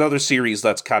 this is another series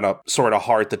that's kind of sort of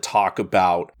hard to talk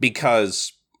about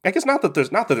because I guess not that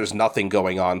there's nothing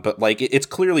going on, but like it's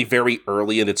clearly very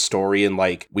early in its story, and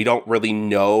like we don't really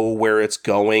know where it's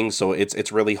going, so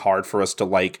it's really hard for us to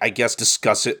like, I guess,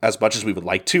 discuss it as much as we would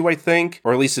like to, I think,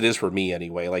 or at least it is for me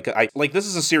anyway. Like this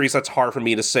is a series that's hard for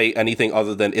me to say anything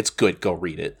other than it's good, go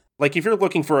read it. Like if you're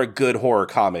looking for a good horror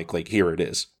comic, like here it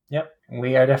is. Yep.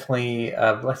 We are definitely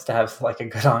blessed to have like a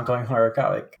good ongoing horror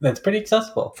comic that's pretty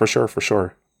accessible. For sure.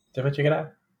 Definitely check it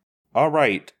out. All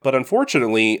right. But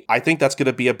unfortunately, I think that's going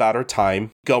to be about our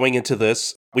time. Going into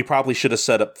this, we probably should have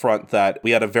said up front that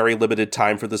we had a very limited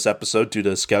time for this episode due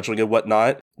to scheduling and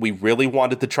whatnot. We really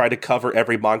wanted to try to cover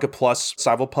every Manga Plus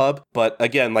Simulpub, but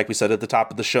again, like we said at the top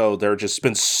of the show, there have just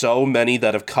been so many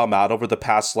that have come out over the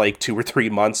past like 2 or 3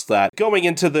 months that going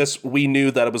into this, we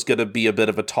knew that it was going to be a bit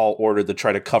of a tall order to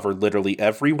try to cover literally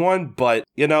everyone, but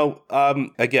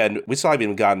again, we still haven't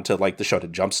even gotten to like the Show to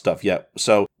Jump stuff yet,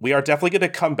 so we are definitely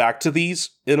going to come back to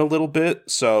these in a little bit,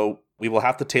 so we will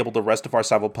have to table the rest of our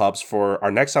Simulpubs for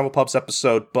our next Simulpubs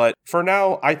episode, but for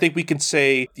now, I think we can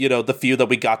say, the few that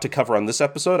we got to cover on this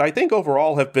episode, I think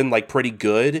overall have been, like, pretty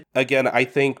good. Again, I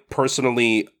think,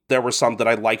 personally, there were some that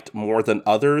I liked more than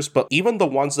others, but even the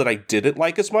ones that I didn't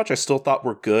like as much, I still thought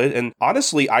were good, and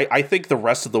honestly, I think the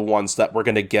rest of the ones that we're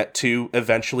going to get to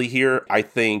eventually here, I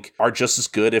think, are just as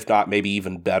good, if not maybe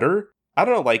even better. I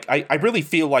don't know, like, I really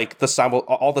feel like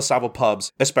all the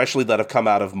Simulpubs, especially that have come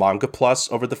out of Manga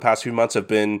Plus over the past few months, have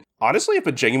been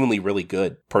genuinely really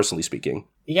good, personally speaking.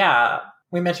 Yeah,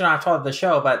 we mentioned on top of the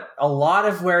show, but a lot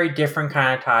of very different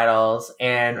kind of titles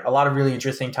and a lot of really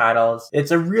interesting titles.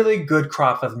 It's a really good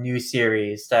crop of new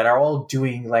series that are all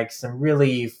doing like some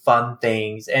really fun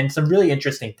things and some really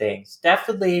interesting things.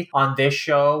 Definitely on this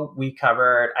show, we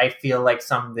covered, I feel like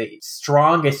some of the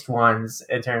strongest ones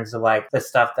in terms of like the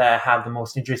stuff that have the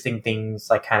most interesting things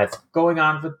like kind of going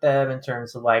on with them in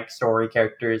terms of like story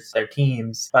characters, their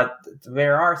teams. But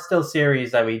there are still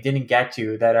series that we didn't get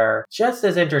to that are just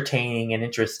as entertaining and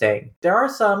interesting. There are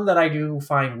some that I do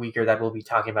find weaker that we'll be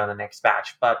talking about in the next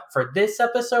batch, but for this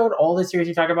episode, all the series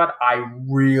we talked about, I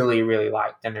really, really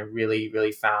liked and I really,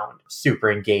 really found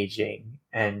super engaging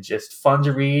and just fun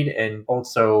to read and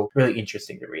also really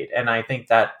interesting to read. And I think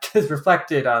that is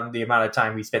reflected on the amount of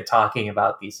time we spent talking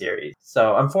about these series.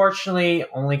 So unfortunately,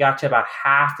 only got to about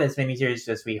half as many series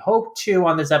as we hoped to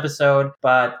on this episode,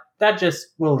 but that just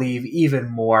will leave even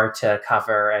more to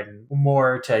cover and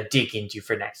more to dig into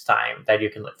for next time that you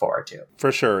can look forward to.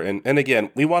 For sure. And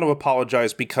again, we want to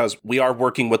apologize because we are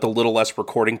working with a little less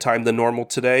recording time than normal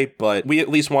today, but we at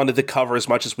least wanted to cover as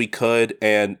much as we could.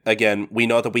 And again, we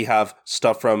know that we have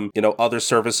stuff from, other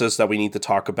services that we need to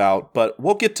talk about, but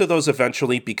we'll get to those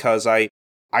eventually because I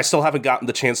still haven't gotten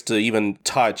the chance to even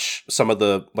touch some of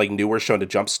the like newer Show to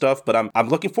Jump stuff, but I'm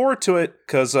looking forward to it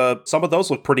because some of those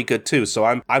look pretty good too. So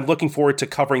I'm looking forward to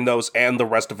covering those and the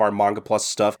rest of our Manga Plus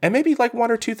stuff, and maybe like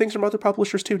 1 or 2 things from other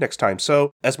publishers too next time.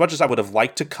 So as much as I would have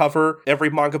liked to cover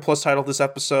every Manga Plus title this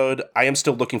episode, I am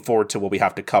still looking forward to what we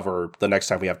have to cover the next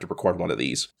time we have to record one of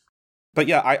these. But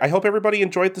yeah, I hope everybody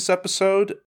enjoyed this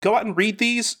episode. go out and read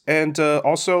these, and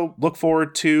also look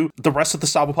forward to the rest of the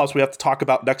Simulpubs we have to talk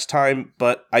about next time.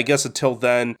 But I guess until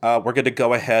then, we're going to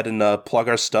go ahead and plug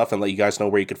our stuff and let you guys know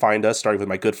where you can find us, starting with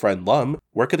my good friend Lum.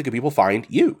 Where can the good people find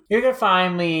you? You can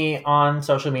find me on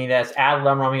social media as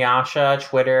 @LumRomiasha,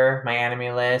 Twitter, my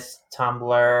anime list,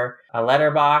 Tumblr,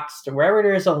 Letterboxd. Wherever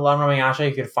there's a Lum Romiasha,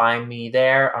 you can find me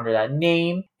there under that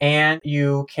name. And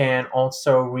you can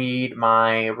also read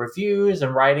my reviews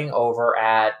and writing over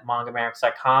at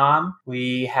mangamerics.com.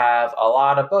 We have a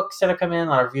lot of books that have come in,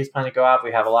 a lot of reviews planned to go out.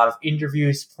 We have a lot of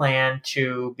interviews planned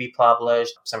to be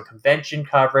published, some convention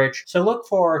coverage. So look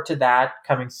forward to that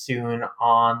coming soon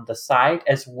on the site,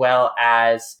 as well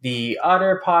as the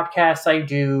other podcasts I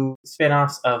do,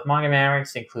 spin-offs of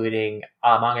Mangamerics, including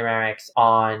Mangamerics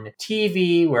on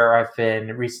TV, where I've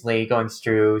been recently going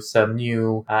through some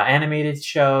new animated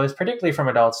shows, particularly from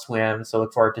Adult Swim, so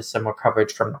look forward to some more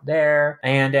coverage from there,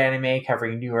 and anime,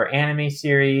 covering newer anime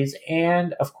series,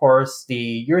 and of course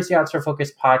the Eurasian Outdoor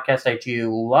Focus podcast I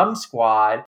do, Lum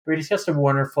Squad, where we discussed the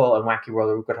wonderful and wacky world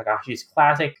of Ruko Takahashi's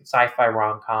classic sci-fi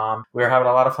rom-com. We're having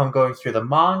a lot of fun going through the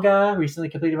manga, recently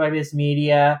completed by Viz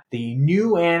Media, the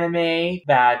new anime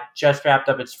that just wrapped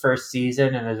up its first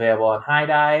season and is available on High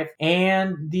Dive,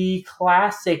 and the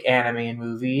classic anime and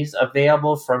movies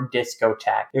available from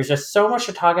Discotek. There's just so much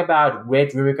to talk about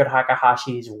with Rumiko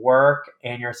Takahashi's work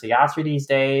and Yurusayatsu these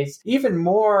days. Even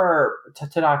more to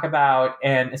talk about,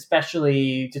 and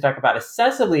especially to talk about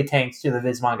accessibly thanks to the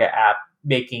Viz Manga app,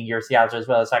 making Yurusayatsu as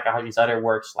well as Takahashi's other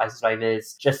works, licensed by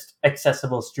Viz, just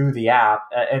accessible through the app,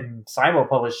 and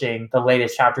simul-publishing the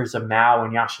latest chapters of Mao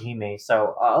and Yashahime.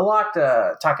 So a lot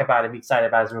to talk about and be excited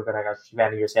about as Ruko Takahashi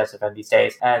fan and Yurusayatsu fan these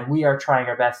days. And we are trying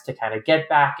our best to kind of get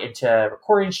back into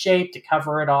recording shape, to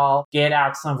cover it all, get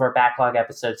out some of our backlog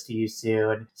episodes to you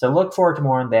soon. So look forward to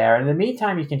more in there. And in the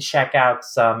meantime, you can check out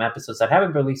some episodes that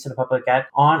haven't been released to the public yet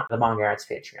on the Manga Arts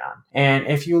Patreon. And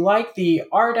if you like the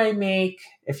art I make,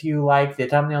 if you like the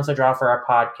thumbnails I draw for our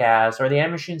podcast, or the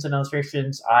animations and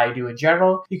illustrations I do in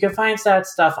general, you can find that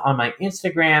stuff on my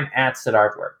Instagram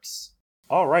 @SidArtWorks.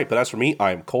 All right, but as for me,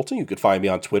 I'm Colton. You can find me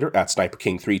on Twitter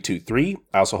 @SniperKing323.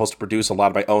 I also host and produce a lot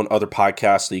of my own other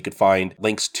podcasts that you can find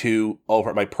links to over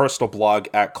at my personal blog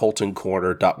at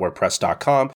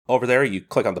coltoncorner.wordpress.com. Over there, you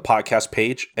click on the podcast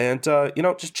page and,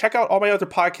 just check out all my other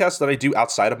podcasts that I do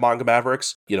outside of Manga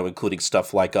Mavericks, including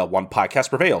stuff like One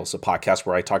Podcast Prevails, a podcast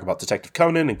where I talk about Detective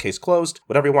Conan and Case Closed,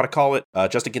 whatever you want to call it.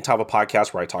 Just a Gintama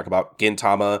podcast where I talk about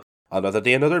Gintama. Another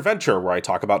Day, Another Adventure, where I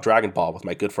talk about Dragon Ball with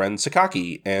my good friend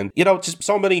Sakaki. And, just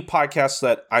so many podcasts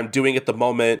that I'm doing at the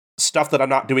moment, stuff that I'm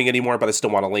not doing anymore, but I still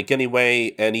want to link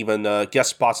anyway, and even guest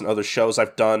spots and other shows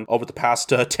I've done over the past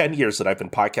 10 years that I've been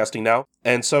podcasting now.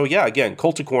 And so, yeah, again,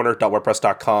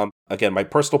 coltoncorner.wordpress.com. Again, my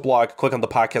personal blog, click on the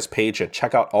podcast page and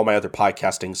check out all my other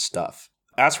podcasting stuff.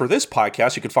 As for this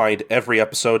podcast, you can find every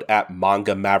episode at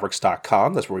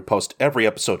mangamavericks.com. That's where we post every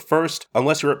episode first.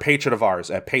 Unless you're a patron of ours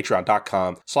at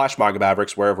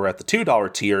patreon.com/mangamavericks, wherever at the $2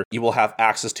 tier, you will have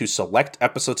access to select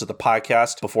episodes of the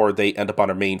podcast before they end up on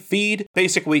our main feed.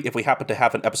 Basically, if we happen to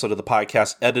have an episode of the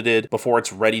podcast edited before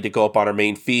it's ready to go up on our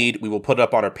main feed, we will put it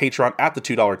up on our Patreon at the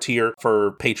 $2 tier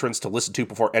for patrons to listen to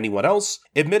before anyone else.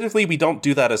 Admittedly, we don't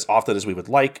do that as often as we would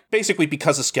like, basically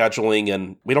because of scheduling,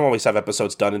 and we don't always have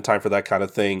episodes done in time for that kind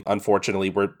of thing. Unfortunately,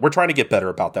 we're trying to get better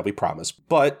about that, we promise.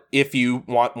 But if you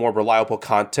want more reliable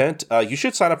content, you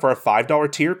should sign up for our $5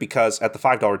 tier, because at the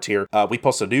 $5 tier, we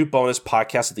post a new bonus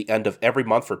podcast at the end of every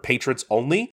month for patrons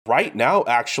only. Right now,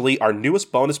 actually, our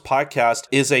newest bonus podcast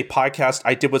is a podcast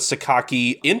I did with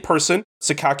Sakaki in person.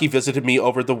 Sakaki visited me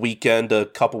over the weekend a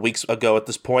couple weeks ago at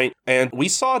this point, and we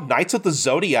saw Knights of the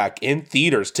Zodiac in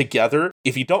theaters together.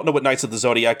 If you don't know what Knights of the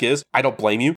Zodiac is, I don't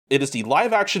blame you. It is the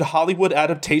live-action Hollywood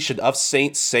adaptation of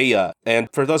Saint Seiya. And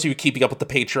for those of you keeping up with the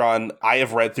Patreon, I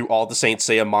have read through all the Saint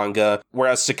Seiya manga,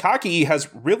 whereas Sakaki has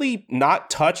really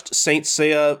not touched Saint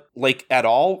Seiya, at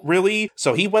all, really.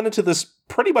 So he went into this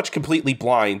pretty much completely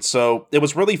blind. So it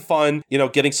was really fun,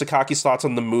 getting Sakaki's thoughts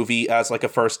on the movie as a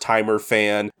first-timer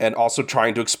fan, and also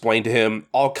trying to explain to him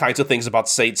all kinds of things about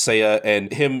Saint Seiya,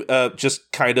 and him just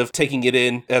kind of taking it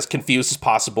in as confused as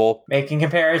possible. Making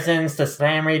comparisons to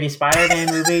Sam Raimi's Spider-Man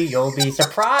movie, you'll be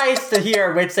surprised to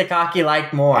hear which Sakaki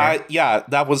liked more. Yeah,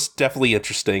 that was definitely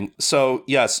interesting. So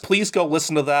yes, please go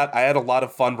listen to that. I had a lot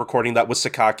of fun recording that with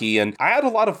Sakaki, and I had a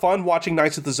lot of fun watching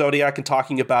Knights of the Zodiac and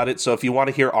talking about it. So if you want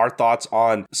to hear our thoughts on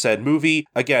on said movie.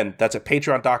 Again, that's at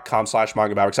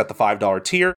patreon.com/Manga Mavericks at the $5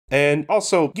 tier. And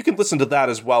also, you can listen to that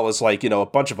as well as a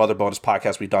bunch of other bonus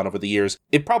podcasts we've done over the years.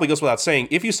 It probably goes without saying,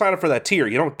 if you sign up for that tier,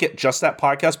 you don't get just that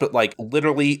podcast, but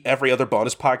literally every other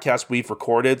bonus podcast we've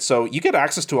recorded. So you get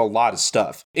access to a lot of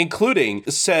stuff, including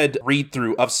said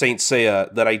read-through of Saint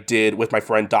Seiya that I did with my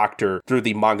friend Doctor through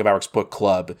the Manga Mavericks book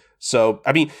club. So,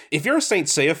 I mean, if you're a Saint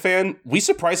Seiya fan, we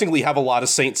surprisingly have a lot of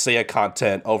Saint Seiya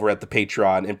content over at the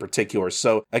Patreon in particular.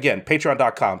 So, again,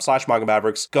 patreon.com/Manga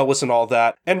Mavericks. Go listen to all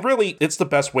that. And really, it's the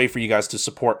best way for you guys to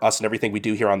support us and everything we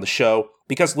do here on the show.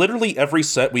 Because literally every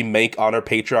cent we make on our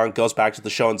Patreon goes back to the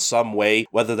show in some way,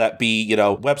 whether that be,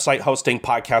 website hosting,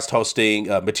 podcast hosting,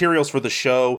 materials for the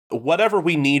show, whatever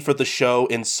we need for the show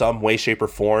in some way, shape, or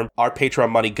form. Our Patreon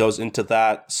money goes into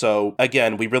that. So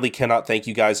again, we really cannot thank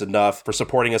you guys enough for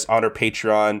supporting us on our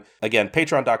Patreon. Again,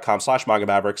 patreon.com/Manga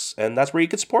Mavericks, and that's where you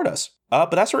can support us.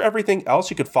 But as for everything else,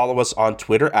 you can follow us on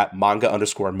Twitter at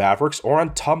manga_mavericks or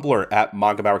on Tumblr at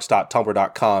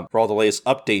mangamavericks.tumblr.com for all the latest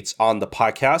updates on the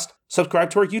podcast. Subscribe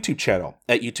to our YouTube channel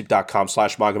at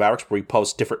youtube.com/Manga Mavericks, where we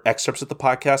post different excerpts of the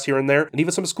podcast here and there, and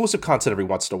even some exclusive content every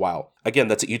once in a while. Again,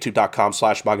 that's at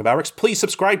youtube.com/Manga Mavericks. Please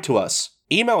subscribe to us.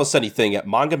 Email us anything at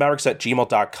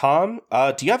mangamavericks@gmail.com.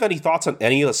 Do you have any thoughts on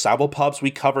any of the Simulpubs we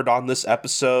covered on this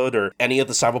episode, or any of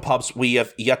the Simulpubs we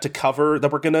have yet to cover that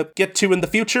we're going to get to in the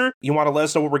future? You want to let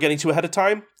us know what we're getting to ahead of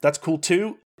time? That's cool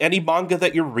too. Any manga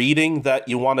that you're reading that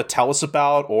you want to tell us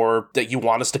about or that you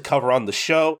want us to cover on the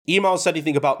show, email us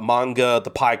anything about manga,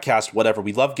 the podcast, whatever.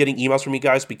 We love getting emails from you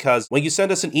guys because when you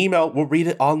send us an email, we'll read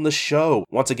it on the show.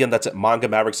 Once again, that's at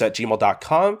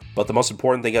mangamavericks@gmail.com. But the most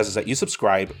important thing is that you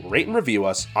subscribe, rate and review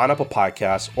us on Apple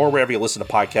Podcasts or wherever you listen to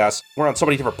podcasts. We're on so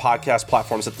many different podcast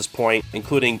platforms at this point,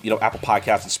 including, Apple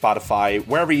Podcasts and Spotify.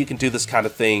 Wherever you can do this kind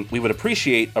of thing, we would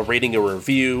appreciate a rating or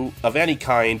review of any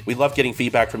kind. We love getting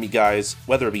feedback from you guys,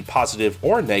 whether it be positive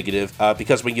or negative,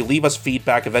 because when you leave us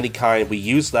feedback of any kind, we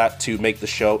use that to make the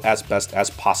show as best as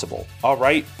possible. All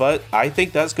right, but I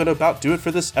think that's going to about do it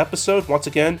for this episode. Once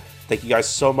again, thank you guys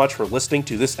so much for listening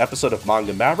to this episode of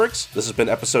Manga Mavericks. This has been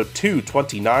episode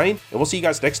 229, and we'll see you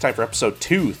guys next time for episode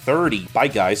 230. Bye,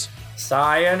 guys.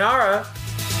 Sayonara.